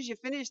 After, as soon as you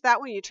finish that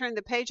one, you turn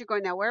the page, you're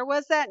going, now where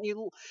was that? And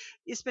you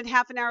spend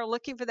half an hour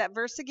looking for that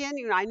verse again.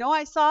 I know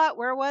I saw it,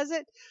 where was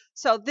it?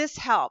 So this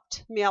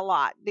helped me a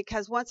lot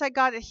because once I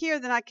got it here,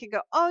 then I could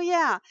go, oh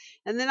yeah.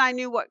 And then I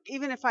knew what,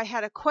 even if I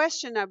had a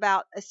question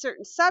about a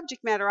certain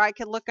subject matter, I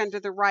could look under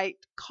the right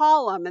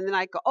column and then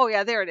I go, oh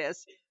yeah, there it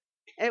is.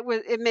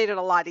 It made it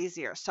a lot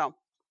easier. So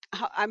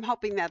I'm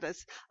hoping that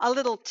is a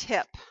little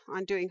tip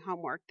on doing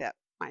homework that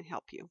might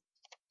help you.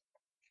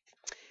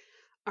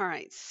 All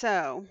right,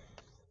 so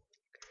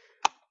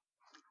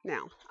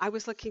now I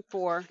was looking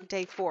for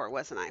day 4,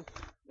 wasn't I,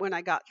 when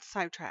I got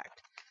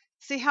sidetracked?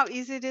 See how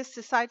easy it is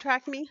to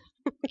sidetrack me?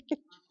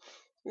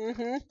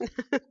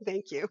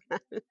 Thank you.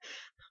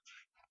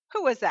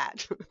 Who was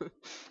that?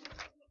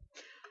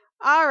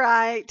 All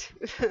right.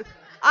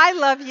 I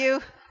love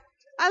you.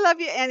 I love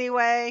you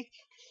anyway.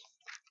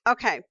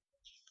 Okay.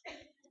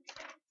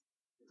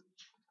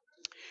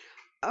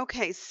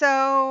 Okay,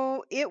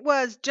 so it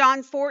was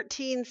John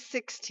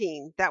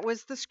 14:16. That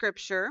was the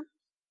scripture.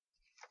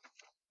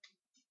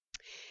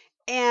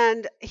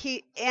 And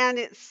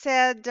it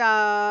said,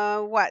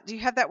 what? Do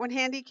you have that one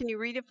handy? Can you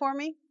read it for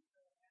me?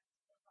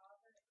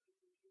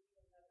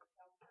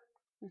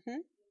 hmm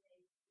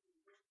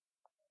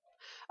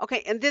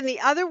Okay, and then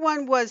the other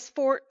one was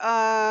for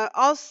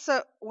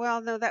also.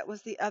 Well, no, that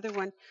was the other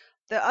one.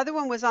 The other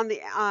one was on the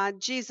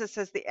Jesus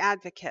as the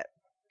advocate.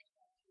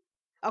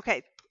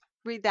 Okay,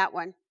 read that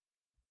one.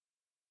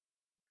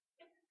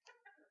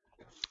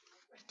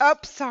 Oh,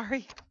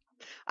 sorry.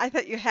 I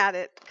thought you had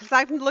it because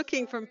I'm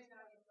looking from.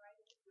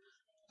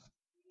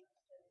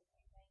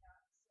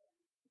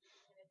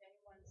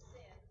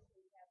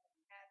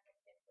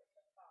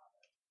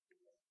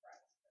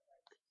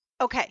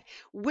 Okay,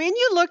 when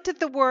you looked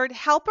at the word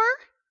helper,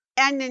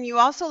 And then you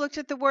also looked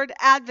at the word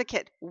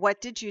advocate. What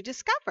did you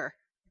discover?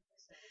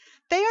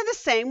 They are the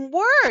same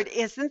word.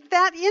 Isn't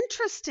that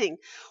interesting?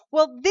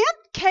 Well, then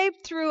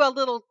Kate threw a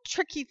little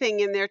tricky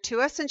thing in there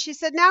to us, and she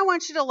said, now I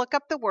want you to look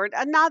up the word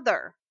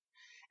another.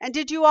 And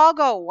did you all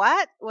go,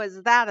 what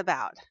was that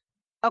about?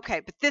 Okay,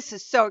 but this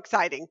is so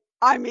exciting.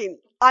 I mean,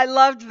 I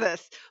loved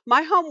this.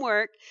 My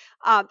homework,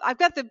 I've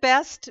got the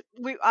best.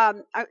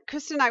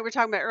 Kristen and I were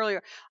talking about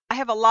earlier. I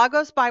have a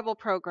Logos Bible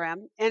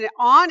program, and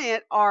on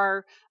it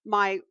are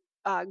my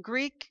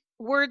Greek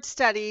word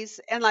studies,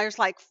 and there's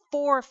like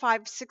 4 or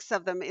 5, 6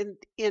 of them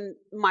in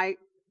my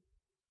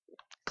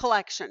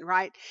collection,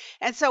 right?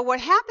 And so what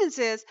happens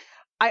is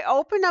I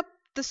open up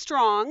the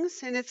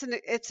Strongs, and it's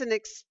an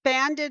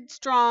expanded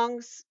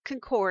Strong's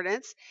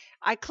concordance.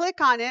 I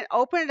click on it,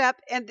 open it up,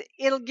 and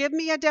it'll give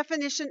me a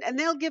definition, and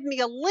then it'll give me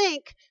a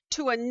link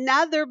to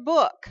another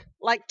book,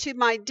 like to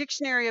my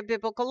Dictionary of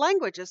Biblical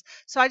Languages.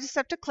 So I just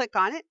have to click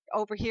on it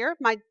over here.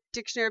 My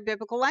Dictionary of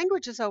Biblical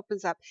Languages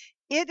opens up.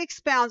 It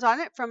expounds on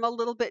it from a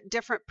little bit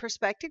different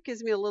perspective,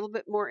 gives me a little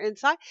bit more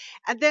insight.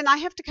 And then I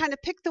have to kind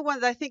of pick the one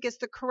that I think is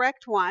the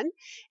correct one.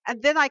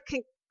 And then I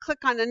can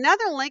click on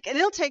another link, and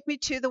it'll take me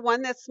to the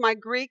one that's my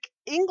Greek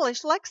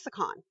English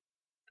lexicon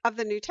of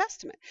the New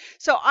Testament.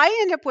 So I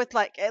end up with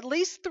like at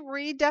least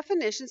 3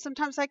 definitions.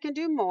 Sometimes I can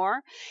do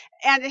more,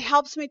 and it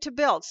helps me to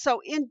build. So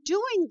in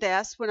doing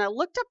this, when I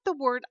looked up the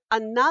word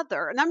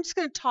another, and I'm just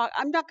going to talk,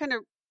 I'm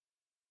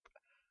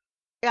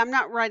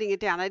not writing it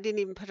down. I didn't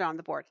even put it on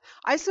the board.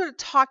 I just want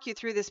to talk you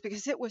through this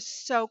because it was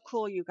so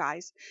cool, you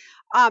guys.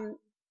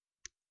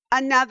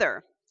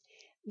 Another.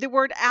 The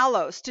word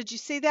allos. Did you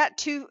see that?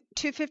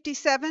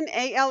 257,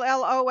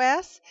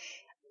 ALLOS?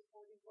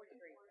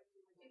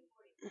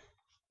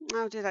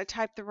 Oh, did I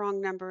type the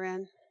wrong number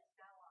in?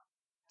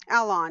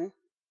 Alon.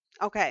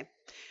 Okay.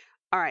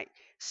 All right.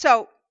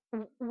 So,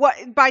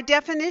 what by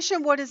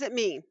definition, what does it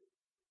mean?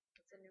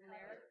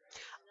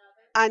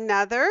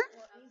 Another.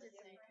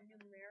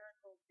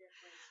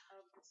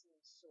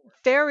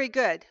 Very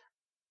good.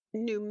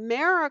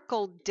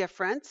 Numerical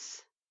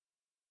difference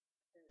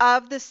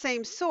of the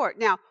same sort.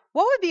 Now,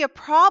 what would be a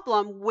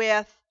problem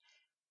with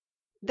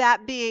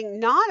that being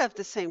not of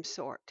the same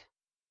sort?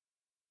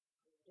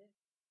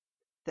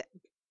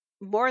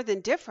 More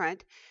than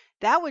different,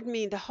 that would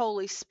mean the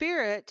Holy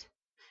Spirit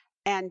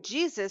and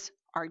Jesus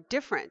are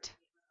different.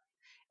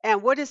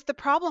 And what is the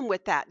problem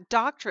with that?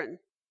 Doctrine.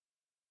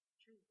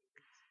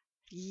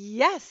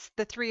 Yes,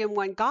 the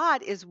 3-in-1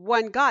 God is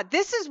one God.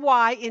 This is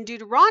why in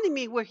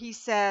Deuteronomy, where he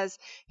says,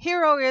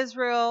 Hear, O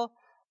Israel,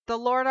 the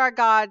Lord our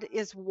God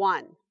is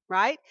one,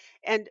 right?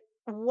 And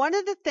one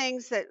of the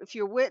things that if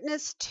you're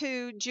witness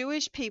to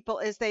Jewish people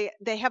is they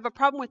have a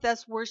problem with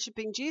us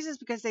worshiping Jesus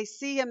because they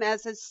see him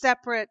as a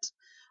separate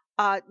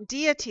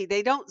deity.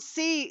 They don't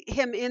see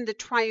him in the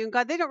triune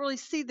God. They don't really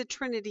see the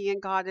Trinity in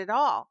God at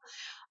all.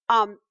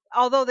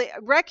 Although they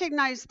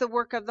recognize the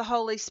work of the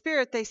Holy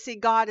Spirit, they see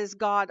God as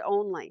God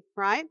only,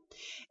 right?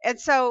 And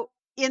so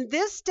in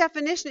this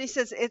definition, he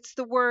says it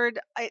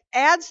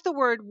adds the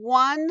word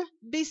one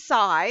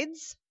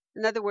besides.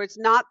 In other words,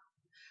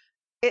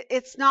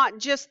 it's not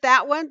just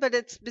that one, but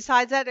it's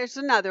besides that, there's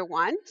another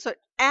one. So it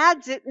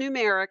adds it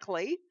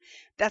numerically.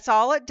 That's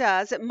all it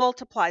does. It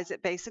multiplies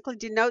it, basically,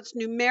 denotes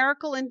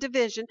numerical in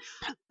division,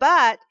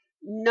 but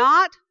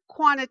not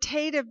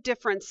quantitative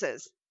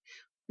differences,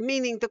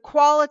 meaning the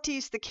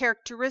qualities, the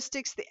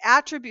characteristics, the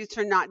attributes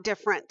are not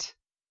different.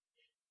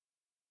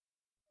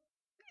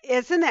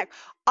 Isn't it?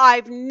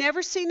 I've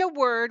never seen a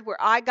word where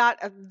I got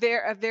a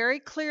very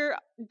clear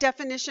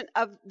definition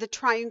of the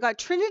triune God.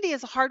 Trinity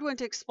is a hard one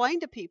to explain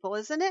to people,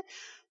 isn't it?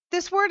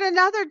 This word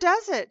another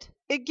does it.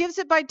 It gives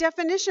it by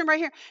definition right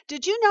here.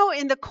 Did you know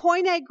in the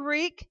Koine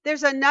Greek,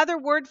 there's another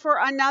word for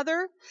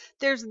another?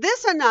 There's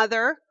this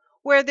another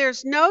where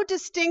there's no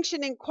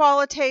distinction in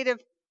qualitative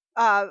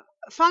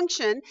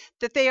function,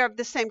 that they are of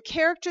the same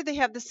character, they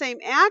have the same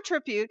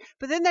attribute,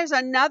 but then there's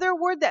another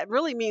word that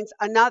really means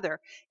another.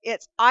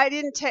 It's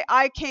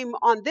I came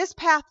on this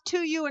path to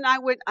you and I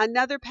went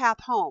another path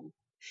home.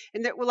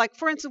 And that, like,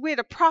 for instance, we had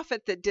a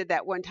prophet that did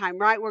that one time,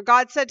 right? Where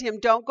God said to him,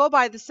 don't go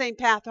by the same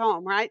path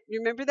home, right? You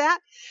remember that?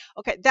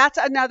 Okay, that's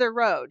another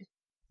road.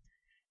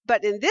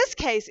 But in this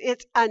case,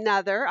 it's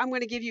another. I'm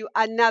going to give you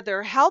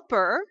another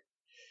helper.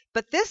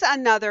 But this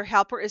another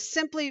helper is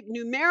simply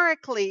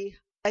numerically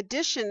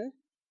addition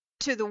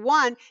to the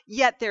one,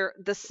 yet they're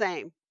the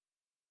same.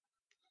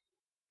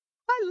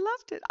 I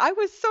loved it. I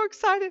was so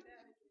excited.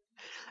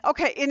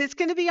 Okay, and it's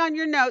going to be on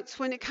your notes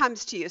when it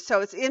comes to you.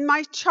 So it's in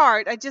my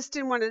chart. I just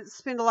didn't want to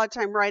spend a lot of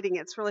time writing it.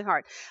 It's really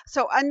hard.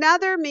 So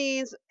another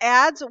means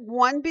adds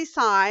one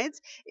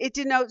besides. It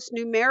denotes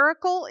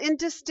numerical in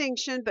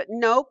distinction, but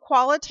no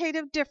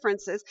qualitative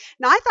differences.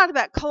 Now I thought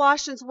about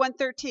Colossians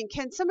 1:13.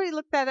 Can somebody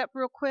look that up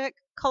real quick?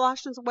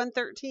 Colossians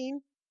 1:13.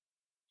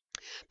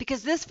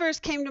 Because this verse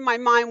came to my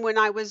mind when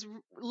I was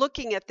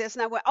looking at this,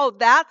 and I went, oh,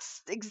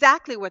 that's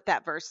exactly what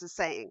that verse is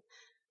saying.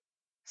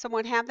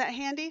 Someone have that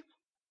handy?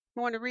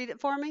 You want to read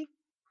it for me?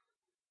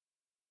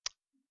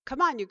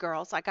 Come on, you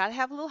girls. I got to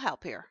have a little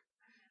help here.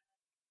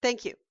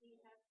 Thank you.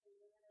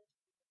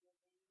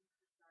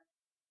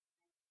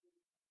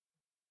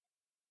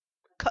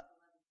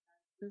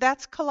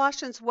 That's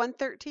Colossians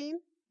 1:13.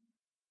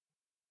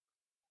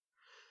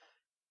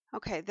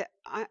 Okay,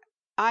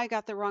 I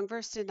got the wrong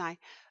verse, didn't I?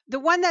 The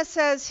one that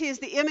says he is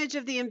the image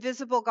of the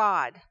invisible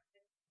God.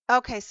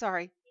 Okay,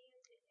 sorry.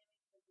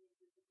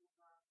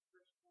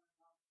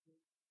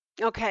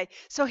 Okay,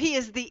 so he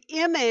is the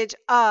image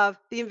of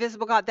the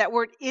invisible God. That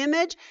word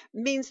image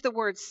means the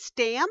word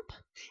stamp,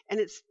 and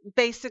it's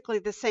basically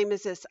the same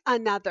as this,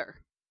 another.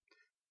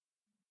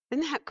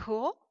 Isn't that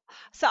cool?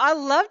 So I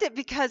loved it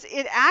because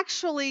it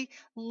actually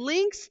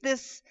links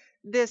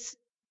this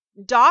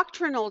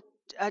doctrinal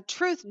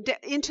truth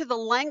into the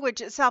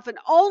language itself, and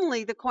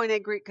only the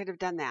Koine Greek could have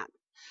done that.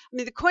 I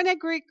mean, the Koine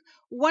Greek,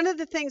 one of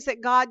the things that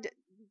God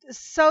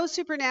so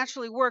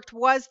supernaturally worked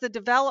was the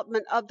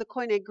development of the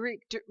Koine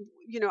Greek,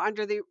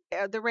 under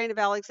the reign of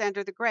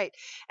Alexander the Great,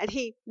 and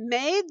he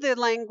made the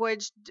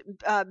language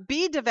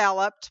be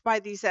developed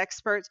by these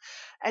experts,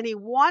 and he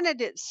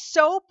wanted it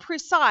so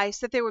precise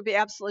that there would be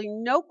absolutely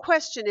no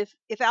question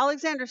if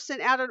Alexander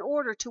sent out an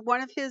order to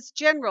one of his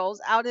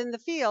generals out in the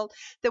field,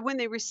 that when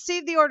they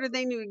received the order,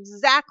 they knew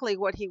exactly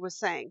what he was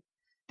saying.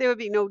 There would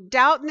be no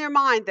doubt in their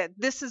mind that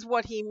this is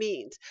what he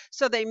means.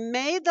 So they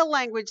made the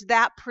language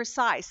that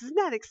precise. Isn't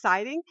that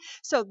exciting?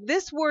 So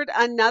this word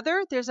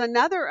another, there's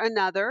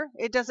another.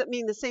 It doesn't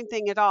mean the same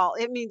thing at all.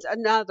 It means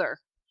another.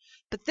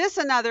 But this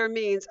another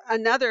means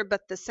another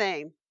but the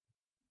same.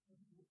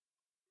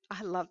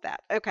 I love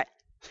that. Okay.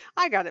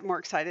 I got it more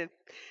excited.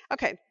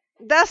 Okay.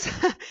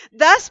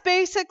 Thus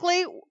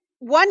basically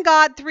one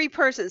God, three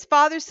persons,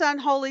 Father, Son,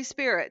 Holy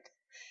Spirit.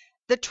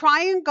 The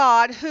triune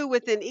God who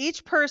within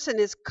each person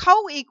is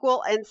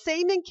co-equal and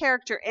same in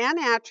character and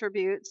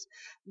attributes,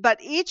 but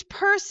each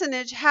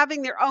personage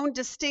having their own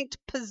distinct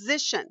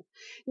position.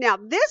 Now,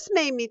 this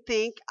made me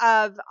think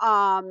of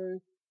 1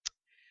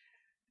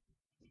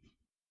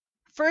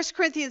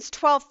 Corinthians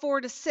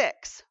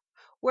 12:4-6,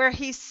 where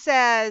he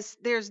says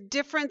there's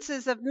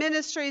differences of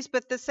ministries,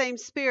 but the same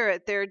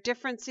Spirit. There are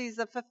differences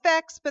of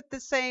effects, but the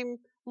same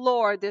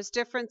Lord. There's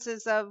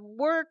differences of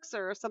works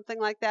or something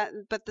like that,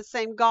 but the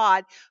same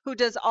God who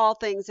does all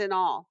things in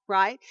all,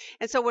 right?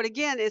 And so what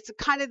again, it's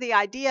kind of the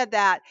idea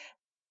that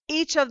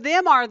each of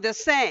them are the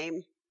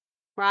same,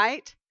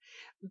 right?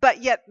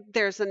 But yet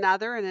there's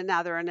another and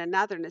another and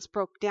another, and it's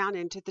broke down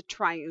into the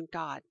triune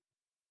God.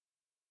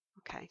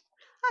 Okay.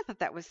 I thought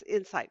that was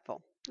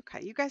insightful.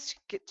 Okay, you guys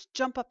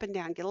jump up and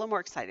down, get a little more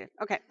excited.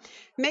 Okay,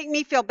 make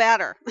me feel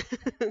better.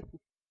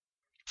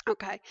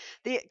 Okay,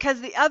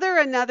 because the other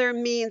another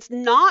means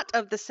not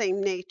of the same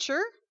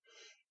nature,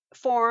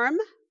 form,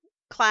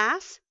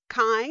 class,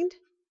 kind.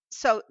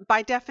 So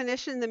by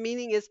definition, the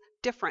meaning is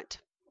different,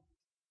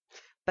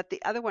 but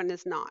the other one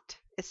is not.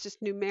 It's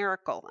just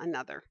numerical,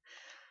 another.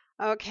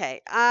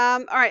 Okay,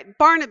 all right,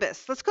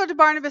 Barnabas. Let's go to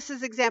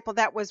Barnabas's example.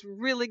 That was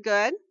really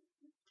good.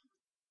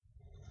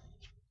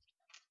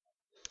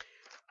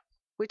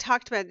 We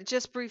talked about it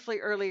just briefly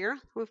earlier.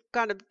 We've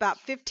got about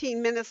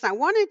 15 minutes. I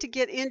wanted to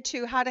get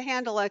into how to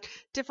handle a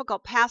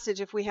difficult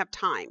passage if we have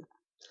time.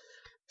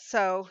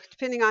 So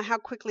depending on how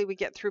quickly we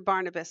get through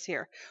Barnabas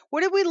here.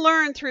 What did we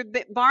learn through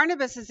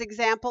Barnabas's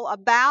example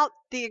about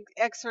the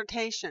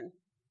exhortation?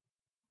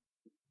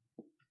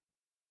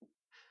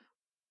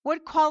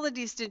 What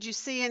qualities did you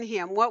see in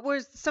him? What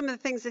were some of the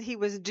things that he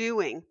was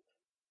doing?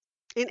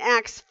 In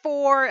Acts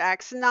 4,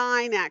 Acts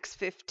 9, Acts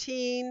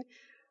 15,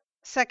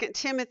 2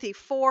 Timothy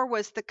 4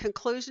 was the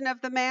conclusion of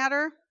the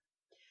matter.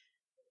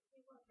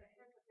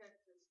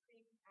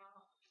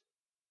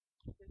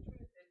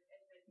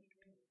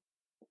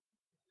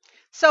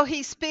 So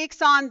he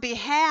speaks on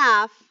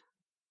behalf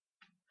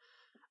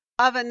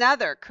of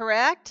another,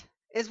 correct?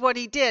 Is what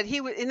he did.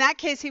 In that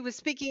case, he was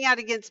speaking out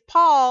against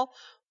Paul,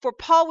 for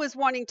Paul was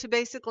wanting to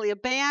basically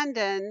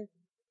abandon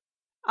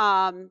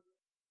John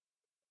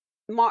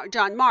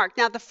Mark.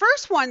 Now, the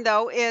first one,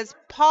 though, is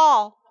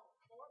Paul.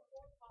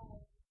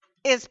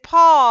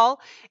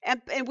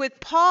 And with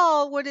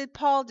Paul, what did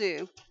Paul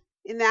do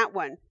in that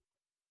one?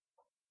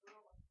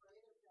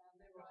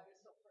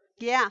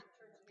 Yeah.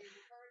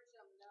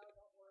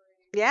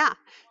 Yeah.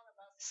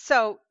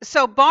 So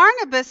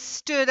Barnabas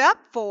stood up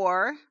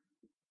for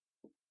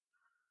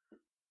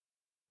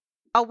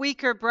a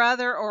weaker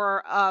brother,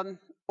 or I'm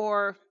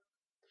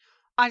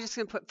just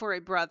going to put for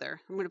a brother.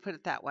 I'm going to put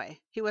it that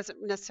way. He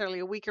wasn't necessarily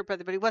a weaker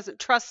brother, but he wasn't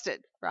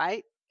trusted,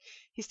 right?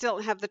 He still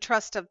didn't have the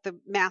trust of the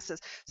masses.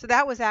 So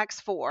that was Acts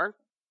 4.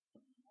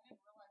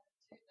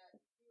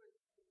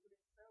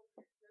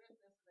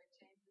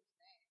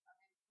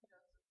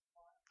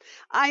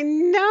 I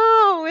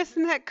know,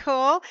 isn't that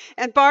cool?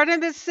 And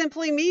Barnabas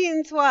simply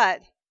means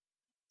what?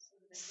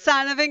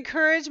 Son of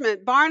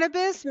encouragement.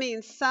 Barnabas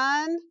means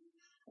son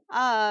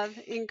of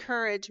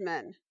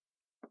encouragement.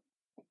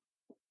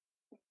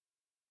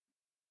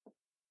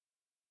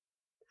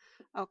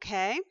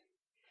 Okay.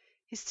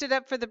 He stood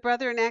up for the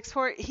brother in Acts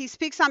 4. He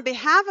speaks on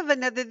behalf of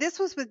another. This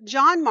was with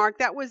John Mark.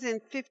 That was in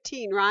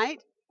 15,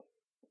 right?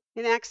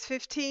 In Acts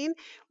 15.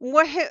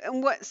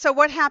 So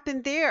what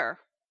happened there?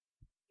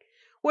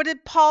 What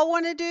did Paul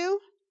want to do?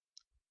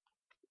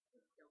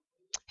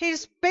 He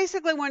just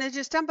basically wanted to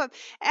just dump him.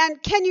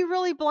 And can you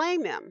really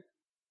blame him?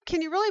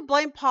 Can you really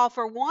blame Paul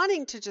for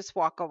wanting to just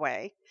walk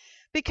away?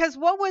 Because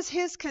what was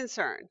his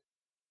concern?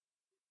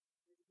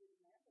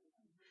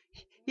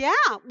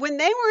 Yeah, when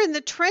they were in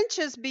the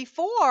trenches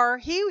before,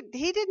 he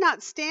did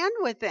not stand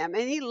with them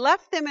and he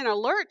left them in a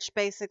lurch,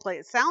 basically,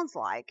 it sounds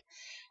like.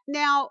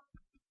 Now,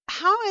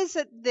 how is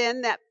it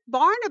then that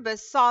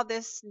Barnabas saw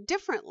this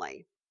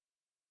differently?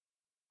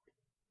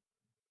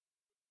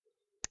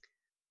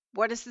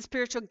 What is the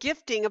spiritual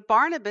gifting of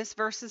Barnabas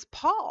versus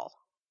Paul?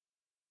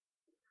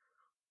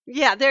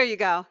 Yeah, there you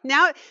go.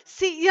 Now,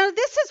 see,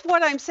 this is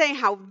what I'm saying,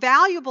 how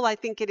valuable I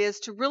think it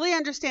is to really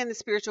understand the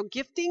spiritual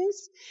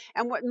giftings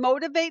and what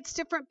motivates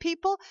different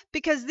people.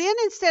 Because then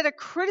instead of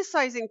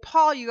criticizing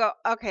Paul, you go,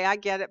 okay, I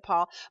get it,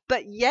 Paul.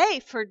 But yay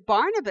for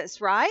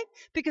Barnabas, right?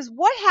 Because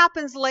what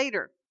happens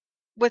later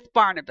with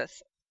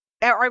Barnabas?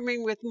 Or I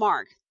mean, with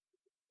Mark?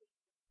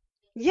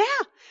 Yeah.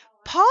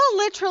 Paul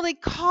literally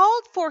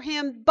called for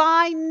him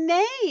by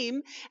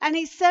name and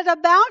he said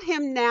about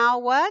him now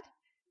what?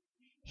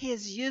 He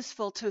is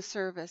useful to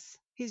service.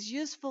 He's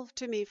useful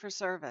to me for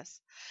service.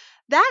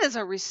 That is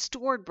a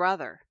restored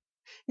brother.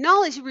 Not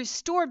only is he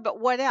restored, but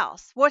what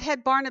else? What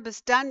had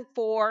Barnabas done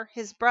for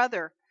his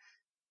brother?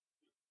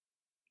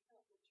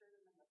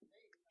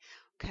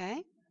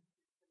 Okay.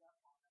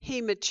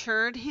 He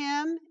matured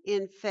him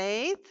in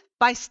faith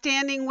by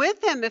standing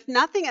with him. If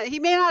nothing, he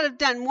may not have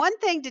done one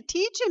thing to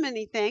teach him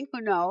anything.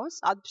 Who knows?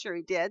 I'm sure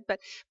he did, but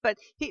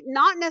he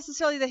not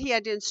necessarily that he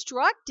had to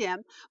instruct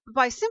him, but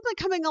by simply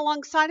coming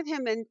alongside of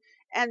him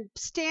and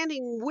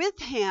standing with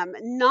him,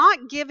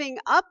 not giving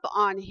up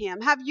on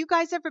him. Have you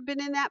guys ever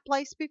been in that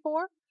place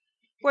before?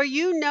 Where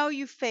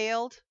you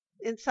failed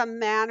in some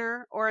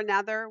manner or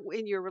another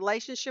in your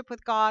relationship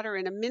with God or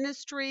in a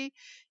ministry,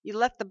 you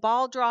let the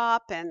ball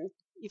drop and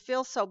you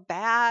feel so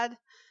bad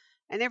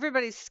and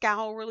everybody's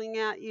scowling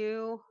at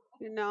you,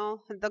 and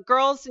the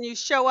girls, and you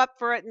show up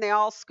for it and they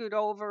all scoot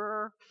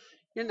over,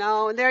 and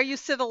there you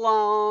sit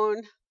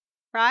alone,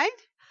 right?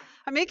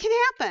 I mean, it can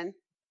happen.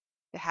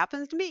 It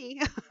happens to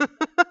me.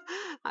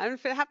 I don't know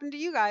if it happened to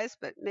you guys,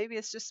 but maybe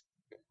it's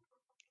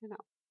you know,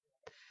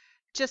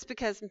 just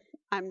because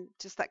I'm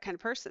just that kind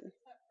of person.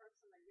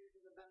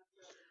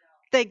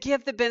 They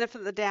give the benefit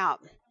of the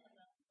doubt.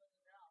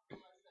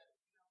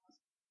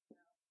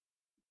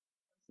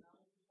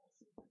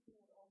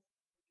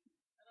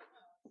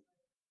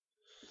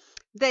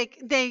 They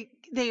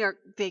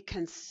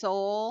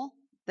console,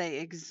 they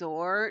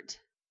exhort,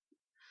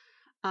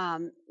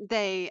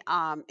 they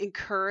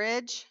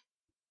encourage,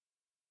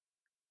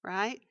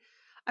 right?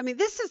 I mean,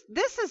 this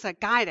is a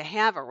guy to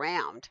have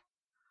around.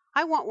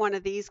 I want one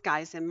of these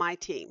guys in my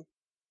team,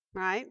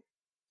 right?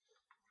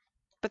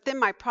 But then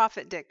my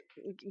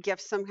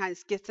gift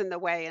sometimes gets in the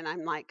way, and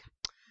I'm like,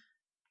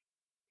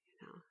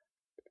 "No,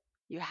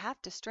 you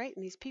have to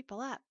straighten these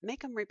people up,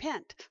 make them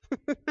repent,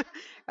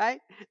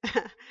 right?"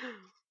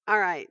 All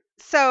right.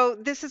 So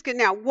this is good.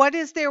 Now, what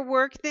is their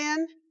work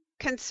then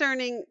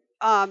concerning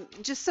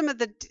just some of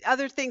the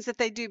other things that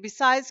they do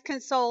besides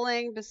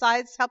consoling,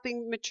 besides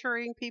helping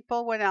maturing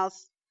people? What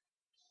else?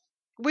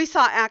 We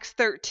saw Acts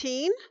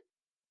 13,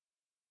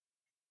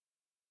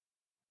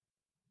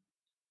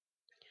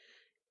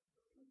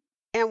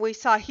 and we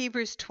saw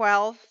Hebrews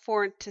 12,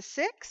 4 to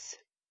 6.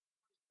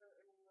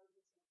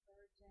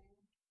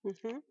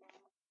 hmm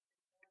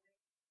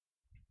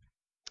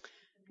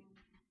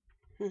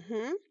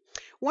hmm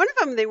One of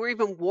them, they were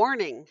even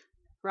warning,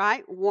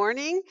 right?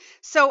 Warning.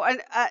 So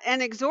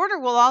an exhorter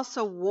will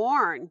also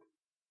warn.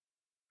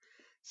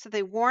 So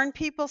they warn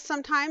people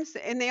sometimes,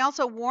 and they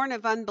also warn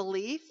of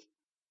unbelief.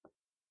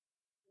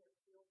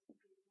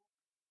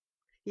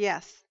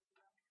 Yes.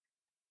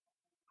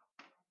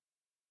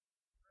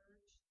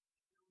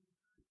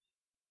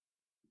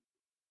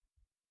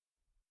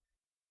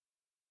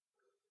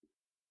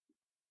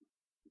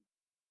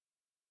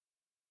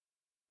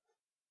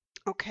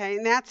 Okay,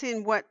 and that's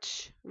in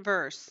what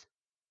verse?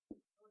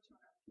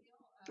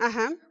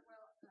 Uh-huh.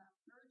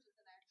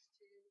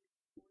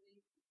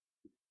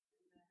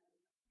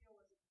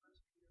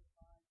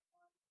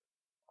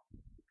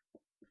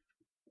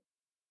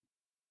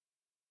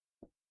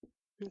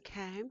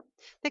 Okay.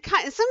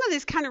 Some of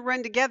these kind of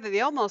run together.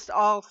 They almost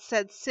all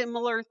said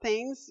similar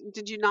things.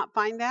 Did you not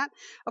find that?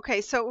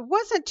 Okay, so it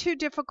wasn't too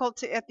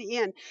difficult at the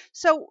end.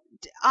 So,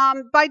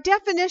 by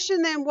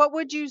definition, then, what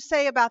would you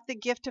say about the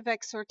gift of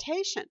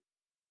exhortation?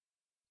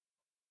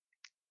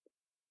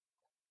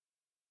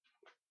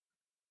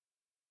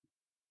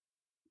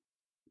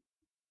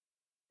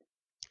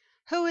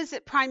 Who is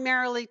it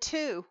primarily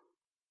to?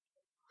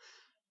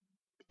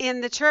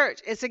 In the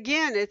church.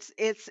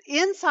 It's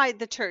inside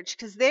the church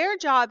because their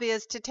job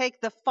is to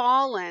take the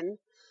fallen,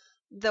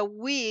 the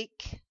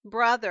weak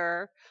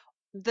brother,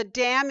 the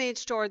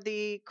damaged or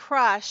the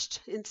crushed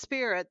in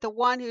spirit, the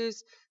one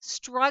who's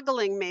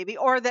struggling maybe,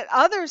 or that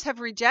others have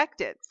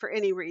rejected for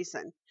any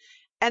reason.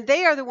 And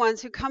they are the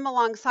ones who come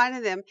alongside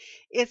of them.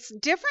 It's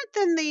different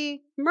than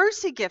the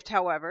mercy gift,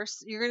 however.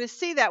 You're going to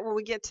see that when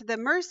we get to the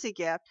mercy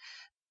gift.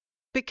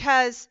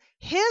 because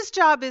his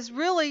job is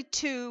really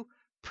to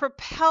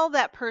propel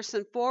that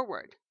person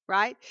forward,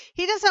 right?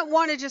 He doesn't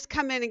want to just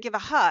come in and give a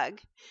hug.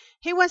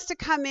 He wants to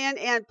come in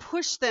and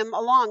push them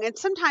along. And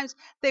sometimes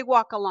they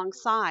walk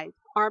alongside,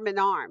 arm in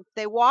arm.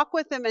 They walk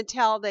with them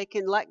until they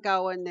can let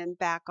go and then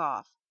back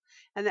off.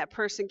 And that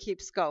person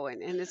keeps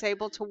going and is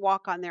able to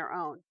walk on their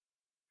own,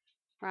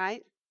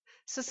 right?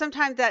 So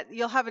sometimes that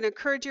you'll have an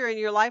encourager in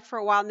your life for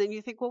a while and then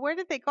you think, well, where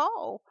did they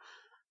go?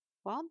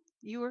 Well,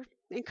 you were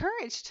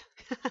encouraged.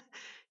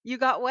 You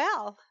got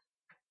well,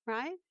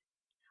 right?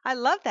 I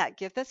love that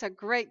gift. That's a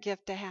great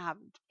gift to have.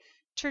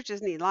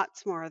 Churches need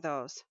lots more of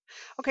those.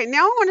 Okay, now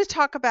I want to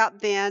talk about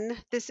then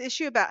this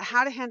issue about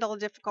how to handle a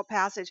difficult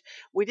passage.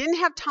 We didn't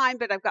have time,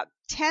 but I've got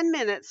 10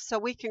 minutes so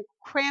we can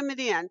cram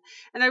it in.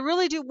 And I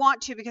really do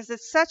want to because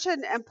it's such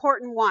an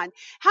important one.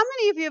 How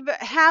many of you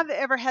have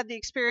ever had the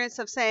experience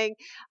of saying,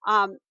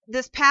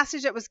 this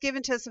passage that was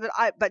given to us,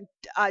 but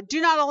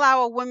do not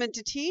allow a woman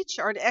to teach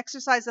or to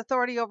exercise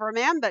authority over a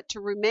man, but to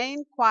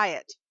remain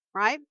quiet,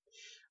 right?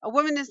 A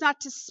woman is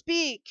not to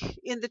speak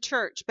in the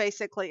church,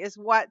 basically, is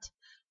what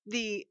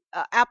the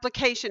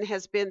application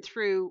has been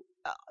through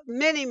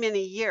many,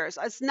 many years.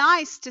 It's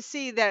nice to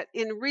see that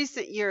in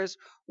recent years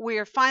we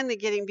are finally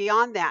getting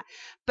beyond that.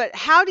 But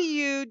how do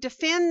you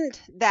defend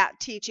that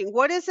teaching?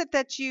 What is it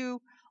that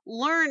you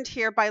learned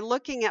here by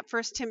looking at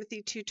 1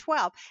 Timothy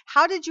 2:12?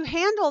 How did you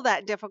handle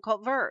that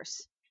difficult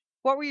verse?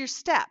 What were your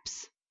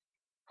steps?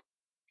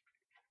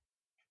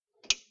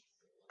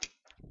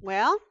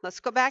 Well, let's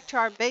go back to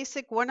our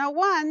basic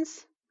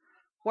 101s.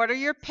 What are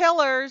your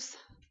pillars?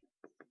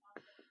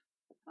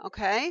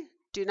 Okay.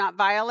 Do not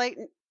violate.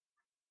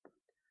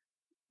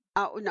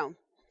 Oh, no.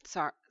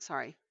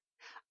 Sorry.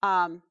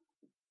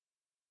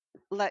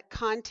 Let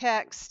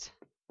context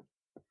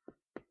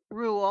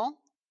rule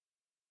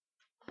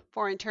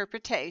for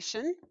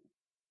interpretation.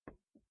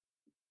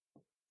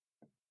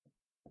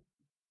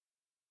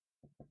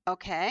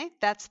 Okay.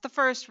 That's the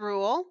first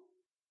rule.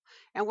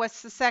 And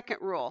what's the second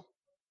rule?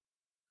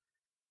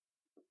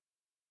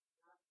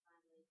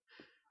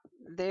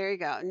 There you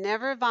go.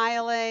 Never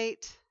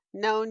violate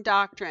known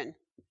doctrine.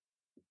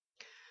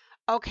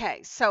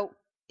 Okay, so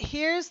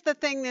here's the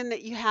thing then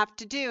that you have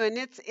to do, and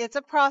it's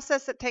a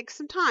process that takes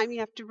some time. You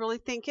have to really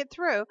think it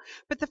through.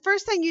 But the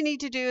first thing you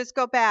need to do is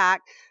go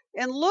back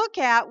and look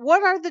at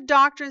what are the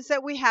doctrines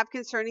that we have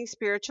concerning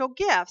spiritual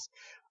gifts.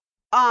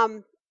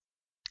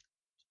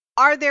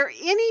 Are there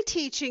any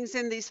teachings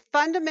in these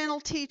fundamental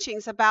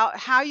teachings about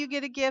how you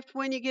get a gift,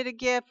 when you get a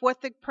gift,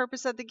 what the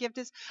purpose of the gift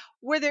is?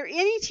 Were there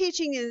any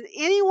teaching in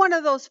any one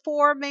of those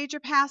four major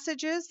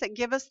passages that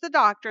give us the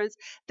doctrines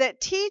that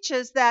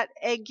teaches that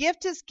a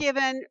gift is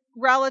given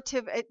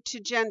relative to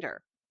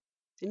gender?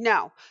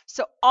 No.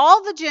 So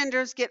all the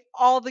genders get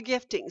all the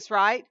giftings,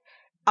 right?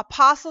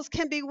 Apostles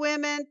can be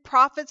women,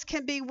 prophets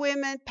can be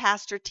women,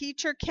 pastor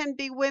teacher can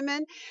be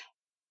women.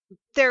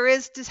 There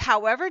is,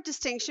 however,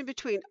 distinction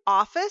between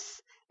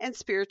office and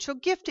spiritual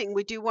gifting.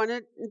 We do want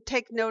to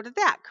take note of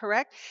that,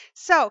 correct?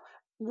 So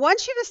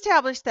once you've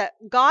established that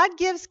God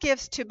gives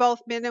gifts to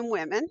both men and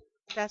women,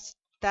 that's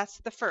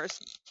the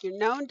first, your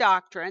known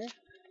doctrine.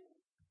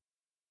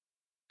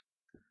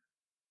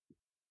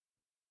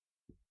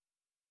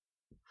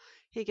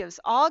 He gives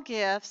all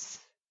gifts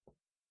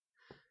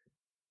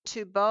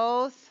to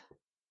both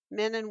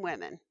men and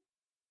women.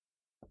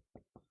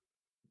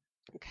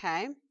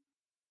 Okay.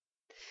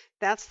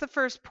 That's the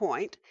first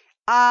point.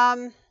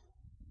 Did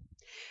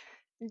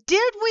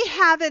we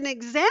have an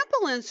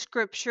example in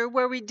Scripture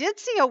where we did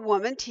see a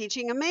woman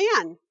teaching a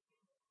man?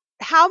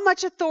 How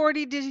much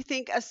authority do you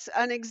think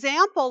an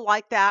example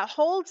like that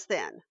holds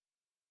then?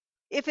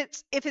 If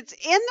it's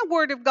in the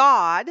Word of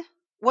God,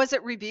 was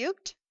it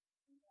rebuked?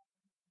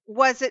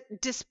 Was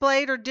it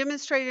displayed or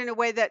demonstrated in a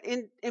way that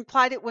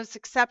implied it was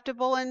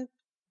acceptable and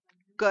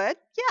good?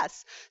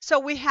 Yes. So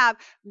we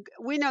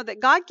know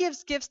that God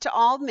gives gifts to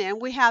all men.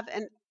 We have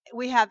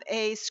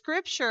a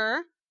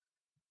scripture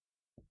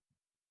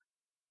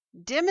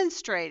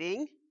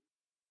demonstrating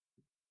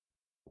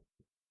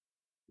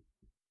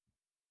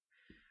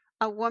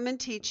a woman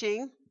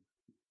teaching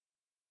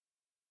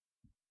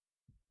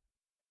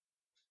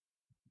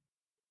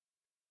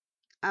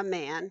a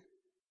man,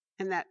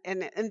 and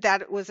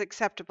that it was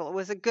acceptable. It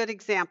was a good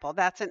example.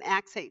 That's in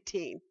Acts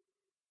 18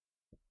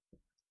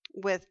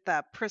 with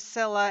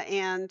Priscilla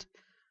and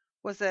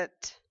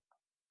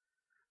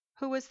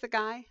who was the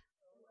guy?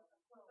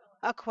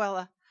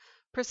 Aquila.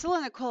 Priscilla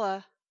and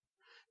Aquila.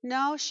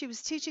 No, she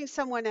was teaching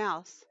someone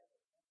else.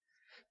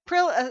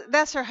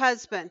 That's her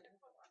husband.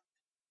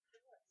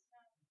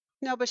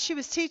 No, but she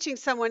was teaching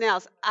someone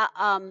else.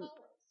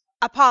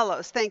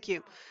 Apollos. Thank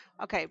you.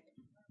 Okay.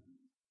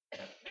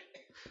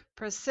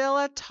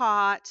 Priscilla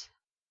taught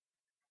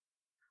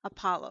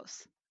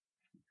Apollos.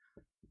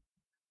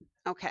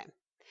 Okay.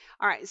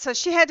 All right. So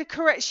she had to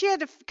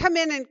come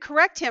in and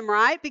correct him,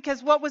 right?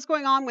 Because what was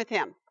going on with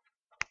him?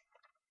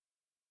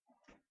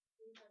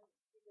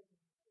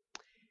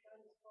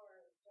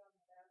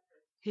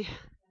 Yeah.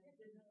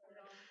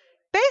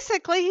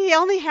 Basically, he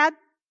only had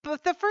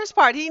But the first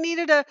part, he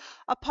needed a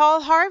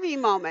Paul Harvey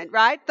moment,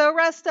 right? The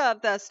rest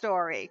of the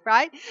story,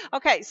 right?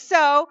 Okay,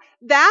 so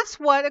that's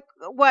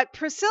what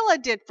Priscilla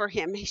did for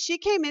him. She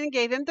came in and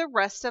gave him the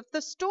rest of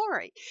the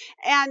story.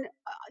 And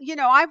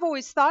I've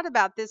always thought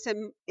about this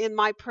in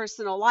my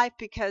personal life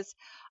because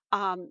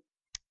um,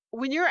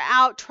 when you're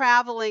out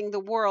traveling the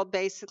world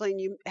basically,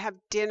 and you have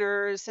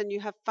dinners and you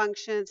have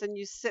functions and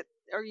you sit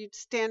or you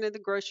stand in the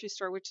grocery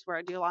store, which is where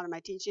I do a lot of my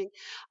teaching,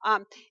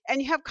 um,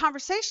 and you have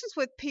conversations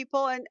with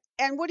people, and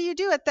what do you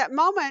do at that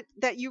moment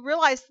that you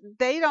realize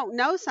they don't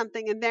know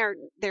something, and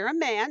they're a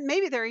man,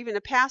 maybe they're even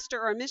a pastor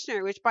or a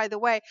missionary, which, by the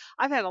way,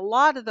 I've had a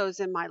lot of those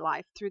in my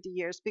life through the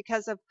years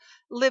because of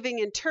living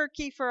in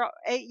Turkey for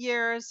 8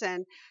 years,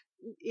 and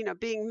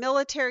being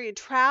military and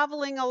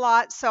traveling a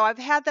lot. So I've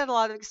had that a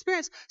lot of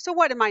experience. So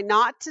what, am I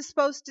not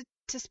supposed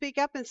to speak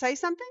up and say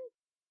something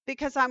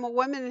because I'm a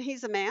woman and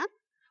he's a man?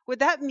 Would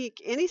that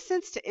make any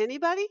sense to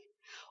anybody?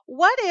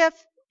 What if,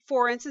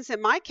 for instance, in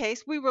my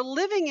case, we were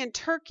living in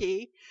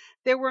Turkey,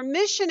 there were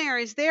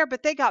missionaries there,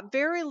 but they got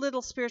very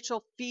little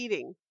spiritual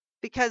feeding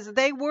because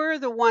they were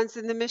the ones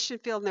in the mission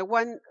field and there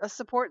wasn't a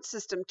support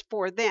system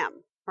for them,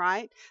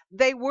 right?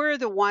 They were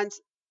the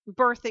ones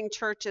birthing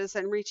churches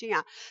and reaching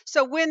out.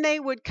 So when they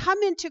would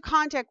come into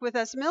contact with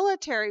us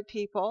military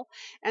people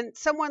and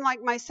someone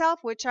like myself,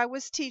 which I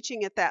was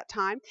teaching at that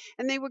time,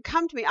 and they would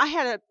come to me, I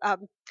had a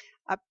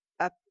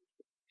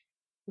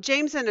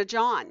James and a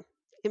John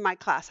in my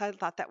class. I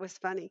thought that was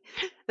funny.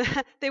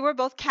 They were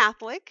both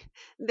Catholic.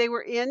 They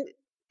were in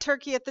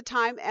Turkey at the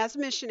time as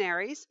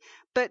missionaries,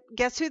 but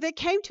guess who they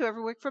came to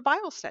every week for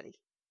Bible study?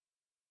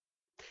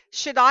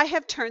 Should I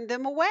have turned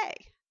them away?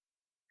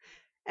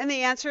 And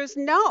the answer is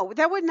no.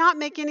 That would not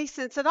make any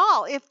sense at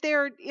all. If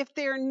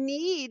their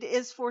need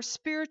is for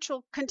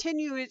spiritual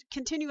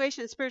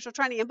continuation of spiritual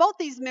training, and both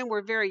these men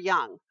were very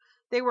young.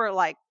 They were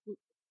like,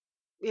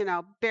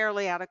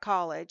 barely out of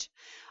college.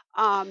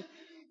 Um,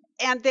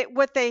 and that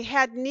what they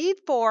had need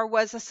for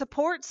was a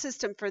support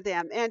system for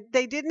them, and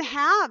they didn't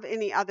have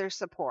any other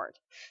support.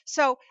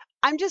 So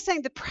I'm just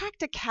saying the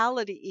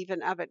practicality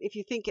even of it, if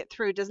you think it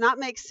through, does not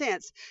make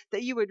sense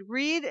that you would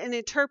read and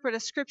interpret a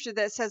scripture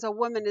that says a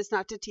woman is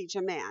not to teach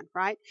a man,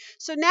 right?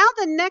 So now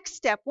the next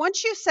step,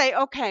 once you say,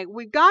 okay,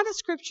 we've got a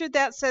scripture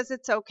that says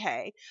it's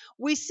okay,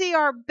 we see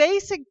our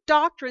basic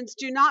doctrines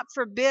do not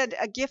forbid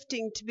a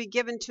gifting to be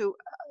given to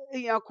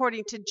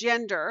according to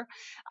gender.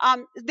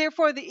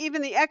 Therefore,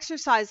 even the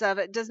exercise of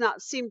it does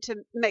not seem to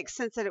make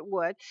sense that it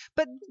would.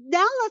 But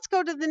now let's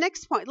go to the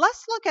next point.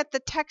 Let's look at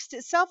the text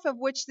itself of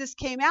which this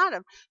came out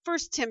of, 1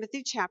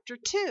 Timothy chapter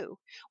 2.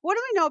 What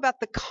do we know about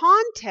the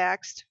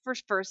context for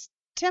 1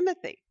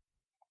 Timothy?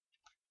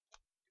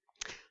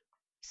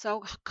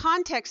 So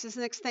context is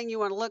the next thing you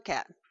want to look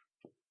at.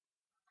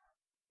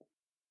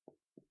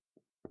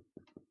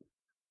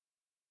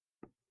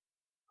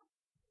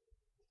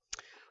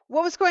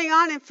 What was going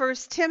on in 1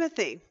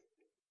 Timothy?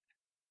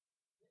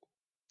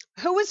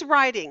 Who was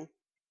writing?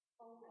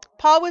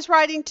 Paul was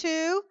writing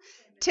to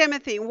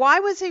Timothy.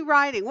 Why was he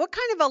writing? What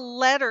kind of a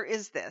letter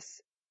is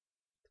this?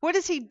 What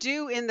does he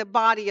do in the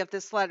body of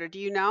this letter? Do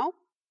you know?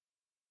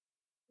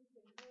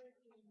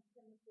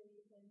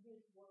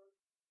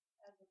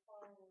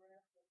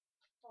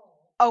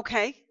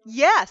 Okay,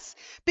 yes,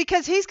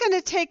 because he's going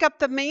to take up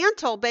the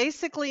mantle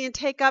basically and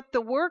take up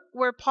the work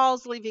where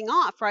Paul's leaving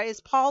off, right?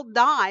 As Paul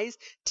dies,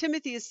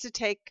 Timothy is to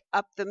take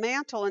up the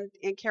mantle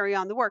and carry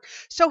on the work.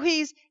 So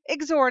he's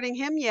exhorting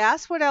him,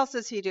 yes. What else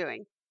is he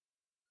doing?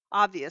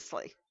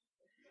 Obviously.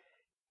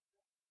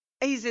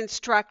 He's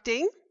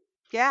instructing,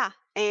 yeah.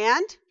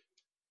 And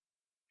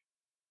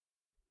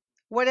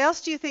what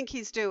else do you think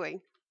he's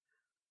doing?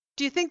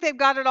 Do you think they've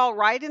got it all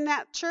right in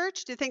that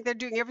church? Do you think they're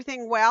doing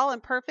everything well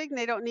and perfect and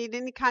they don't need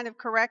any kind of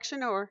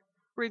correction or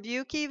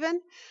rebuke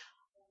even?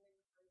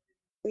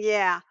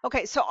 Yeah.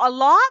 Okay. So a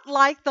lot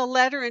like the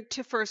letter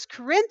to First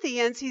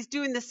Corinthians, he's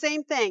doing the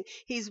same thing.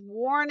 He's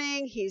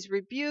warning, he's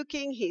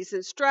rebuking, he's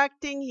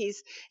instructing,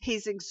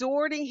 he's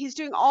exhorting, he's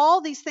doing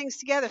all these things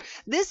together.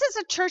 This is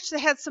a church that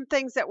had some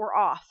things that were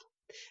off.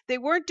 They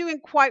weren't doing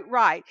quite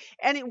right.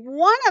 And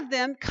one of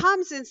them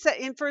comes in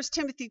 1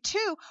 Timothy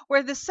 2,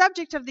 where the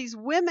subject of these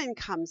women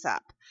comes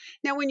up.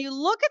 Now, when you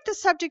look at the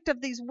subject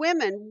of these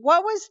women,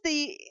 what was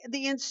the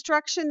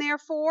instruction there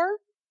for?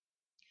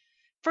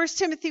 1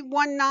 Timothy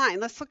 1:9.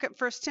 Let's look at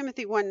 1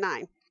 Timothy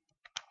 1:9.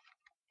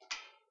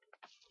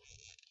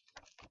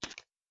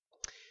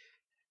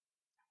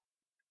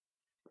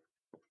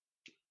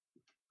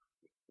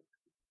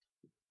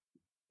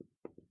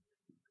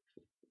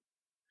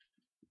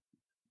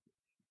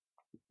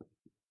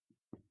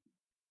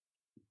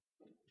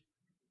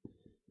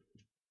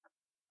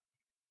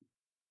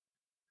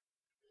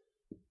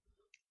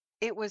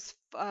 It was,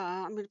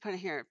 I'm going to put it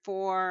here,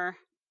 for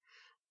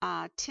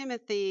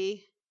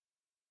Timothy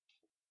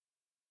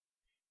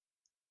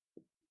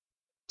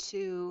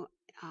to,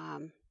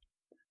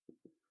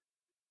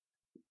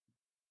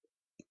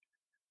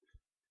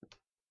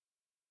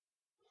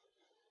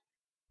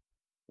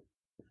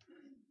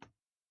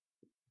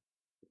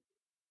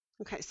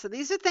 Okay, so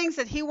these are things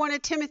that he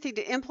wanted Timothy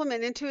to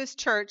implement into his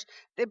church.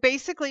 That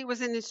basically was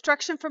an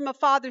instruction from a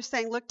father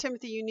saying, "Look,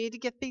 Timothy, you need to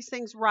get these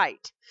things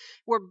right."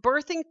 We're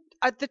birthing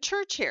the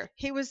church here.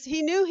 He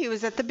knew he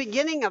was at the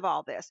beginning of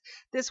all this.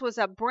 This was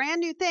a brand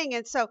new thing,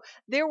 and so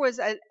there was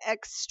an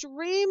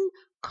extreme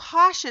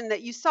caution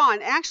that you saw.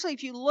 And actually,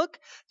 if you look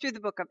through the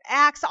book of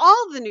Acts,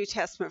 all of the New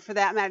Testament for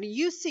that matter,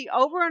 you see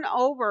over and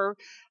over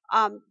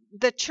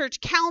the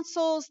church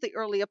councils, the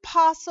early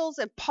apostles,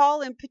 and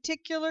Paul in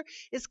particular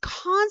is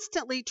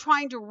constantly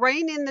trying to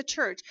rein in the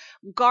church,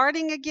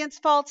 guarding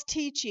against false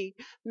teaching,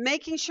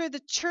 making sure the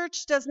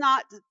church does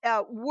not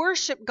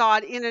worship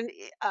God in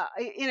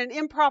an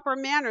improper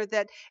manner,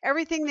 that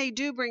everything they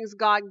do brings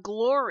God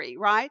glory,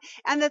 right?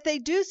 And that they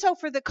do so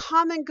for the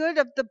common good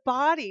of the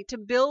body, to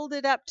build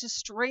it up, to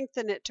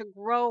strengthen it, to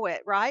grow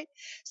it, right?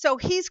 So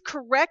he's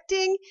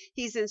correcting,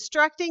 he's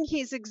instructing,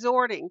 he's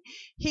exhorting.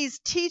 He's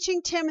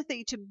teaching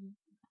Timothy to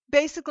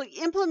basically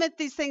implement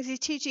these things he's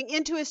teaching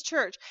into his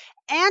church,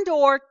 and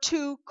or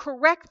to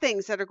correct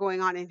things that are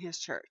going on in his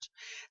church.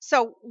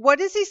 So what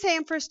does he say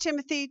in 1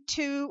 Timothy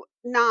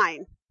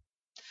 2:9?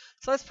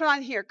 So let's put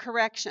on here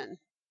correction.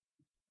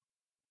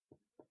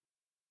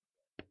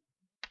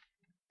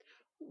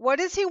 What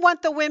does he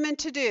want the women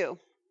to do?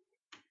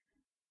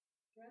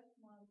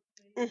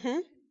 Mm-hmm.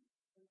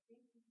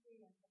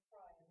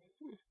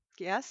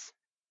 Yes.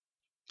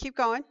 Keep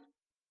going.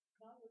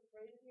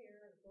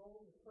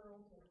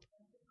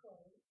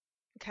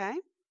 Okay.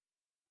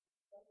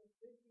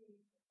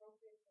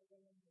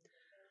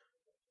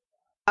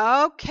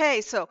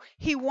 Okay, so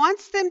he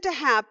wants them to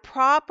have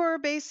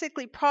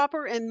basically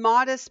proper and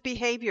modest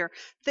behavior,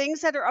 things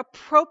that are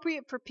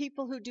appropriate for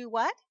people who do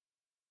what?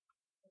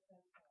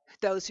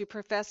 Those who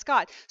profess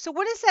God. So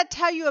what does that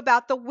tell you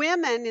about the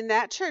women in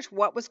that church?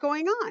 What was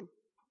going on?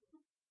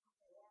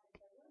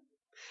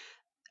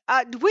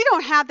 We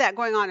don't have that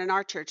going on in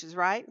our churches,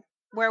 right?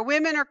 Where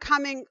women are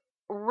coming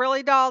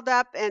really dolled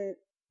up and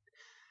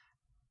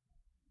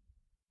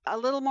a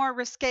little more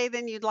risque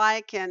than you'd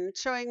like, and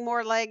showing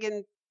more leg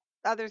and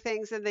other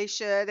things than they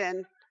should.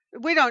 And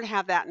we don't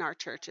have that in our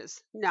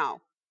churches. No.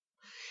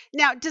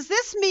 Now, does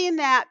this mean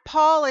that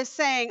Paul is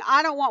saying,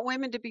 I don't want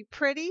women to be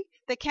pretty?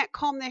 They can't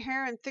comb their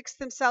hair and fix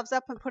themselves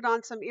up and put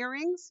on some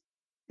earrings?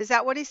 Is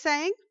that what he's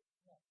saying?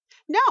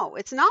 No,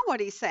 it's not what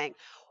he's saying.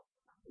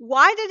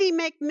 Why did he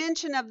make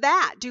mention of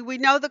that? Do we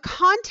know the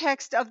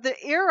context of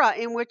the era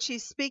in which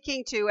he's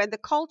speaking to and the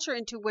culture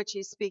into which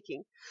he's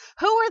speaking?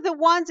 Who are the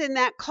ones in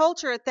that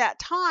culture at that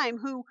time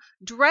who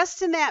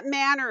dressed in that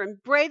manner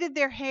and braided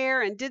their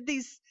hair and did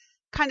these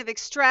kind of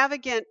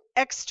extravagant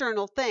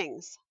external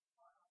things?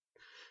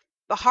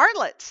 The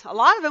harlots. A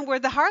lot of them were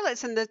the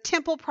harlots and the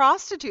temple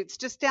prostitutes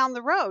just down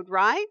the road,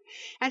 right?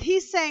 And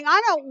he's saying,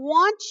 I don't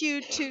want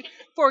you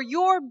for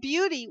your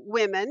beauty,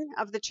 women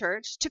of the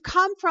church, to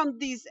come from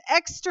these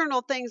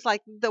external things,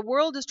 like the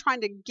world is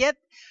trying to get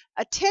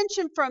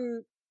attention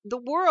from the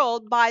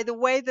world by the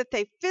way that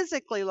they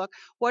physically look.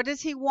 What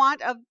does he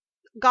want of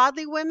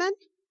godly women?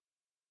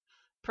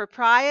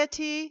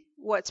 Propriety,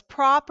 what's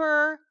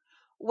proper,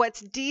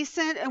 what's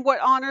decent, and what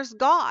honors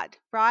God,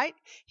 right?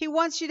 He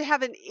wants you to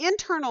have an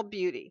internal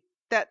beauty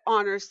that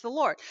honors the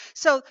Lord.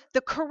 So the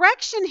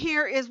correction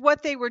here is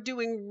what they were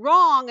doing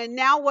wrong, and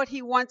now what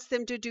he wants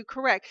them to do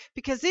correct.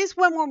 Because these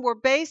women were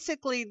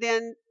basically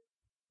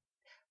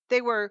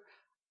they were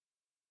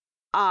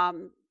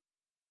um,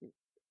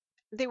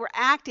 they were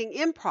acting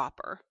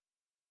improper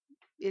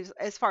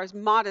as far as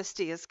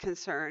modesty is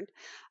concerned.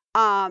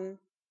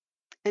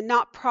 And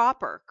not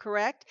proper,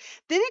 correct?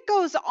 Then it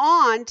goes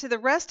on to the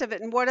rest of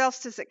it, and what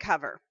else does it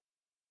cover?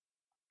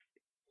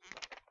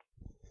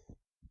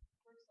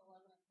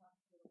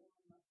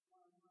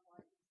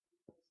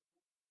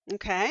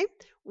 Okay,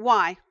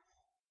 why?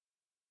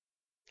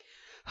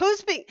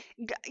 Who's being?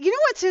 You know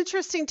what's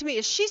interesting to me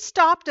is she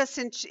stopped us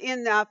in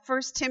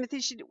 1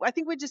 Timothy. I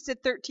think we just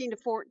did 13 to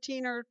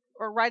 14, or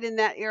right in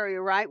that area,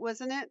 right?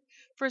 Wasn't it?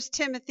 1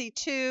 Timothy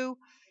 2,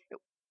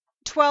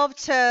 12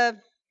 to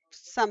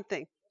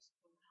something.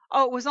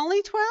 Oh, it was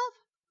only 12?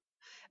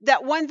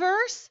 That one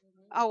verse?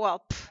 Oh,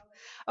 well,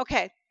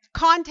 okay.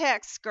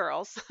 Context,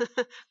 girls.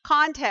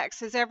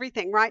 Context is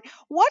everything, right?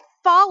 What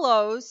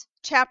follows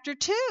chapter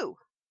 2?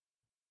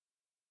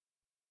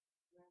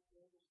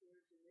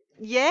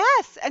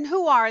 Yes, and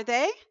who are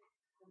they?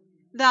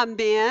 The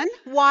men.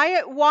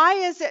 Why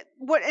is it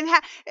what and how,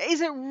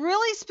 is it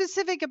really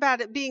specific about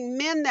it being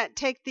men that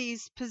take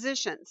these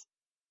positions?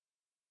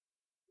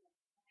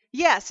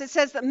 Yes, it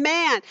says the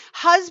man,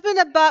 husband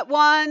of but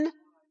one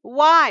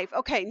wife.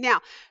 Okay, now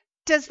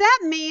does that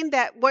mean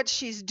that what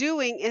she's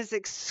doing is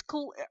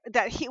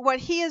what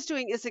he is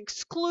doing is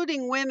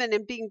excluding women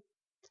and being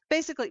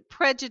basically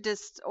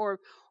prejudiced or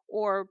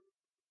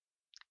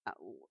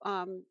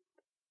um,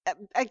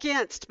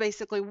 against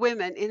basically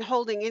women in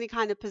holding any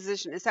kind of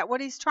position? Is that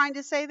what he's trying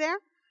to say there?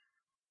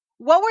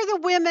 What were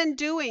the women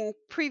doing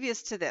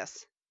previous to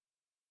this?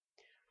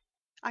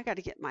 I got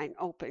to get mine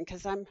open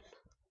because hold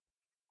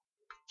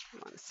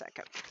on a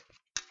second.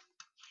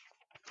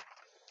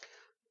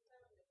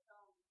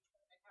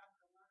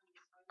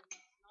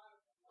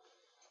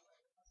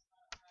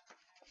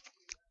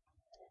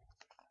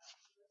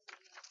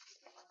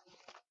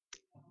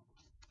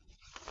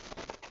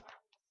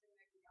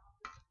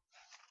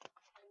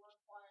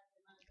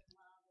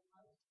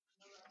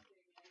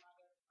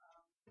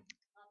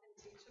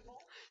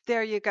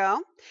 There you go.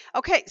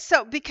 Okay,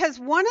 so because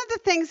one of the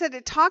things that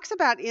it talks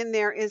about in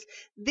there is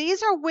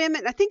these are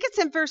women. I think it's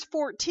in verse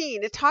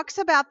 14. It talks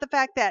about the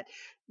fact that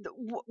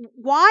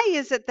why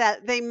is it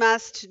that they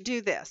must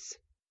do this?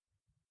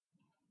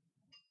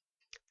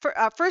 For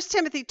 1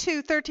 Timothy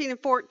 2:13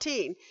 and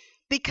 14.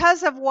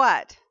 Because of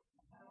what?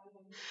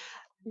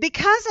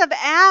 Because of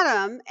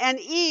Adam and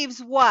Eve's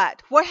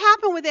what? What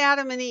happened with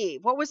Adam and Eve?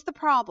 What was the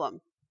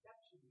problem?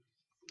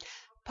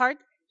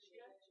 Pardon?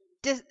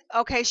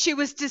 Okay, she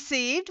was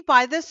deceived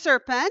by the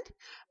serpent,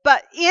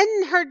 but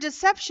in her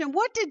deception,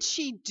 what did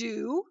she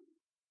do?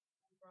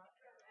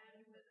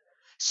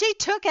 She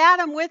took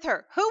Adam with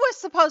her. Who was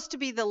supposed to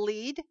be the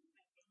lead?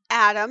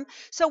 Adam.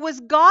 So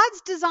was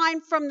God's design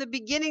from the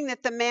beginning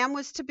that the man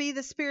was to be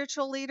the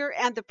spiritual leader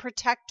and the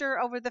protector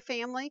over the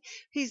family?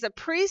 He's a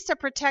priest, a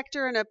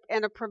protector,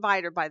 and a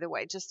provider, by the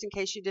way, just in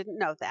case you didn't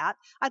know that.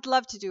 I'd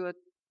love to do a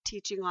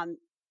teaching on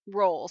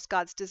roles,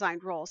 God's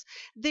designed roles.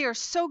 They are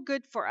so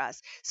good for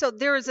us. So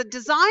there is a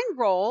design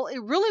role.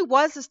 It really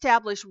was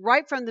established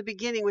right from the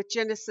beginning with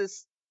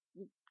Genesis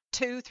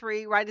 2,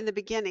 3, right in the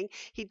beginning.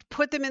 He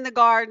put them in the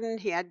garden.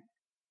 He had,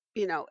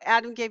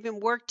 Adam gave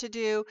him work to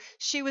do.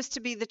 She was to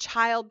be the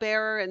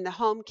childbearer and the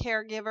home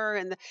caregiver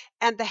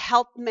and the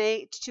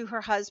helpmate to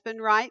her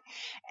husband, right?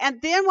 And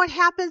then what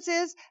happens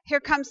is, here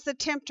comes the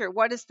tempter.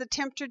 What does the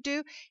tempter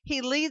do?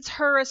 He leads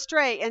her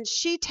astray, and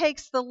she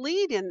takes the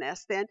lead in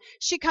this. Then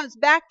she comes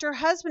back to her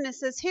husband and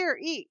says, "Here,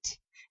 eat."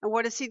 And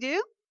what does he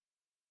do?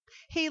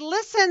 He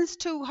listens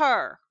to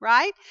her,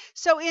 right?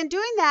 So in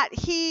doing that,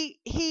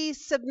 he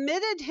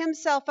submitted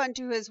himself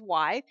unto his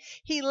wife.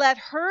 He let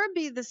her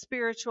be the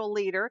spiritual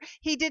leader.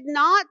 He did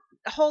not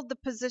hold the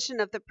position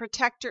of the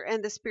protector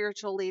and the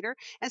spiritual leader.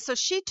 And so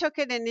she took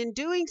it, and in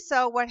doing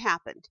so, what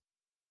happened?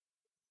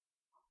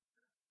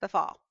 The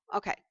fall.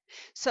 Okay.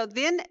 So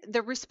then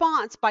the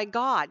response by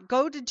God,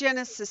 go to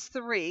Genesis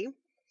 3.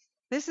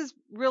 This is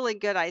really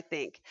good, I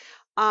think.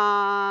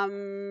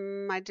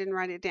 I didn't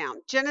write it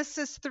down.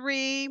 Genesis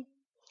 3.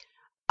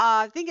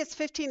 I think it's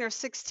 15 or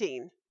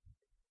 16.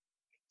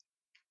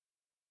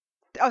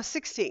 Oh,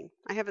 16.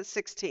 I have it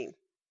 16.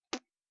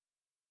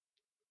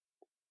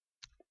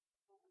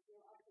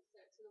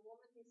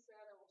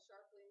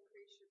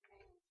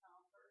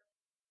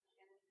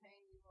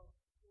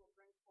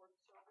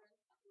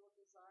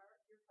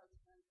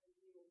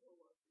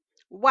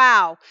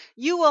 Wow,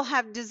 you will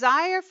have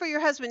desire for your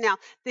husband. Now,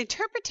 the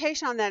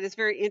interpretation on that is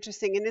very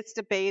interesting, and it's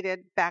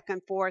debated back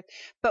and forth.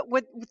 But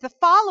with the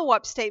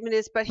follow-up statement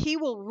is, but he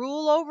will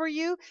rule over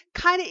you,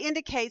 kind of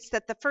indicates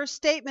that the first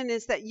statement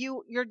is that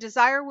your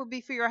desire will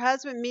be for your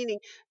husband, meaning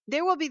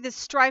there will be this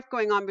strife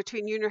going on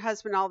between you and your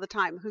husband all the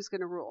time. Who's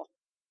going to rule?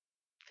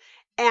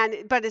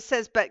 But it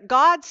says, but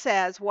God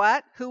says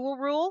what? Who will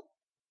rule?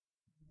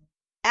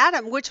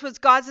 Adam, which was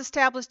God's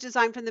established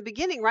design from the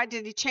beginning, right?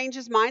 Did he change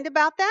his mind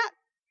about that?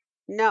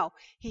 No,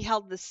 he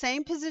held the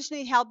same position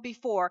he held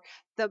before.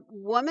 The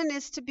woman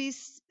is to be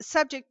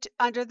subject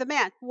under the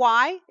man.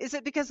 Why? Is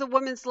it because the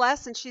woman's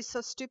less and she's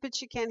so stupid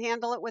she can't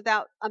handle it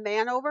without a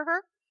man over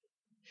her?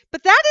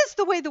 But that is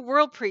the way the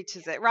world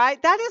preaches it,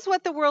 right? That is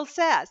what the world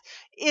says.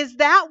 Is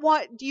that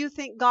what do you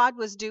think God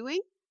was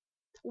doing?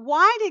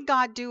 Why did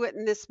God do it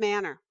in this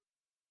manner?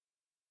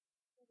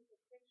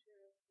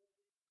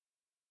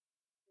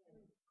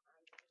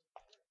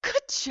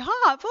 Good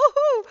job.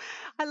 Woohoo.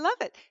 I love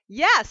it.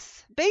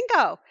 Yes,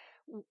 bingo.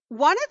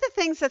 One of the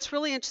things that's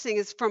really interesting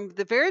is from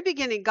the very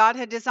beginning, God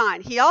had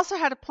designed. He also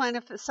had a plan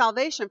of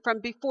salvation from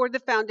before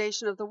the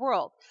foundation of the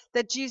world,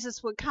 that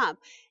Jesus would come.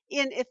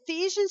 In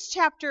Ephesians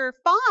chapter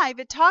 5,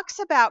 it talks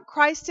about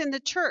Christ in the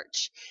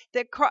church,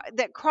 that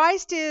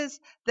Christ is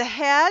the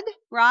head,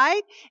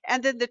 right?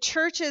 And then the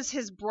church is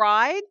his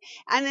bride.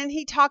 And then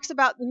he talks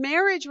about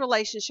marriage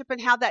relationship and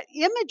how that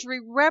imagery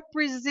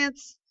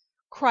represents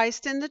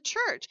Christ in the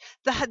church.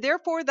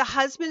 Therefore, the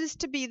husband is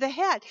to be the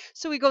head.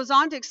 So he goes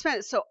on to expand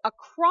it. So a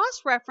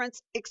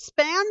cross-reference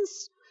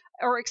expands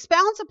or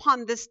expounds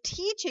upon this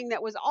teaching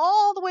that was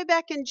all the way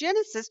back in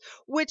Genesis,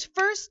 which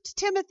First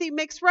Timothy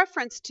makes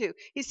reference to.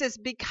 He says,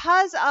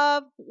 because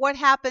of what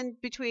happened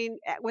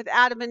with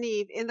Adam and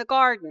Eve in the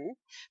garden,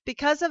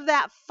 because of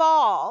that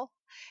fall,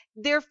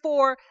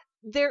 therefore,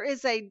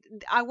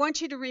 I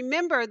want you to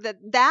remember that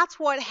that's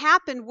what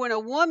happened when a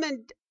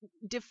woman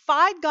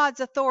defied God's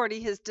authority,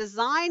 his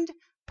designed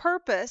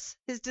purpose,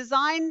 his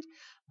designed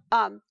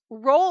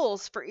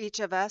roles for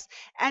each of us.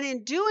 And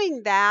in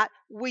doing that,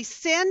 we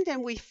sinned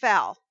and we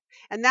fell.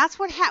 And that's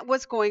what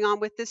was going on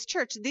with this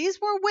church.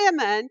 These were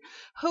women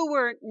who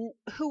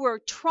were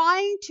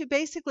trying to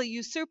basically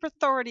usurp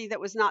authority that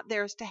was not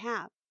theirs to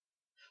have.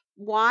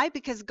 Why?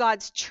 Because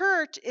God's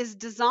church is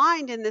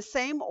designed in the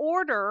same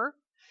order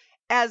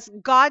as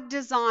God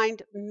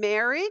designed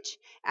marriage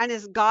and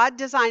as God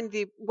designed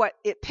what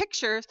it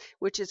pictures,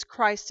 which is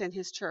Christ and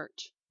his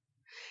church.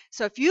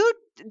 So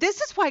this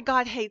is why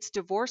God hates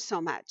divorce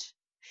so much.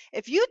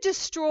 If you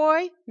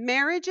destroy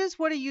marriages,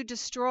 what are you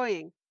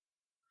destroying?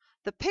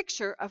 The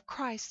picture of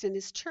Christ and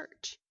his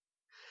church.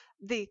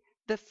 The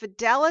the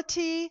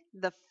fidelity,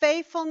 the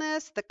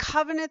faithfulness, the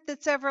covenant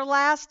that's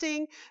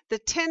everlasting, the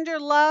tender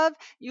love.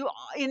 You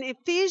in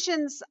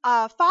Ephesians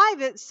 5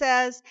 it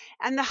says,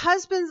 and the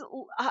husbands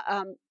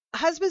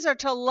are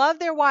to love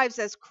their wives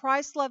as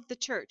Christ loved the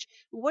church.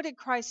 What did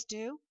Christ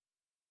do?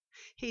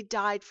 He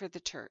died for the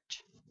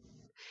church.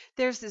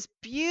 There's this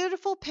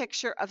beautiful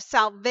picture of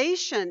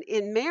salvation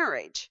in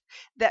marriage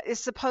that is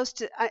supposed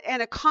to,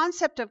 and a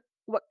concept of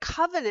what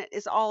covenant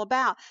is all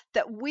about,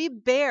 that we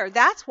bear.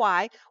 That's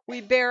why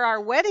we bear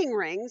our wedding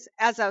rings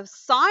as a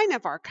sign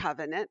of our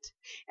covenant.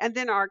 And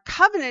then our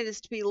covenant is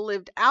to be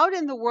lived out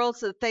in the world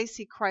so that they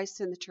see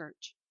Christ in the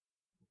church.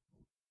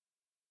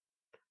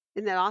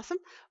 Isn't that awesome?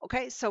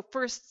 Okay, so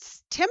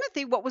First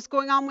Timothy, what was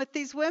going on with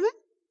these women?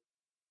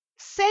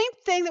 Same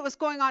thing that was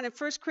going on in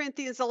 1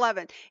 Corinthians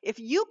 11. If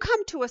you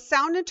come to a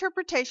sound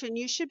interpretation,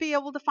 you should be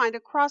able to find a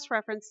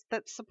cross-reference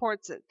that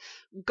supports it.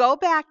 Go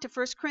back to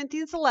 1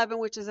 Corinthians 11,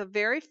 which is a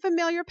very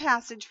familiar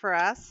passage for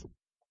us.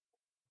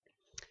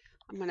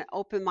 I'm going to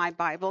open my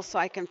Bible so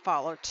I can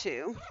follow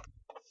too.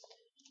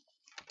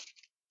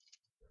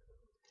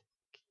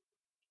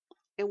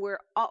 And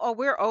we're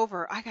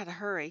over. I got to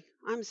hurry.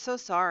 I'm so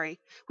sorry.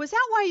 Was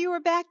that why you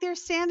were back there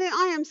standing?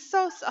 I am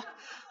so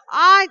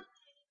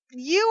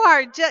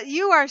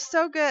You are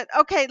so good.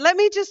 Okay, let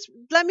me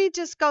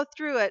just go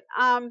through it.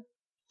 In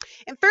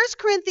 1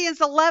 Corinthians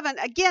 11,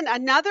 again,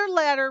 another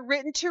letter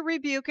written to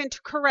rebuke and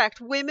to correct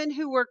women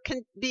who were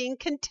being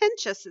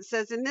contentious, it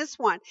says in this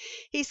one.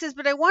 He says,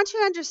 but I want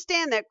you to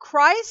understand that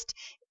Christ,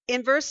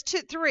 in verse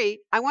 3,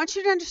 I want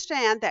you to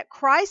understand that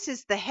Christ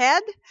is the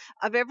head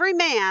of every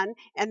man,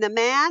 and the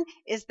man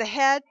is the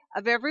head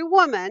of every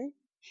woman,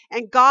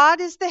 and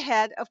God is the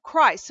head of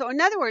Christ. So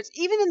in other words,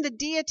 even in the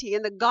deity,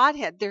 in the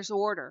Godhead, there's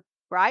order,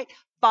 right?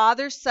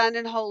 Father, Son,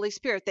 and Holy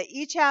Spirit. They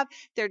each have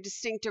their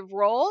distinctive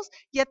roles,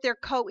 yet they're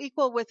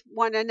co-equal with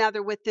one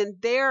another within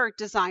their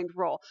designed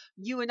role.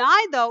 You and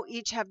I, though,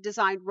 each have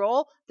designed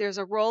role. There's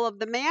a role of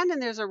the man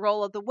and there's a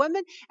role of the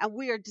woman, and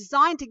we are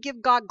designed to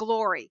give God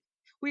glory.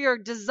 We are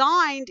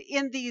designed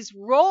in these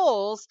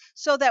roles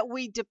so that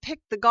we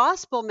depict the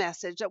gospel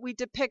message, that we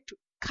depict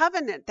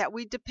covenant, that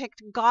we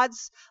depict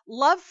God's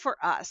love for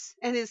us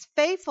and his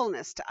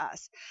faithfulness to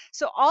us.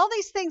 So all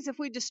these things, if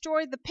we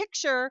destroy the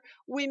picture,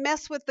 we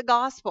mess with the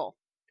gospel.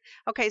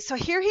 Okay, so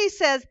here he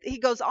says, he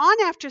goes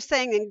on after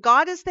saying, and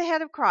God is the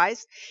head of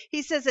Christ.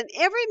 He says, and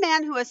every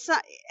man who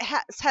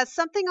has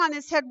something on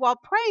his head while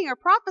praying or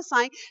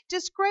prophesying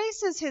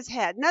disgraces his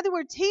head. In other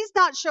words, he's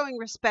not showing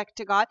respect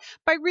to God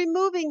by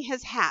removing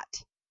his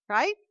hat,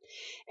 right?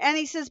 And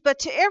he says, but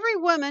to every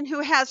woman who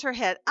has her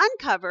head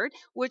uncovered,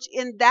 which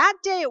in that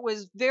day it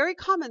was very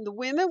common, the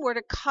women were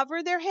to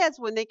cover their heads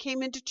when they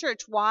came into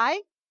church. Why?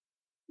 It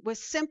was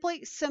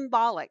simply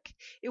symbolic.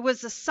 It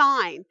was a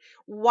sign.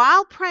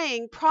 While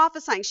praying,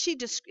 prophesying,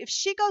 if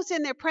she goes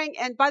in there praying,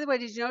 and by the way,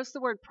 did you notice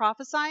the word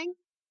prophesying?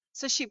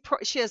 So she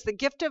has the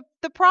gift of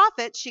the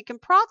prophet. She can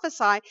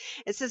prophesy.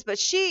 It says, but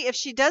if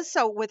she does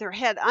so with her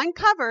head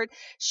uncovered,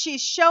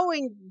 she's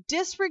showing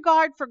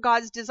disregard for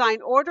God's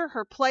design order,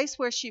 her place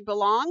where she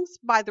belongs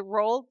by the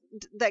role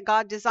that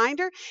God designed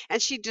her,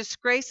 and she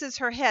disgraces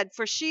her head.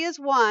 For she is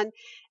one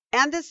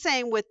and the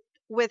same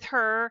with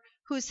her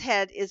whose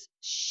head is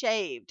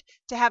shaved.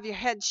 To have your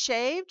head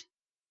shaved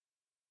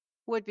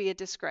would be a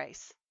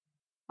disgrace.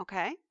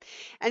 Okay?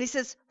 And he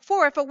says,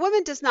 for if a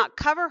woman does not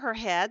cover her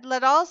head,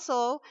 let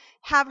also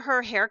have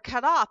her hair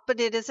cut off. But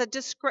it is a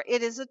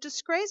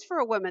disgrace for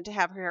a woman to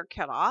have her hair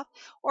cut off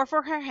or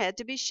for her head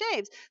to be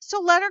shaved. So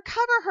let her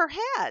cover her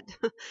head.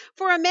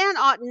 For a man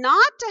ought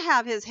not to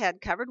have his head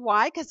covered.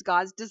 Why? Because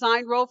God's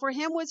designed role for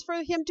him was for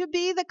him to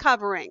be the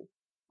covering,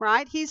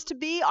 right? He's to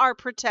be our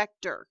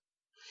protector.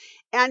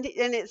 And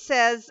it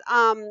says,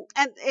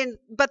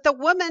 but the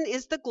woman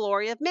is the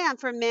glory of man,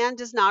 for man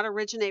does not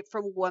originate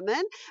from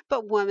woman,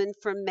 but woman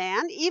from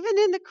man. Even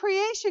in the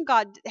creation,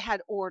 God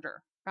had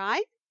order,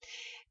 right?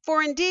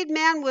 For indeed,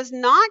 man was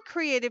not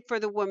created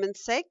for the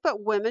woman's sake,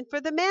 but woman for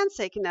the man's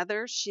sake. In other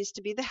words, she's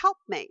to be the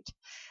helpmate.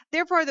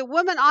 Therefore, the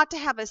woman ought to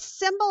have a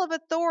symbol of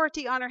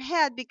authority on her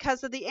head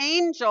because of the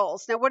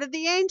angels. Now, what did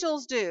the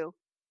angels do?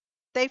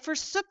 They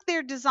forsook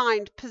their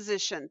designed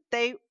position.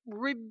 They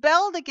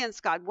rebelled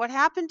against God. What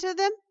happened to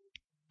them?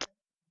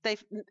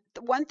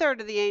 1/3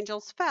 of the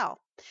angels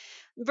fell.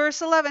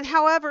 Verse 11,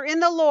 however, in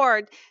the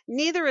Lord,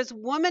 neither is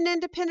woman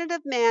independent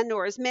of man,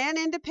 nor is man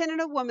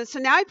independent of woman. So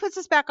now he puts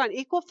us back on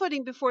equal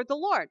footing before the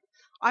Lord.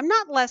 I'm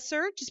not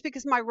lesser just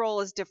because my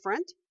role is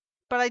different,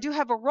 but I do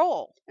have a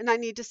role, and I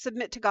need to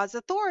submit to God's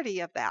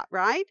authority of that,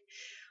 right?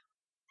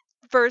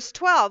 Verse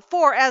 12,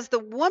 for as the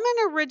woman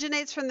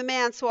originates from the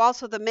man, so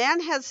also the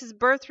man has his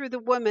birth through the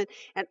woman,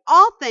 and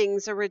all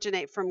things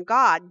originate from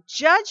God.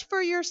 Judge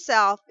for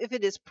yourself if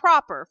it is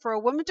proper for a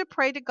woman to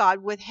pray to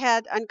God with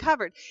head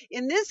uncovered.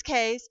 In this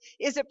case,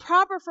 is it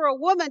proper for a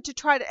woman to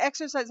try to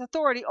exercise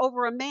authority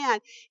over a man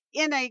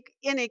in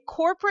a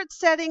corporate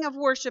setting of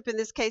worship in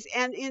this case,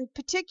 and in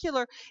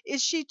particular,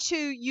 is she to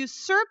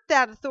usurp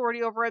that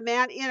authority over a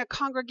man in a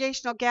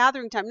congregational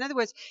gathering time? In other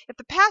words, if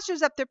the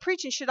pastor's up there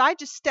preaching, should I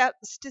just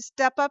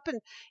step up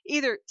and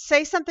either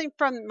say something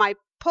from my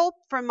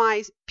from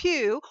my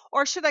pew,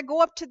 or should I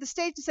go up to the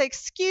stage and say,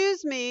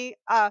 "Excuse me,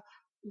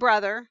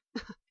 brother,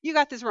 you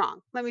got this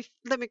wrong. Let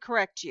me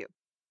correct you."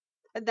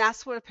 And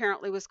that's what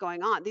apparently was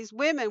going on. These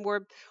women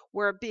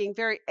were being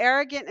very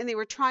arrogant, and they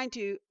were trying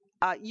to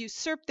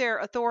usurp their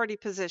authority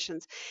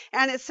positions.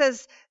 And it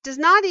says, does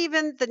not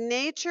even the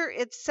nature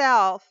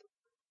itself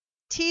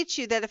teach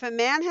you that if a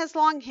man has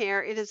long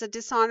hair, it is a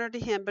dishonor to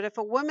him, but if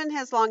a woman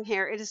has long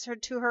hair, it is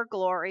to her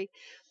glory?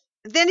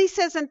 Then he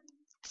says in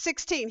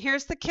 16,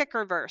 here's the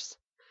kicker verse.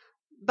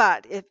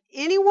 But if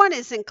anyone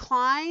is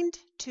inclined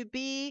to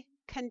be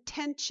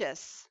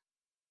contentious,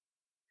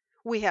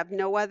 we have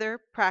no other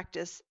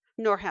practice,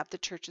 nor have the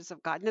churches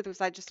of God. In other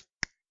words,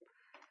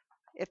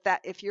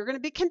 if you're going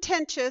to be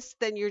contentious,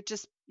 then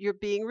you're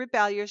being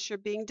rebellious, you're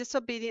being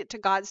disobedient to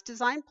God's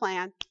design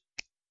plan.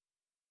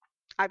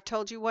 I've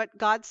told you what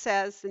God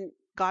says, and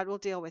God will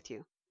deal with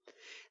you.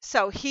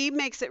 So he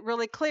makes it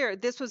really clear.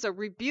 This was a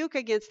rebuke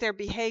against their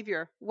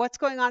behavior. What's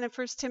going on in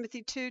 1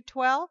 Timothy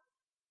 2:12?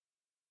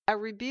 A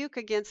rebuke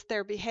against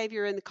their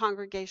behavior in the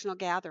congregational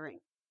gathering.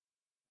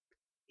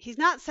 He's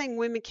not saying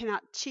women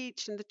cannot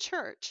teach in the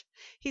church.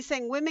 He's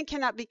saying women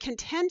cannot be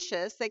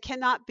contentious. They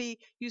cannot be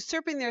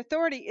usurping their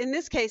authority. In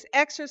this case,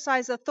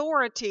 exercise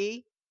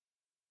authority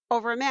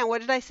over a man.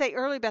 What did I say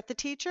earlier about the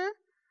teacher?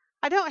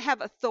 I don't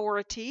have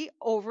authority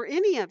over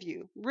any of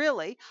you,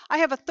 really. I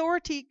have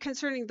authority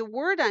concerning the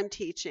word I'm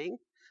teaching,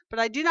 but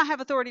I do not have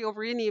authority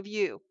over any of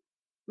you.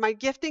 My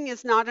gifting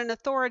is not an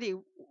authority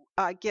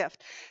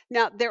gift.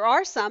 Now, there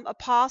are some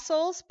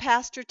apostles,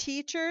 pastor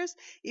teachers,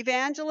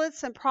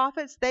 evangelists, and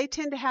prophets. They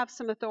tend to have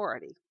some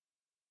authority.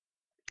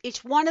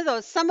 Each one of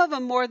those, some of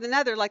them more than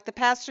other, like the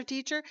pastor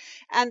teacher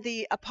and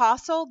the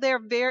apostle,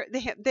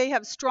 they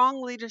have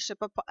strong leadership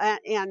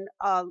and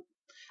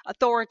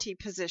authority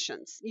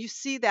positions. You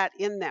see that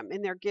in them,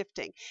 in their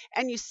gifting,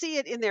 and you see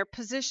it in their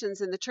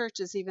positions in the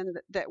churches, even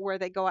that where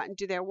they go out and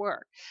do their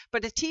work.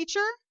 But a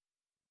teacher,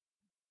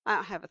 I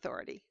don't have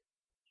authority,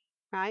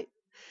 right?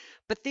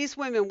 But these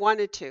women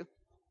wanted to.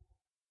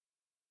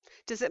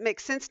 Does it make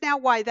sense now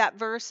why that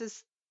verse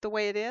is the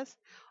way it is?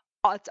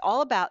 It's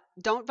all about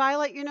don't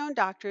violate your known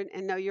doctrine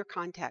and know your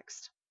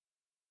context,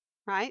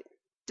 right?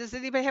 Does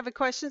anybody have any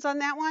questions on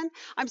that one?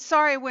 I'm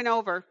sorry I went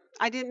over.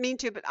 I didn't mean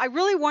to, but I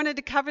really wanted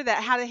to cover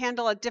that, how to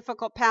handle a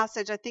difficult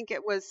passage. I think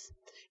it was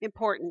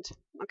important,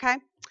 okay?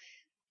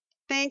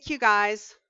 Thank you, guys.